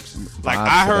vibes. Like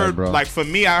I heard, like for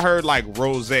me, I heard like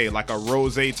rose, like a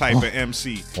rose type of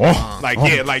MC.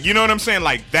 Like you know what I'm saying,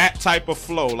 like that type of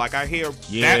flow. Like I hear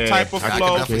that type of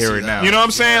flow. I can hear it now. You know what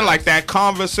I'm saying, like that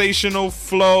conversational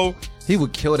flow. He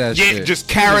would kill that shit. Yeah, just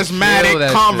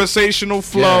charismatic conversational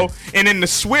flow. And in the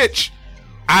switch,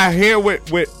 I hear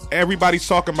what everybody's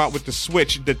talking about with the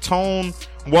switch. The tone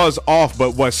was off,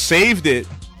 but what saved it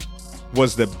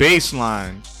was the bass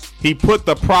line. He put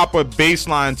the proper bass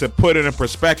line to put it in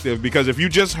perspective, because if you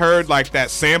just heard like that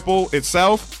sample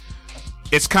itself,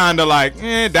 it's kind of like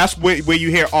that's where you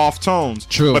hear off tones.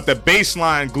 True. But the bass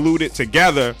line glued it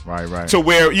together right to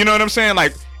where, you know what I'm saying,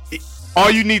 like all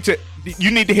you need to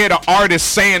hear the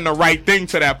artist saying the right thing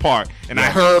to that part. And I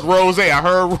heard Rose,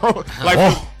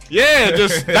 yeah,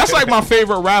 just that's like my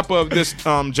favorite rapper of this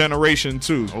generation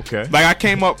too. Okay. Like I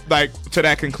came up like to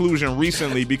that conclusion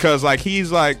recently because like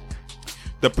he's like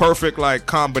the perfect like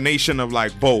combination of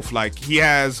like both. Like he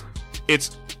has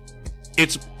it's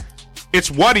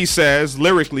what he says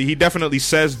lyrically. He definitely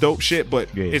says dope shit, but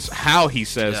it's how he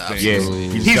says things. Yeah.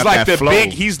 He's like the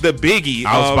he's the Biggie.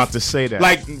 I was about to say that.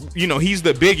 Like, he's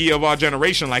the Biggie of our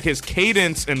generation. Like his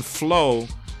cadence and flow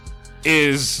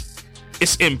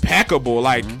it's impeccable.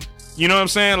 Like, you know what I'm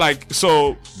saying? Like,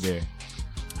 so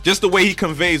just the way he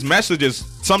conveys messages,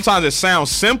 sometimes it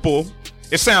sounds simple.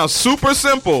 It sounds super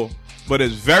simple, but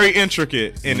it's very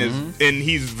intricate and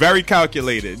he's very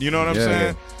calculated. You know what I'm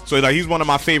saying? So like he's one of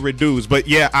my favorite dudes. But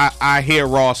yeah, I hear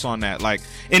Ross on that. Like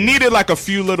it needed like a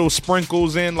few little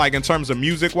sprinkles in, like in terms of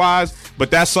music wise,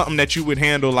 but that's something that you would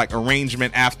handle like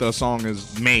arrangement after a song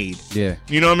is made. Yeah.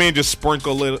 You know what I mean? Just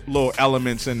sprinkle little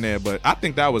elements in there. But I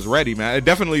think that was ready, man. It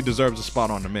definitely deserves a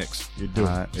spot on the mix. You do.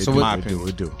 So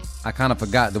we do. I kind of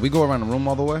forgot. Did we go around the room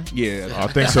all the way? Yeah. I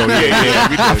think so. Yeah.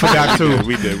 We did. I forgot too.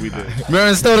 We did.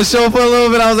 Marin stole the show for a little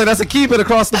bit. I was like, that's a keep it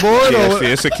across the board?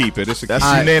 It's a keep it. That's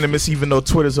unanimous, even though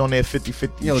Twitter's on there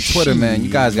 50-50. Yo, Twitter, man, you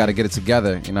guys got to get it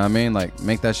together. You know what I mean? Like,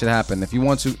 make that shit happen. If you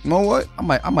want to, you know what?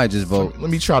 I might just vote.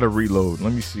 Let me try to reload.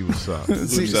 Let me see what's up.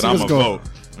 see what's going.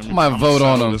 I might vote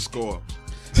on them. The score.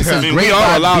 This is we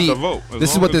are allowed to vote.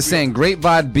 This is what they're saying. Great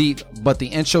vibe beat, but the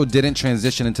intro didn't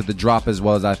transition into the drop as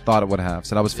well as I thought it would have.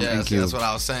 So that was from NQ. That's what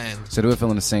I was saying. So they were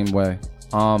feeling the same way.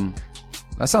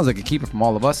 That sounds like a keeper from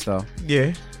all of us, though.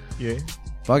 Yeah.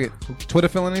 Fuck it. Twitter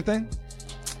feel anything?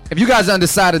 If you guys are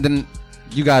undecided, then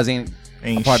you guys ain't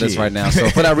a part of this right now. So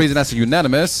for that reason, that's a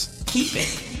unanimous. Keep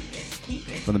it.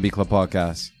 From the Beat Club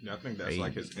podcast. Yeah, I think that's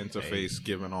like his interface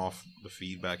giving off the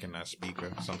feedback in that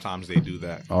speaker. Sometimes they do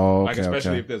that. Oh, okay, like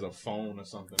especially okay. if there's a phone or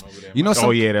something over there. You know, Oh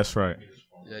yeah, that's right.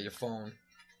 Yeah, your phone.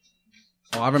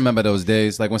 Oh, I remember those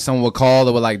days. Like when someone would call,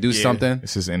 they would like do something.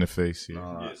 It's his interface.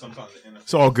 Yeah. Yeah, sometimes the interface.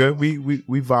 It's all good. We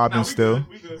vibing still.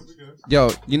 We good.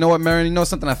 Yo, you know what, Marion? You know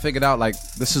something I figured out? Like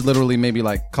this is literally maybe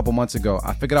like a couple months ago.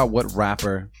 I figured out what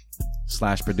rapper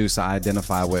 / producer I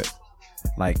identify with.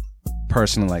 Like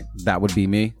personally, like that would be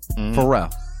me.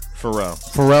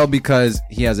 Pharrell, because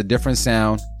he has a different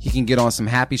sound. He can get on some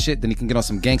happy shit, then he can get on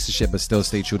some gangster shit, but still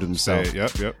stay true to himself.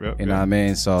 Yep. You know what I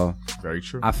mean? So Very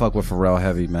true. I fuck with Pharrell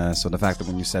heavy, man. So the fact that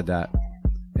when you said that,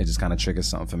 it just kind of triggers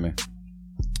something for me.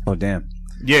 Oh damn.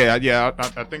 Yeah.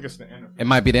 I think it's the interface. It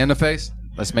might be the interface.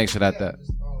 Let's make sure that.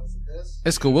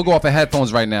 It's cool. We'll go off of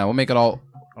headphones right now. We'll make it all.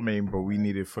 I mean, but we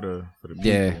need it for the beat.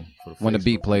 Yeah. For When the Facebook.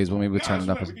 beat plays, we'll turn it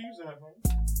up.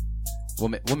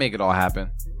 We'll make it all happen.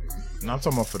 No, I'm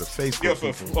talking about for the Facebook. Yeah, for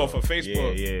Yeah.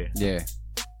 Facebook. Yeah.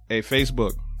 Hey,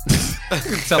 Facebook.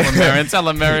 Tell him,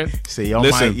 Marion. Say y'all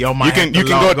Listen, might you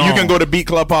can go to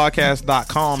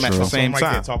beatclubpodcast.com at the same Someone right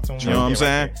there, time. talk to him You know right what I'm there,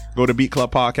 saying? right there. Go to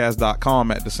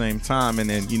beatclubpodcast.com at the same time, and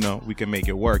then we can make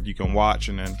it work. You can watch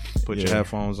and then put your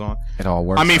headphones on. It all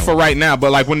works. I mean, for right now,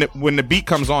 but like when the beat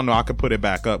comes on, though, I could put it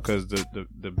back up because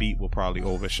the beat will probably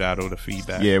overshadow the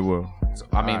feedback. Yeah, well.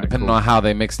 I mean, depending on how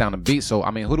they mix down the beat. So,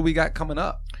 I mean, who do we got coming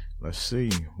up? Let's see.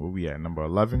 Where we at? Number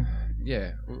 11?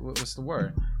 Yeah. What's the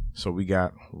word? So we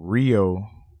got Rio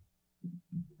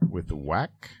with the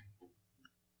whack.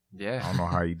 Yeah. I don't know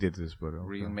how he did this, but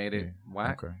Rio made it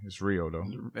whack. Okay, it's Rio though.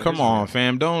 Come on,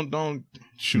 fam. Don't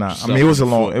shoot. Nah, I mean it was a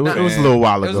long. It was a little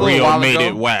while ago. Rio made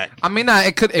it whack. I mean,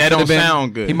 it could. That don't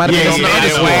sound good. He might have been on the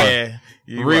other way.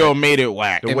 Rio made it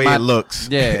whack. The way it looks.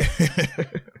 Yeah.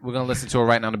 We're gonna listen to it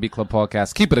right now on the Beat Club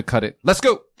podcast. Keep it or cut it. Let's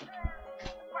go.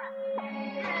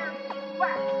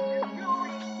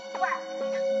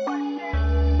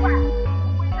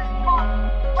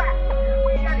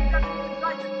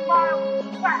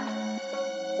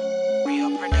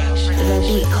 The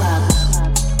Beat Club.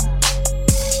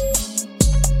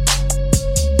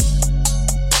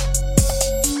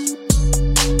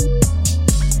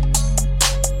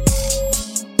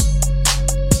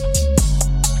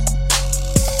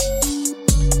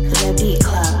 The Beat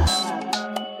Club.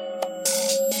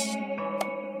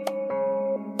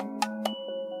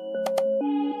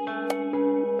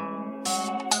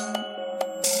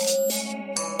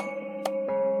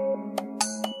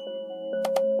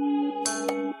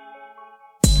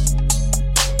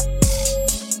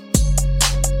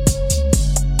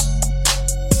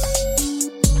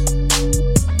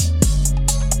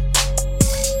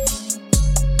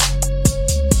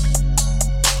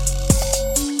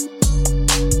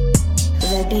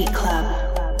 The Beat Club.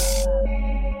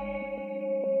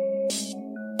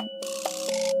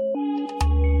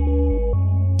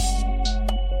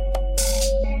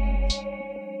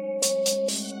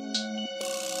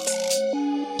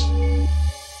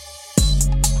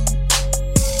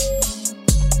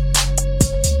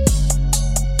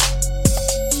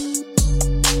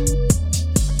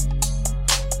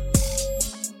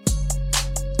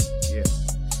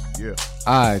 Yeah.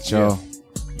 All right, Joe.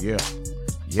 Yeah.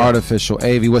 Artificial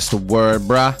AV. What's the word,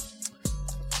 bruh?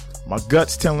 My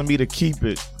gut's telling me to keep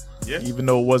it. Yeah. Even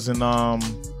though it wasn't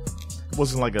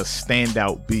like a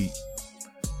standout beat.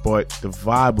 But the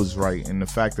vibe was right, and the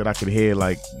fact that I could hear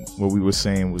like what we were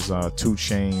saying was 2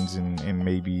 Chainz and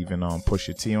maybe even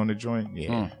Pusha T on the joint.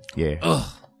 Yeah. Yeah.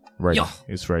 Ready. Yo.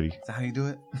 It's ready. Is that how you do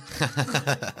it?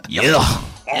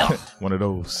 Yeah. One of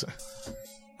those.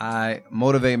 All right.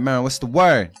 Motivate Marion. What's the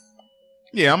word?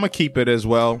 Yeah, I'm gonna keep it as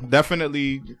well.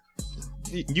 Definitely,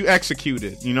 you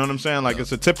executed. You know what I'm saying? Like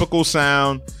it's a typical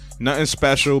sound, nothing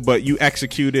special, but you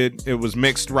executed. It was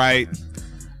mixed right.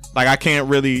 Like I can't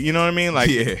really, you know what I mean? Like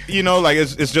like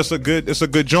it's just a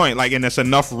good joint. Like and there's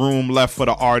enough room left for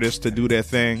the artists to do their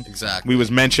thing. Exactly. We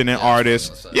was mentioning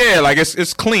artists. Yeah, like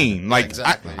it's clean. Like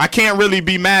exactly. I can't really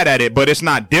be mad at it, but it's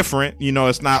not different. You know,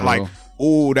 it's not True. like,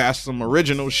 oh, that's some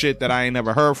original shit that I ain't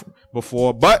never heard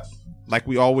before. But like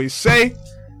we always say,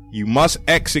 you must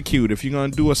execute. If you're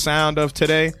gonna do a sound of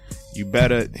today, you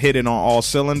better hit it on all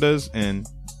cylinders, and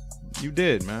you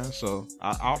did, man. So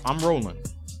I'm rolling.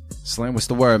 Slam, what's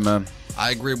the word, man?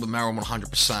 I agree with Meryl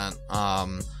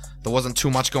 100%. There wasn't too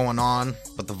much going on,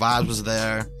 but the vibe was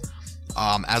there.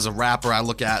 As a rapper, I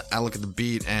look at the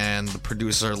beat, and the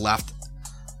producer left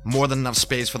more than enough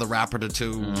space for the rapper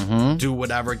to do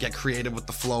whatever, get creative with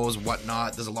the flows,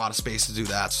 whatnot. There's a lot of space to do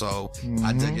that, so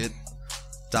I dig it.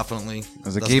 Definitely.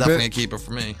 That's definitely a keeper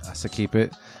for me. That's a keep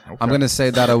it. Okay. I'm gonna say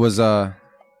that it was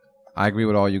I agree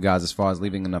with all you guys as far as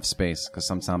leaving enough space, because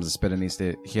sometimes the spitter needs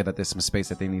to hear that there's some space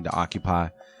that they need to occupy,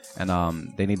 and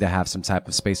they need to have some type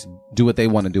of space to do what they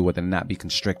want to do with it and not be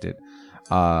constricted.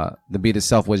 The beat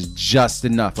itself was just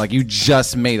enough. Like, you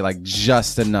just made it, like,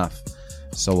 just enough.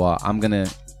 So I'm gonna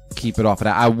keep it off of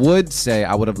that. I would say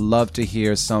I would have loved to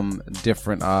hear some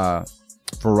different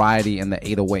variety in the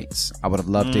 808s. I would have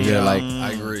loved to hear, like,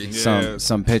 I agree,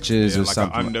 some pitches or like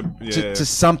something,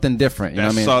 just something different. You know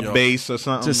what I mean? Sub bass or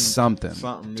something. Just something.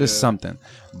 Something.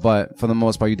 But for the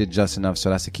most part, you did just enough. So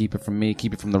that's a keep it from me.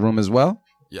 Keep it from the room as well.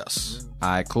 Yes. All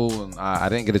right, cool. And I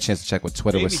didn't get a chance to check what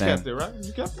Twitter was saying. Kept it, right?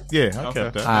 You kept it? Yeah, I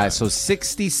kept that. All right, so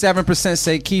 67%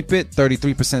 say keep it,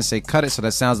 33% say cut it. So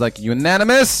that sounds like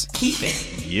unanimous. Keep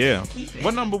it. Yeah.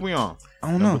 What number we on? I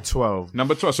don't know. Number 12.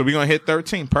 Number 12. So we're going to hit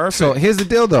 13. Perfect. So here's the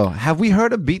deal, though. Have we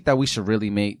heard a beat that we should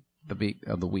really make the beat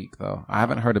of the week, though? I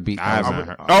haven't heard a beat. I haven't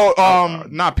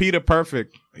heard. Not Peter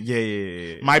Perfect.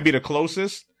 Yeah. Might be the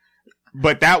closest.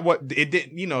 But it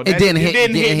didn't, you know, it didn't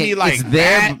hit me like it's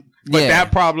there, that. But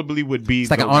that probably would be.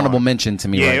 It's like an honorable mention to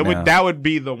me. Yeah, right now. That would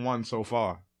be the one so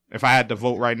far. If I had to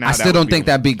vote right now, I still don't think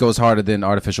that beat goes harder than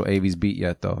Artificial AV's beat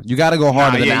yet, though. You got to go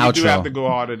harder than the outro. You do have to go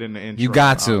harder than the intro. You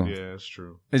got to. Yeah, it's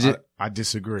true. I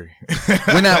disagree.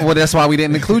 We're not. Well, that's why we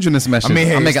didn't include you in this message. I mean,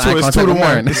 hey, I'm making it's 2 to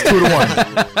 1. It's 2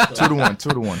 to 1. 2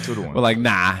 to 1. We're like,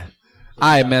 nah.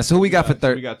 All right, man. So who we got for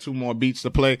third? We got 2 more beats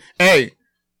to play. Hey,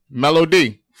 Mello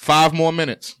Dee, 5 more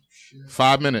minutes.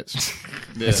 5 minutes.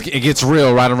 Yeah. It gets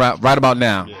real right about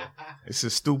now. Yeah. It's a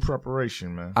stew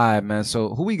preparation, man. All right, man.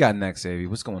 So who we got next, Avi?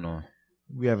 What's going on?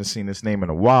 We haven't seen this name in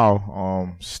a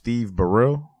while. Steve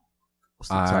Burrell. What's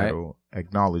the title? Right.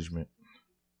 Acknowledgement.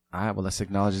 All right, well, let's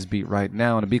acknowledge this beat right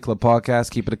now on the Beat Club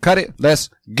podcast. Keep it a cut it. Let's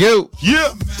go.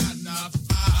 Yeah.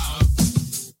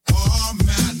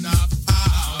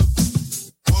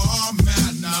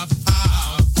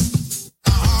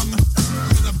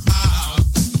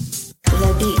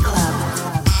 The Beat Club.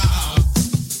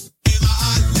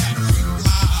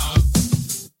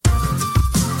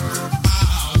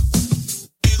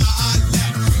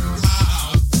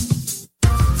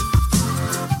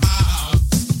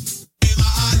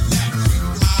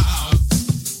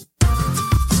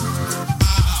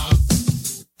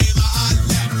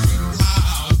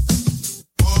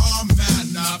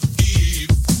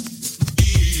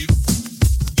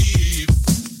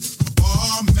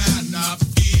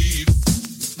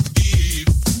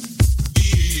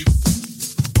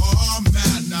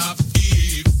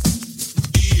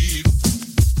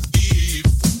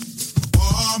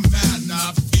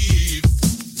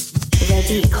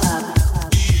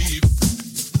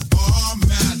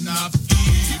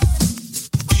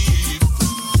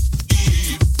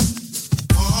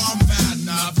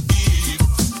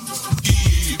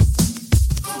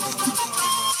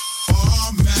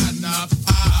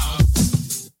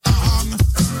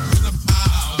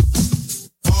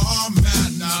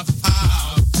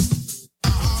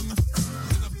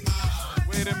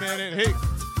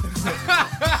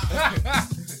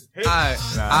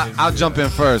 I'll jump in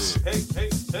first.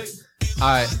 All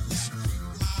right.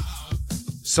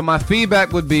 So my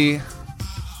feedback would be,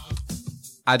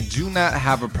 I do not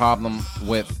have a problem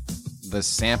with the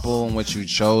sample in which you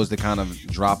chose to kind of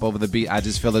drop over the beat. I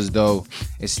just feel as though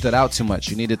it stood out too much.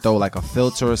 You need to throw like a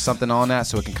filter or something on that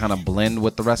so it can kind of blend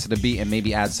with the rest of the beat and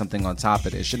maybe add something on top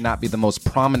of it. It should not be the most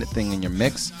prominent thing in your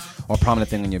mix or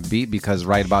prominent thing in your beat, because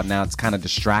right about now it's kind of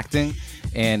distracting,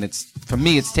 and it's, for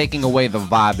me, it's taking away the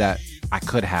vibe that I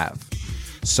could have.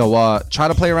 So try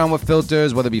to play around with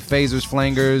filters, whether it be phasers,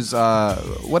 flangers,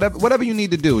 whatever you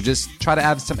need to do. Just try to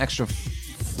add some extra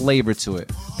flavor to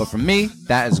it. But for me,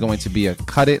 that is going to be a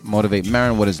cut it. Motivate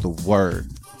Marin, what is the word?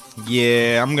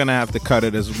 Yeah, I'm gonna have to cut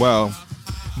it as well.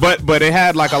 But it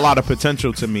had like a lot of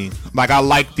potential to me. Like, I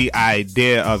like the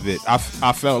idea of it. I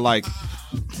felt like,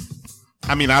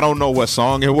 I mean, I don't know what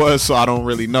song it was, so I don't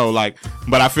really know. Like,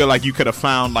 but I feel like you could have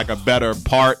found like a better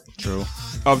part. True.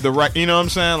 Of the you know what I'm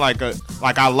saying? Like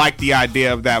I like the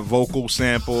idea of that vocal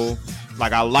sample.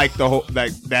 Like, I like the whole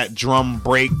that drum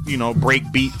break, you know,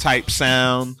 break beat type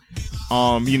sound.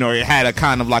 You know, it had a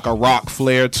kind of like a rock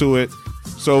flair to it.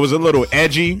 So it was a little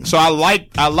edgy. So I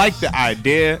like the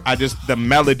idea. The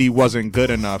melody wasn't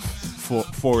good enough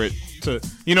for it to,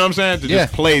 you know what I'm saying? To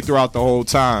just play throughout the whole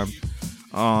time.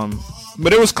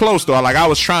 But it was close though. Like, I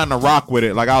was trying to rock with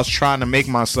it. Like, I was trying to make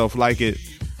myself like it.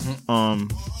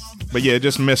 But yeah, it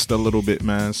just missed a little bit,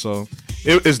 man. So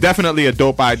it's definitely a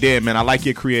dope idea, man. I like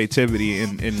your creativity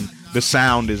and the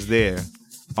sound is there.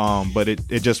 But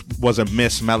it just was a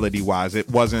miss melody wise. It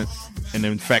wasn't an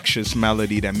infectious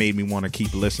melody that made me want to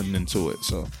keep listening to it.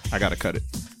 So I gotta cut it.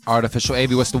 Artificial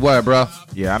AV, what's the word, bro?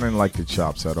 Yeah, I didn't like the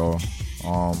chops at all.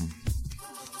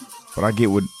 But I get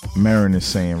what Marin is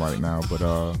saying right now. But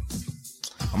I'm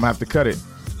gonna have to cut it.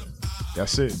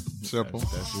 That's it. Simple.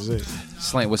 That's just it.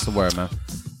 Slant, what's the word, man?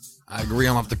 I agree.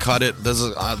 I'm gonna have to cut it.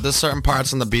 There's certain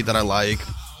parts in the beat that I like.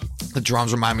 The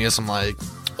drums remind me of some like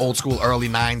old school early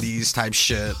 90s type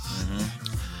shit.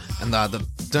 And the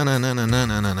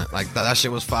dun-dun-dun-dun-dun-dun, like that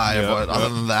shit was fire. But other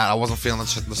than that, I wasn't feeling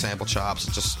the sample chops.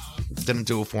 It just didn't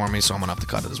do it for me, so I'm gonna have to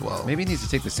cut it as well. Maybe he needs to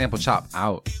take the sample chop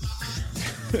out.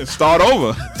 Start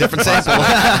over. Different sample.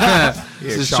 Yeah,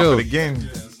 is chop true. it again.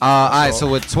 All right, so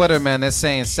with Twitter, man, they're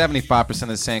saying 75%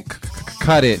 is saying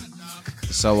cut it.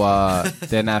 So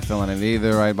they're not feeling it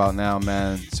either right about now,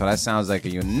 man. So that sounds like a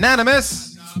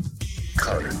unanimous.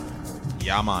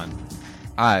 Yeah, man.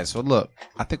 All right, so look,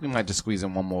 I think we might just squeeze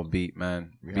in one more beat,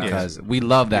 man, because we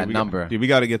love that number. We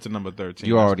got to get to number 13.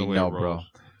 You That's already the way know, it bro. rolls.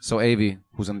 So, AV,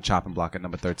 who's on the chopping block at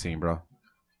number 13, bro?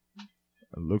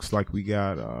 It looks like we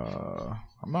got.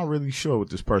 I'm not really sure what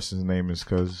this person's name is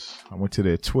because I went to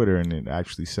their Twitter and it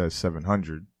actually says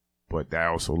 700, but that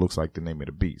also looks like the name of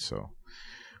the beat. So,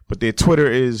 but their Twitter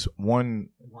is one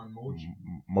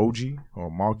Moji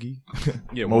or Mogi.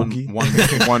 Yeah, Mogi.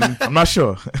 one. I'm not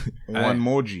sure. One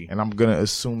Moji. And I'm gonna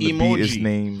assume the Emoji. beat is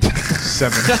named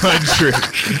 700.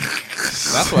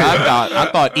 That's what I thought.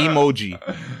 I thought emoji.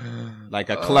 Like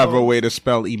a clever way to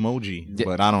spell emoji,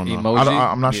 but I don't know. Emoji?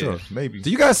 I'm not sure. Maybe. Do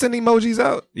you guys send emojis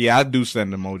out? Yeah, I do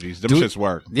send emojis. Them shits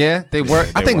work. Yeah, they work.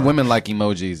 I they think work. women like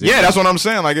emojis. Yeah, that's what I'm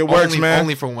saying. Like it works, man.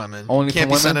 Only for women. Only Can't for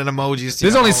be women? sending emojis. To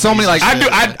There's your only so homies many, like- and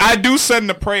shit. I do send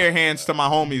the prayer hands to my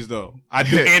homies though. I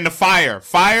do, and the fire.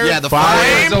 Yeah, the Fire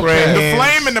fire. is okay. the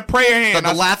flame and the prayer hand.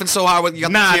 The laughing so hard with you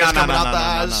got the tears coming out the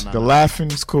eyes. The laughing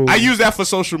is cool. I use that for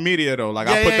social media though. Like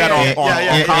I Yeah, put yeah, that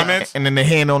yeah, on comments. and then the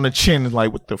hand on the chin is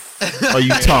like, what the are you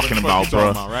talking about,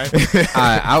 bro? Right?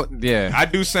 Yeah. I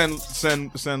do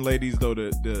send ladies though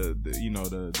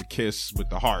the kiss with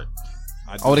the heart.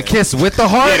 I do Oh, the that. kiss with the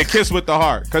heart? Yeah, the kiss with the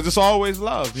heart, because it's always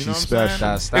love. You know She's what I'm saying? special.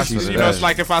 That's It's, what you it know, is. it's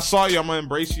like if I saw you, I'm gonna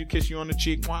embrace you, kiss you on the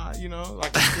cheek. Why? You know,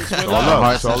 like it's with all love. love.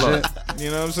 Hearts and all shit. love.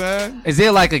 You know what I'm saying? Is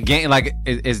there like a game? Like,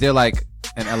 is there like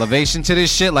an elevation to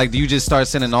this shit? Like, do you just start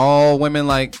sending all women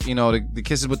like, you know, the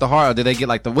kisses with the heart, or do they get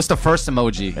like what's the first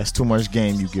emoji? That's too much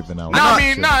game you giving out. No, I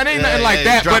mean, no, it ain't nothing like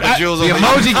that. But dropping jewels The over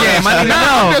emoji game. I need to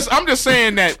know. I'm just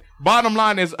saying that. Bottom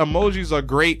line is emojis are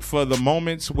great for the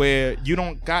moments where you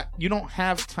don't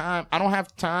have time. I don't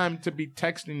have time to be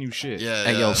texting you shit. Yeah,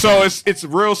 Hey, yo, So it's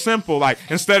real simple. Like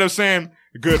instead of saying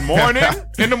good morning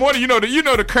in the morning, you know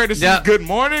the courtesy Yep. good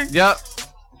morning. Yep.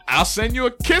 I'll send you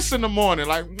a kiss in the morning.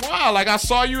 Like wow, like I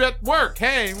saw you at work.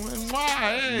 Hey, wow,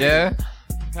 hey. Yeah.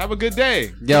 Have a good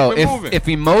day. Yo, Keep it moving. if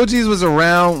emojis was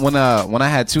around when I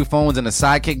had two phones and a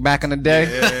sidekick back in the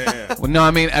day, well, no,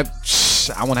 I mean, I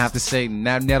wouldn't have to say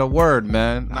not a word,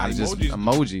 man. Nah, I just emojis.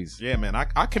 emojis. Yeah, man.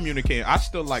 I communicate. I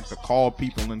still like to call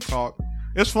people and talk.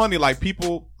 It's funny, like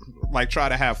people like try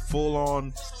to have full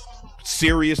on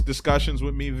serious discussions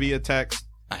with me via text.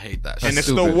 I hate that. And shit. it's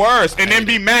stupid. the worst. And then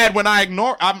be mad when I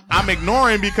ignore. I'm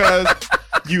ignoring because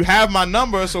you have my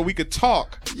number, so we could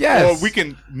talk. Yes. Or we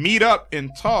can meet up and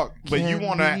talk. But you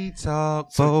want to. talk?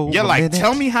 Yeah, like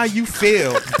tell me how you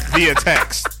feel via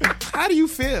text. How do you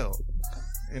feel?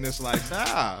 And it's like,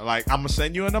 nah. Like I'm gonna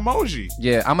send you an emoji.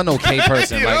 Yeah, I'm an okay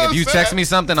person. You know Like what if I'm you text saying? me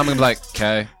something, I'm gonna be like,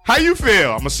 okay. How you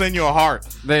feel? I'm gonna send you a heart.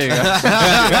 There you go. You know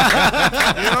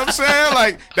what I'm saying?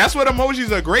 Like that's what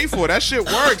emojis are great for. That shit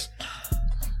works.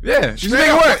 Yeah, just Straight make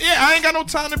it up. work. Yeah, I ain't got no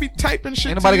time to be typing shit.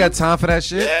 Ain't nobody to you. got time for that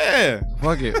shit. Yeah.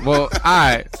 Fuck it. Well, all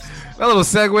right. A little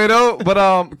segue though,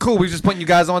 but cool. We just putting you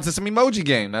guys on to some emoji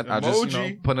game. I just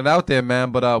Emoji. putting it out there, man.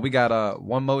 But we got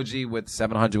one emoji with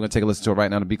 700. We're gonna take a listen to it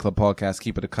right now. The B Club Podcast.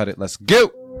 Keep it or cut it. Let's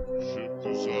go.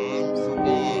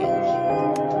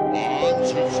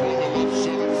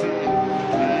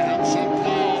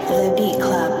 The Beat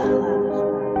Club.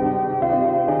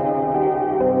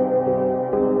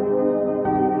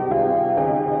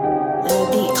 The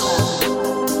Beat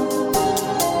Club.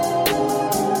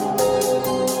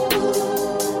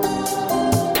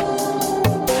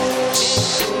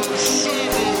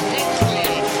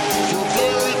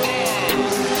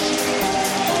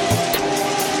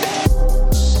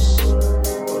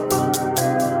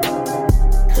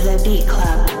 The Beat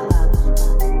Club.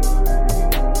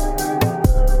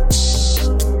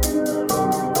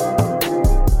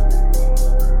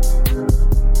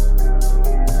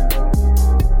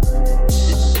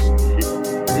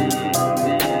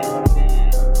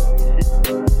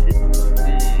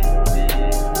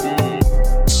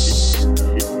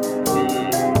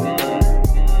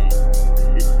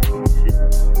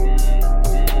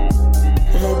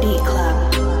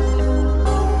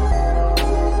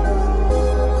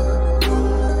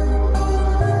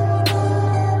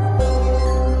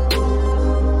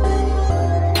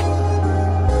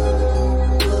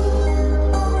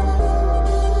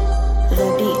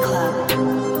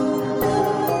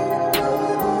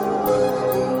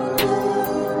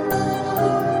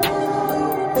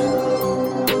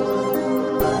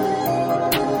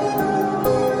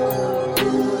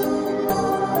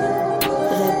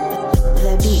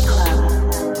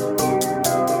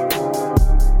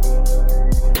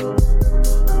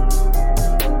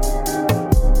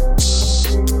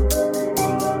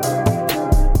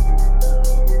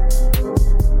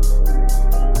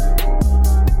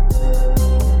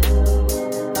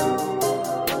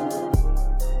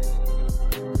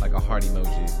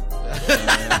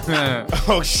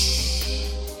 Oh, shh.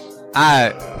 All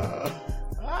right.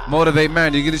 Motivate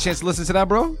Man. Did you get a chance to listen to that,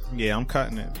 bro? Yeah, I'm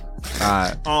cutting it. All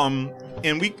right.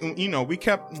 And we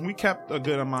kept a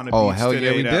good amount of Oh, beats hell today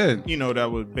yeah, we that, did.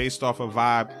 That was based off a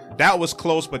vibe. That was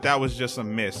close, but that was just a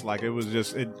miss. Like, it was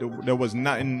just, there was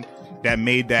nothing that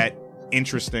made that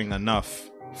interesting enough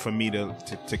for me to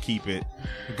keep it.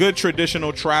 Good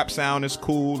traditional trap sound is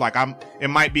cool. Like, it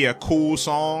might be a cool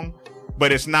song,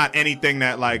 but it's not anything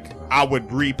that, like, I would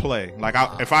replay. Like,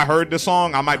 if I heard the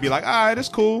song, I might be like, all right, it's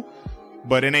cool,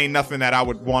 but it ain't nothing that I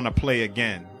would want to play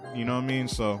again. You know what I mean?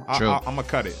 So I'm gonna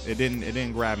cut it. It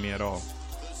didn't grab me at all.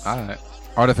 All right.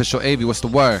 Artificial AV, what's the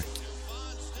word?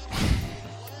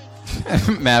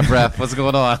 Mad breath, what's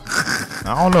going on?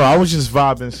 I don't know. I was just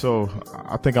vibing, so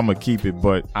I think I'm gonna keep it.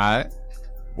 But All right.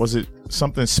 was it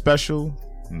something special?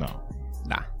 No.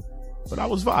 Nah. But I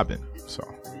was vibing, so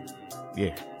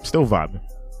yeah, still vibing.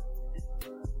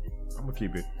 I'm gonna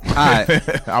keep it. All right.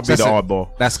 I'll be That's the it.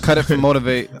 oddball. That's Cut It from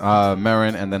Motivate,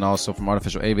 Marin, and then also from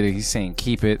Artificial AV. He's saying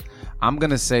keep it. I'm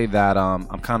gonna say that I'm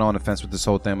kind of on the fence with this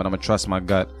whole thing, but I'm gonna trust my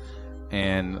gut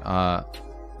and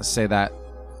say that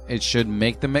it should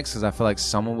make the mix because I feel like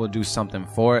someone will do something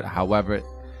for it. However,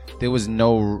 there wasn't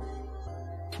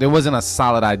a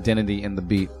solid identity in the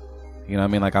beat. You know what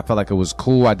I mean? Like, I felt like it was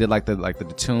cool. I did like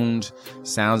the tuned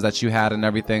sounds that you had and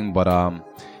everything, but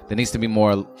there needs to be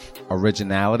more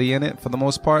originality in it for the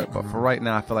most part. But for right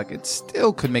now, I feel like it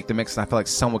still could make the mix, and I feel like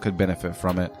someone could benefit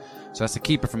from it. So that's the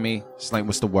keeper for me. It's like,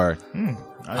 what's the word? I didn't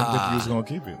think he was gonna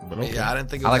keep it, but okay. Yeah, I didn't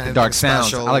think it I was like the dark sounds.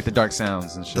 special. I like the dark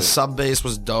sounds and shit. The sub bass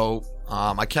was dope.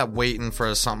 I kept waiting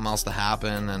for something else to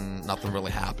happen, and nothing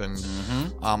really happened.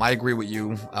 Mm-hmm. I agree with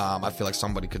you. I feel like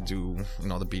somebody could do,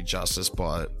 the beat justice,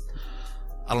 but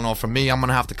I don't know. For me, I'm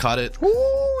gonna have to cut it.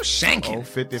 Ooh, shanking. Oh,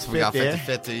 50, So we got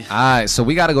 50-50. All right, so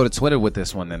we got to go to Twitter with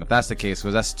this one then, if that's the case,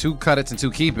 because that's 2 cut it's and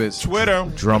 2 keep it's. Twitter.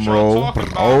 Drum What y'all roll. talking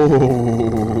about?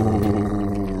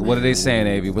 Oh. What are they saying,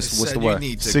 Avi? What's the Said word? you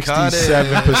need to cut it.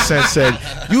 67% said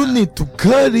you need to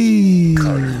cut it.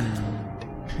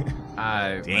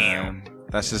 Alright, man.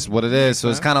 That's just what it is. So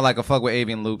it's kind of like a fuck with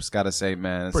Avian Loops. Gotta say,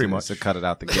 man, it's, Pretty it's much. to cut it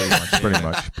out the gate.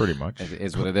 Pretty much. It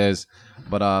is what it is.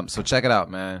 But so check it out,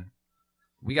 man.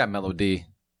 We got Mello Dee,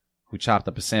 who chopped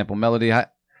up a sample. Mello Dee,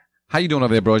 how you doing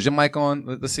over there, bro? Is your mic on?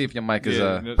 Let's see if your mic is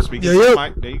Speaking to the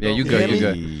mic, there you go. you good, you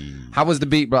good. How was the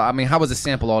beat, bro? I mean, how was the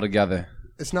sample altogether?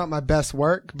 It's not my best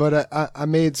work, but I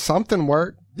made something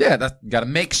work. Yeah, that's gotta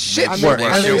make shit I work. made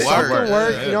something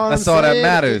work. You know what That's I'm all that saying?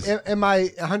 matters. Am I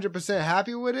 100%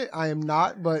 happy with it? I am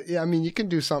not, but yeah, I mean, you can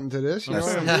do something to this. You know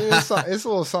what I mean? It's a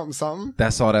little something, something.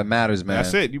 That's all that matters, man.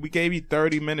 That's it. We gave you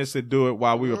 30 minutes to do it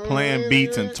while we were playing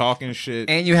beats and talking shit.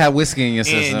 And you had whiskey in your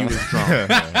system. And you was drunk.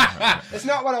 It's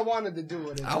not what I wanted to do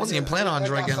with it. I wasn't even planning on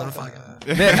drinking.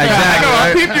 Exactly.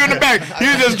 I Right? peeped you in the back. He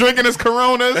was just drinking his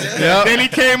Coronas. Yep. Then he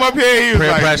came up here. He was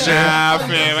Peer like, pressure. nah,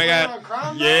 fam. I got,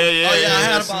 yeah. Oh, yeah, I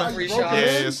had about 3 shots.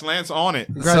 Yeah, Slant's on it.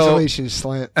 Congratulations,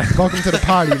 Slant. Welcome to the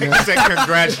party, man. I said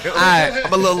congratulations. Alright,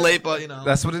 I'm a little late, but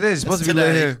that's what it is. You're supposed to be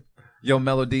today. lit here. Yo,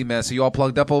 Mello Dee, man. So you all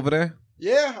plugged up over there?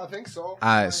 Yeah, I think so. All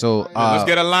right, so Let's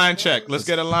get a line check. Let's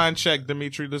get a line check,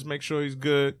 Dimitri. Let's make sure he's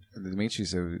good. Dimitri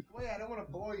said, Wait, I don't want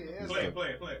to blow your ears.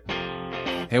 Play.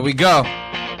 here we go.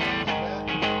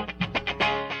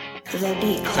 The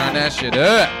Beat Turn Club. that shit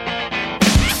up.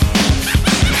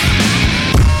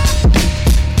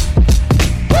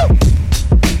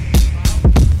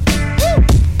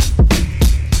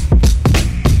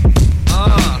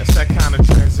 That's that kind of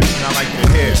transition I like to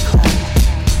hear.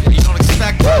 You don't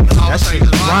expect that. Then all of a That sudden shit you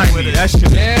is just rock with grimy. it. That shit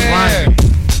is Yeah. grimy.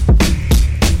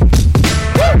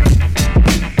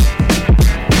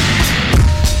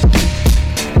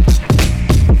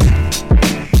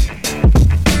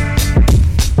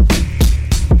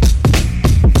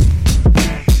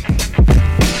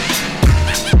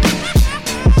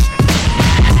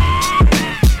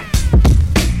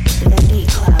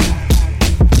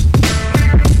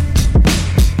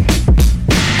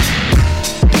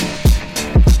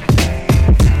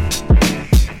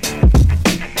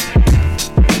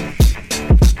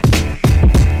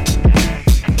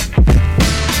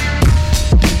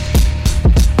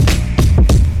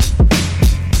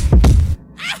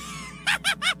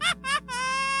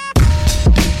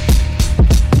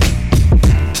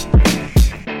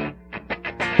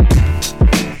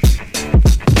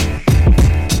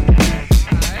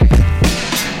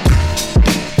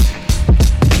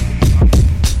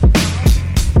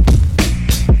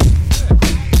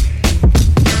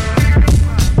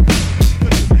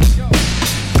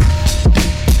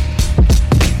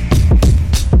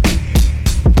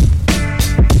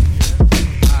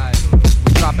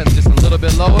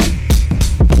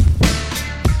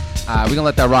 we gonna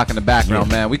let that rock in the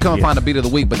background, man. We couldn't find a beat of the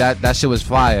week, but that shit was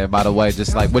fire, by the way.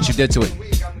 Just like what you did to it.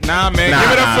 Nah, man.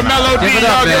 Give it up for Mello Dee. Give it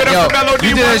up, man. Give it up for Mello Dee.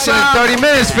 You did that shit in 30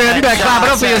 minutes, fam. You better clap it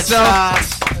up for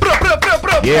yourself.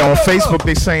 Yeah, on Facebook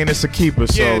they saying it's a keeper.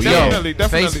 So Yeah, definitely.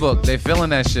 Facebook, they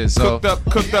feeling that shit. So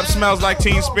Cooked up smells like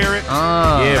Teen Spirit.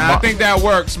 Yeah, I think that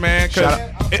works, man. Cause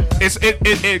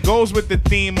it goes with the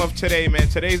theme of today, man.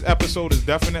 Today's episode is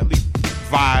definitely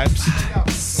vibes,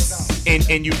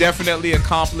 and you definitely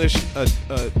accomplished a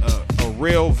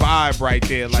real vibe right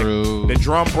there. Like the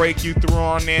drum break you threw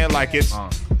on there, like it's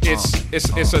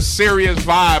a serious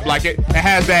vibe. Like it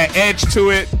has that edge to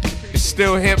it. It's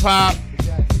still hip hop.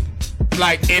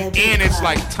 Like and it's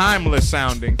like timeless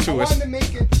sounding too. I wanted to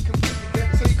make it completely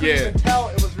different so you couldn't even tell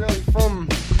it was really from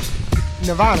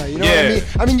Nirvana. You know what I mean?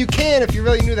 I mean, you can if you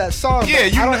really knew that song. Yeah,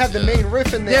 I don't have the main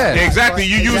riff in there. Yeah, exactly.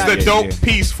 You use the dope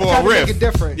piece for a riff. Make it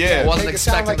different. Yeah, I wasn't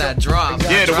expecting that drop.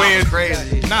 Exactly. Yeah, the way it's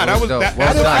crazy. Nah, that was that.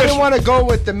 I didn't want to go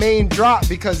with the main drop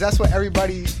because that's what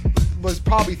everybody was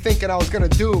probably thinking I was gonna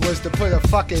do was to put a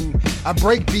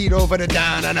break beat over the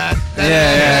da da da.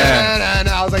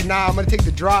 I was like, nah, I'm gonna take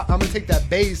the drop. I'm gonna take that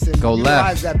bass and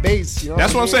utilize that bass. You know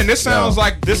that's what I'm saying. This sounds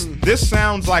like this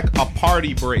sounds like a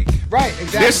party break. Right,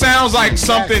 exactly. This sounds like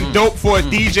something dope for a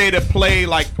DJ to play,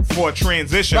 like for a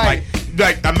transition. Right.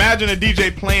 Like imagine a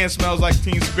DJ playing Smells Like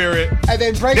Teen Spirit, and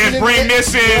then bring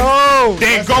this in,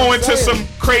 then go into some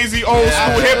crazy old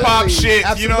school hip hop shit.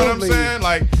 Absolutely. You know what I'm saying?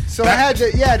 Like, so I had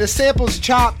the samples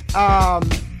chopped. I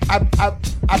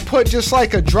put just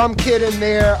like a drum kit in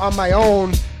there on my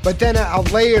own, but then I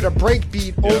layered a break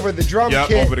beat over the drum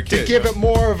kit, to give it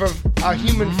more of a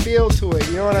human feel to it.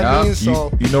 You know what I mean?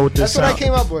 So you know what this that's what I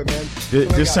came up with, man.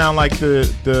 This sound like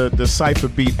the cipher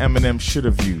beat Eminem should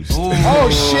have used. Oh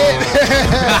shit!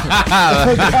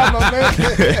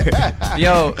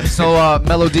 Yo, so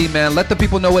Mello Dee, man, let the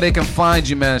people know where they can find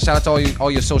you, man. Shout out to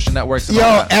all your social networks. And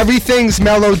Yo, everything's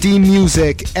Mello Dee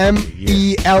Music.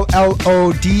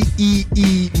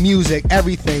 MELLODEE Music.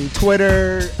 Everything.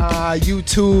 Twitter,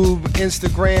 YouTube,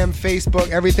 Instagram, Facebook.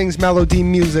 Everything's Mello Dee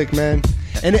Music, man.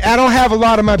 And I don't have a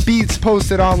lot of my beats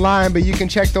posted online, but you can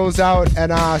check those out at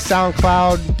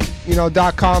SoundCloud,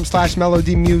 .com/Mello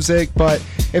Dee Music. But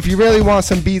if you really want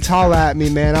some beats, holla at me,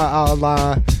 man.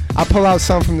 I'll pull out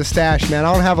some from the stash, man.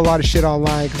 I don't have a lot of shit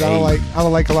online because I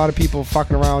don't like a lot of people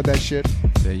fucking around with that shit.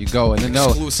 There you go. And then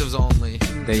exclusives only.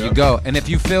 There you go. And if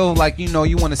you feel like you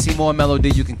want to see more Mello Dee,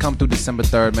 you can come through December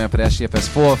 3rd, man, for that SGFS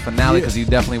 4 finale because you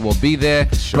definitely will be there.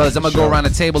 Brothers, I'm gonna go around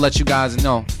the table, let you guys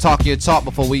talk your talk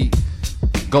before we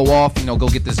go off, go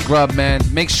get this grub, man.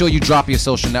 Make sure you drop your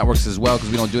social networks as well because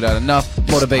we don't do that enough.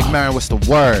 Motivate Marin, what's the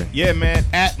word? Yeah, man,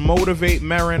 at Motivate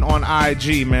Marin on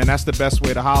IG, man. That's the best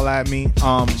way to holla at me.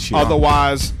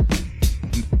 Otherwise,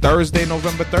 Thursday,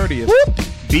 November 30th.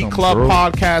 Beat Club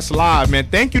Podcast Live, man.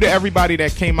 Thank you to everybody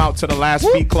that came out to the last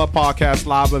Beat Club Podcast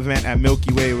Live event at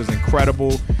Milky Way. It was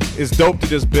incredible. It's dope to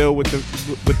just build with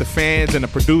the fans and the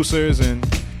producers and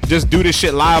just do this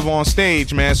shit live on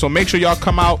stage, man. So make sure y'all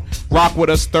come out, rock with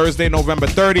us Thursday, November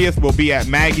 30th. We'll be at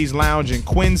Maggie's Lounge in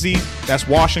Quincy. That's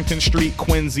Washington Street,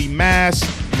 Quincy, Mass.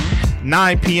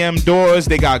 9 p.m. doors.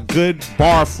 They got good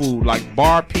bar food, like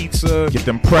bar pizza. Get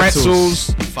them pretzels.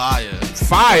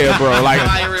 Fire, bro. Like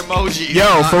fire emoji.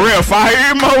 Yo, for real, fire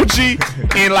emoji.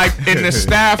 And the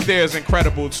staff there is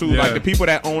incredible too. Yeah. Like the people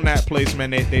that own that place,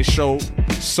 man, they show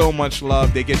so much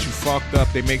love. They get you fucked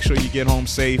up. They make sure you get home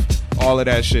safe. All of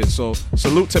that shit. So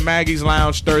salute to Maggie's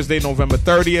Lounge Thursday, November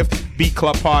 30th. Beat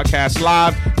Club Podcast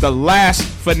Live. The last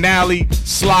finale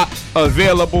slot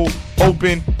available.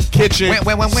 Open kitchen.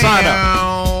 Sign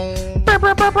up.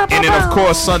 And then of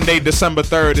course Sunday, December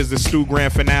 3rd is the Stu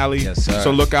Grand finale. Yes, sir. So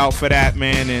look out for that,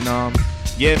 man. And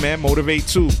yeah, man, Motivate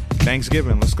 2.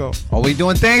 Thanksgiving. Let's go. Are we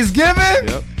doing Thanksgiving?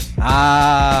 Yep.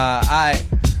 Alright.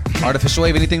 Artificial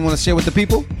Wave, anything you want to share with the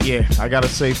people? Yeah, I gotta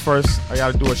say first, I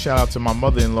gotta do a shout out to my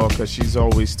mother-in-law because she's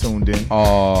always tuned in.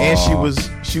 Oh. And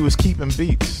she was keeping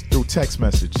beats through text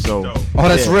message. So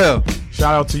that's real.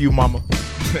 Shout out to you, mama.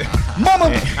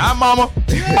 Mama. Hi, mama.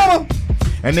 Mama.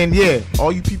 And then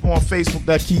all you people on Facebook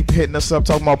that keep hitting us up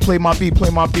talking about play my beat.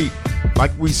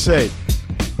 Like we said,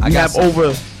 we have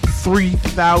over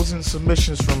 3,000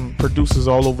 submissions from producers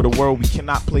all over the world. We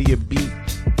cannot play your beat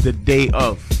the day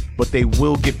of, but they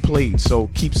will get played. So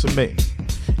keep submitting.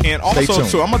 And also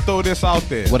too, I'm gonna throw this out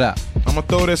there. What up? I'm gonna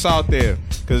throw this out there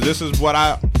because this is what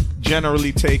I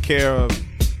generally take care of.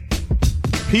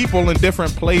 People in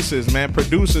different places, man,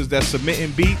 producers that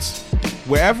submitting beats,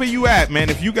 wherever you at, man,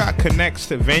 if you got connects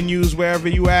to venues wherever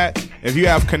you at, if you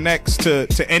have connects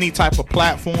to any type of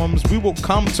platforms, we will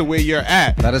come to where you're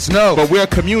at. Let us know. But we're a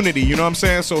community, you know what I'm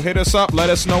saying? So hit us up, let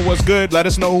us know what's good, let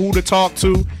us know who to talk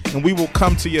to, and we will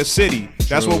come to your city.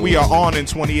 That's what we are on in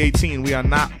 2018. We are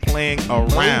not playing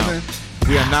around.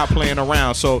 We are not playing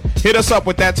around. So hit us up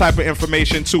with that type of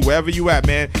information too. Wherever you at,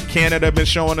 man. Canada been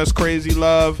showing us crazy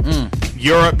love.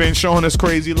 Europe been showing us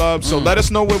crazy love. So let us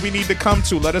know where we need to come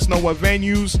to. Let us know what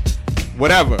venues,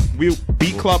 whatever.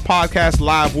 Beat Club Podcast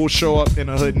Live will show up in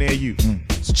a hood near you.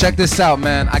 So check this out,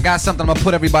 man. I got something. I'm going to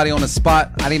put everybody on the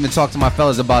spot. I didn't even talk to my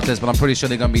fellas about this, but I'm pretty sure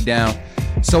they're going to be down.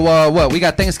 So what? We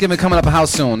got Thanksgiving coming up how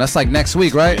soon? That's like next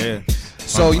week, right? Yeah.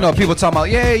 So, people talking about,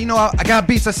 I got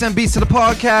beats. I send beats to the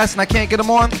podcast and I can't get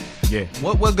them on. Yeah.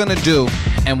 What we're going to do,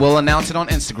 and we'll announce it on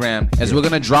Instagram, is we're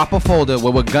going to drop a folder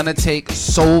where we're going to take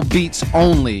soul beats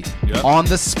only on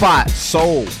the spot.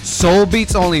 Soul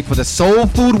beats only for the Soul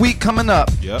Food Week coming up.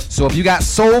 Yep. So if you got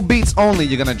soul beats only,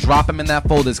 you're going to drop them in that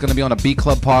folder. It's going to be on a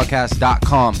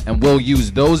beatclubpodcast.com, and we'll use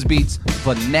those beats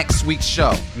for next week's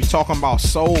show. We talking about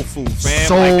soul food,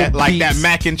 fam. Like that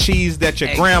mac and cheese that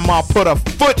your grandma put a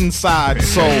foot inside.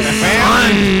 Soul,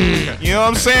 fam. You know what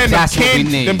I'm saying? That's what we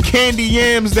need. Them candy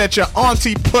yams that your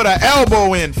auntie put her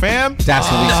elbow in, fam. That's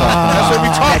what we talking. That's what we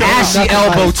talking about. Ashy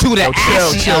elbow too. That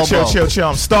ashy elbow. Chill.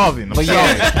 I'm starving.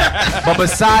 But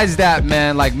besides that,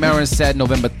 man, like Marin said,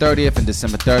 November 30th and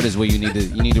December 3rd is where you need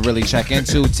to really check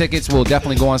into. Tickets will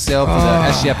definitely go on sale for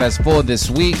the SGFS4 this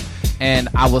week. And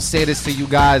I will say this to you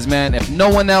guys, man. If no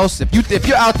one else, if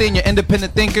you're out there and you're an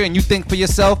independent thinker and you think for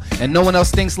yourself and no one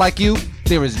else thinks like you,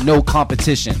 there is no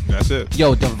competition. That's it.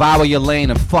 Yo, devour your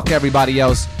lane and fuck everybody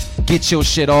else. Get your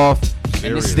shit off.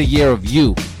 And this is the year of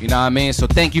you. You know what I mean? So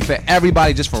thank you for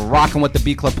everybody just for rocking with the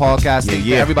Beat Club Podcast. Thank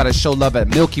you for everybody to show love at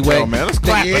Milky Way. Yo, man, let's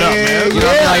clap it up, man. You know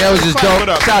what I mean? Like, that was just dope.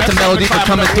 Shout out to Mello Dee for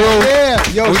coming through. Yeah.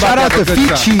 Yo, shout out to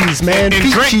Feet Cheese, man. And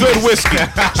Feet drink cheese. good whiskey.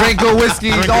 Drink good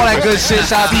whiskey, all that good shit.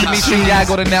 Shout out to Dimitri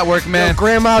Yago, the network, man. Yo,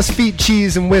 Grandma's Feet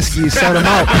Cheese and whiskey. Shout them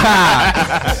out.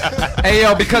 Hey,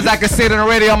 yo, because I can say it on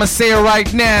the radio, I'm going to say it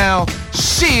right now.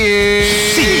 Shit.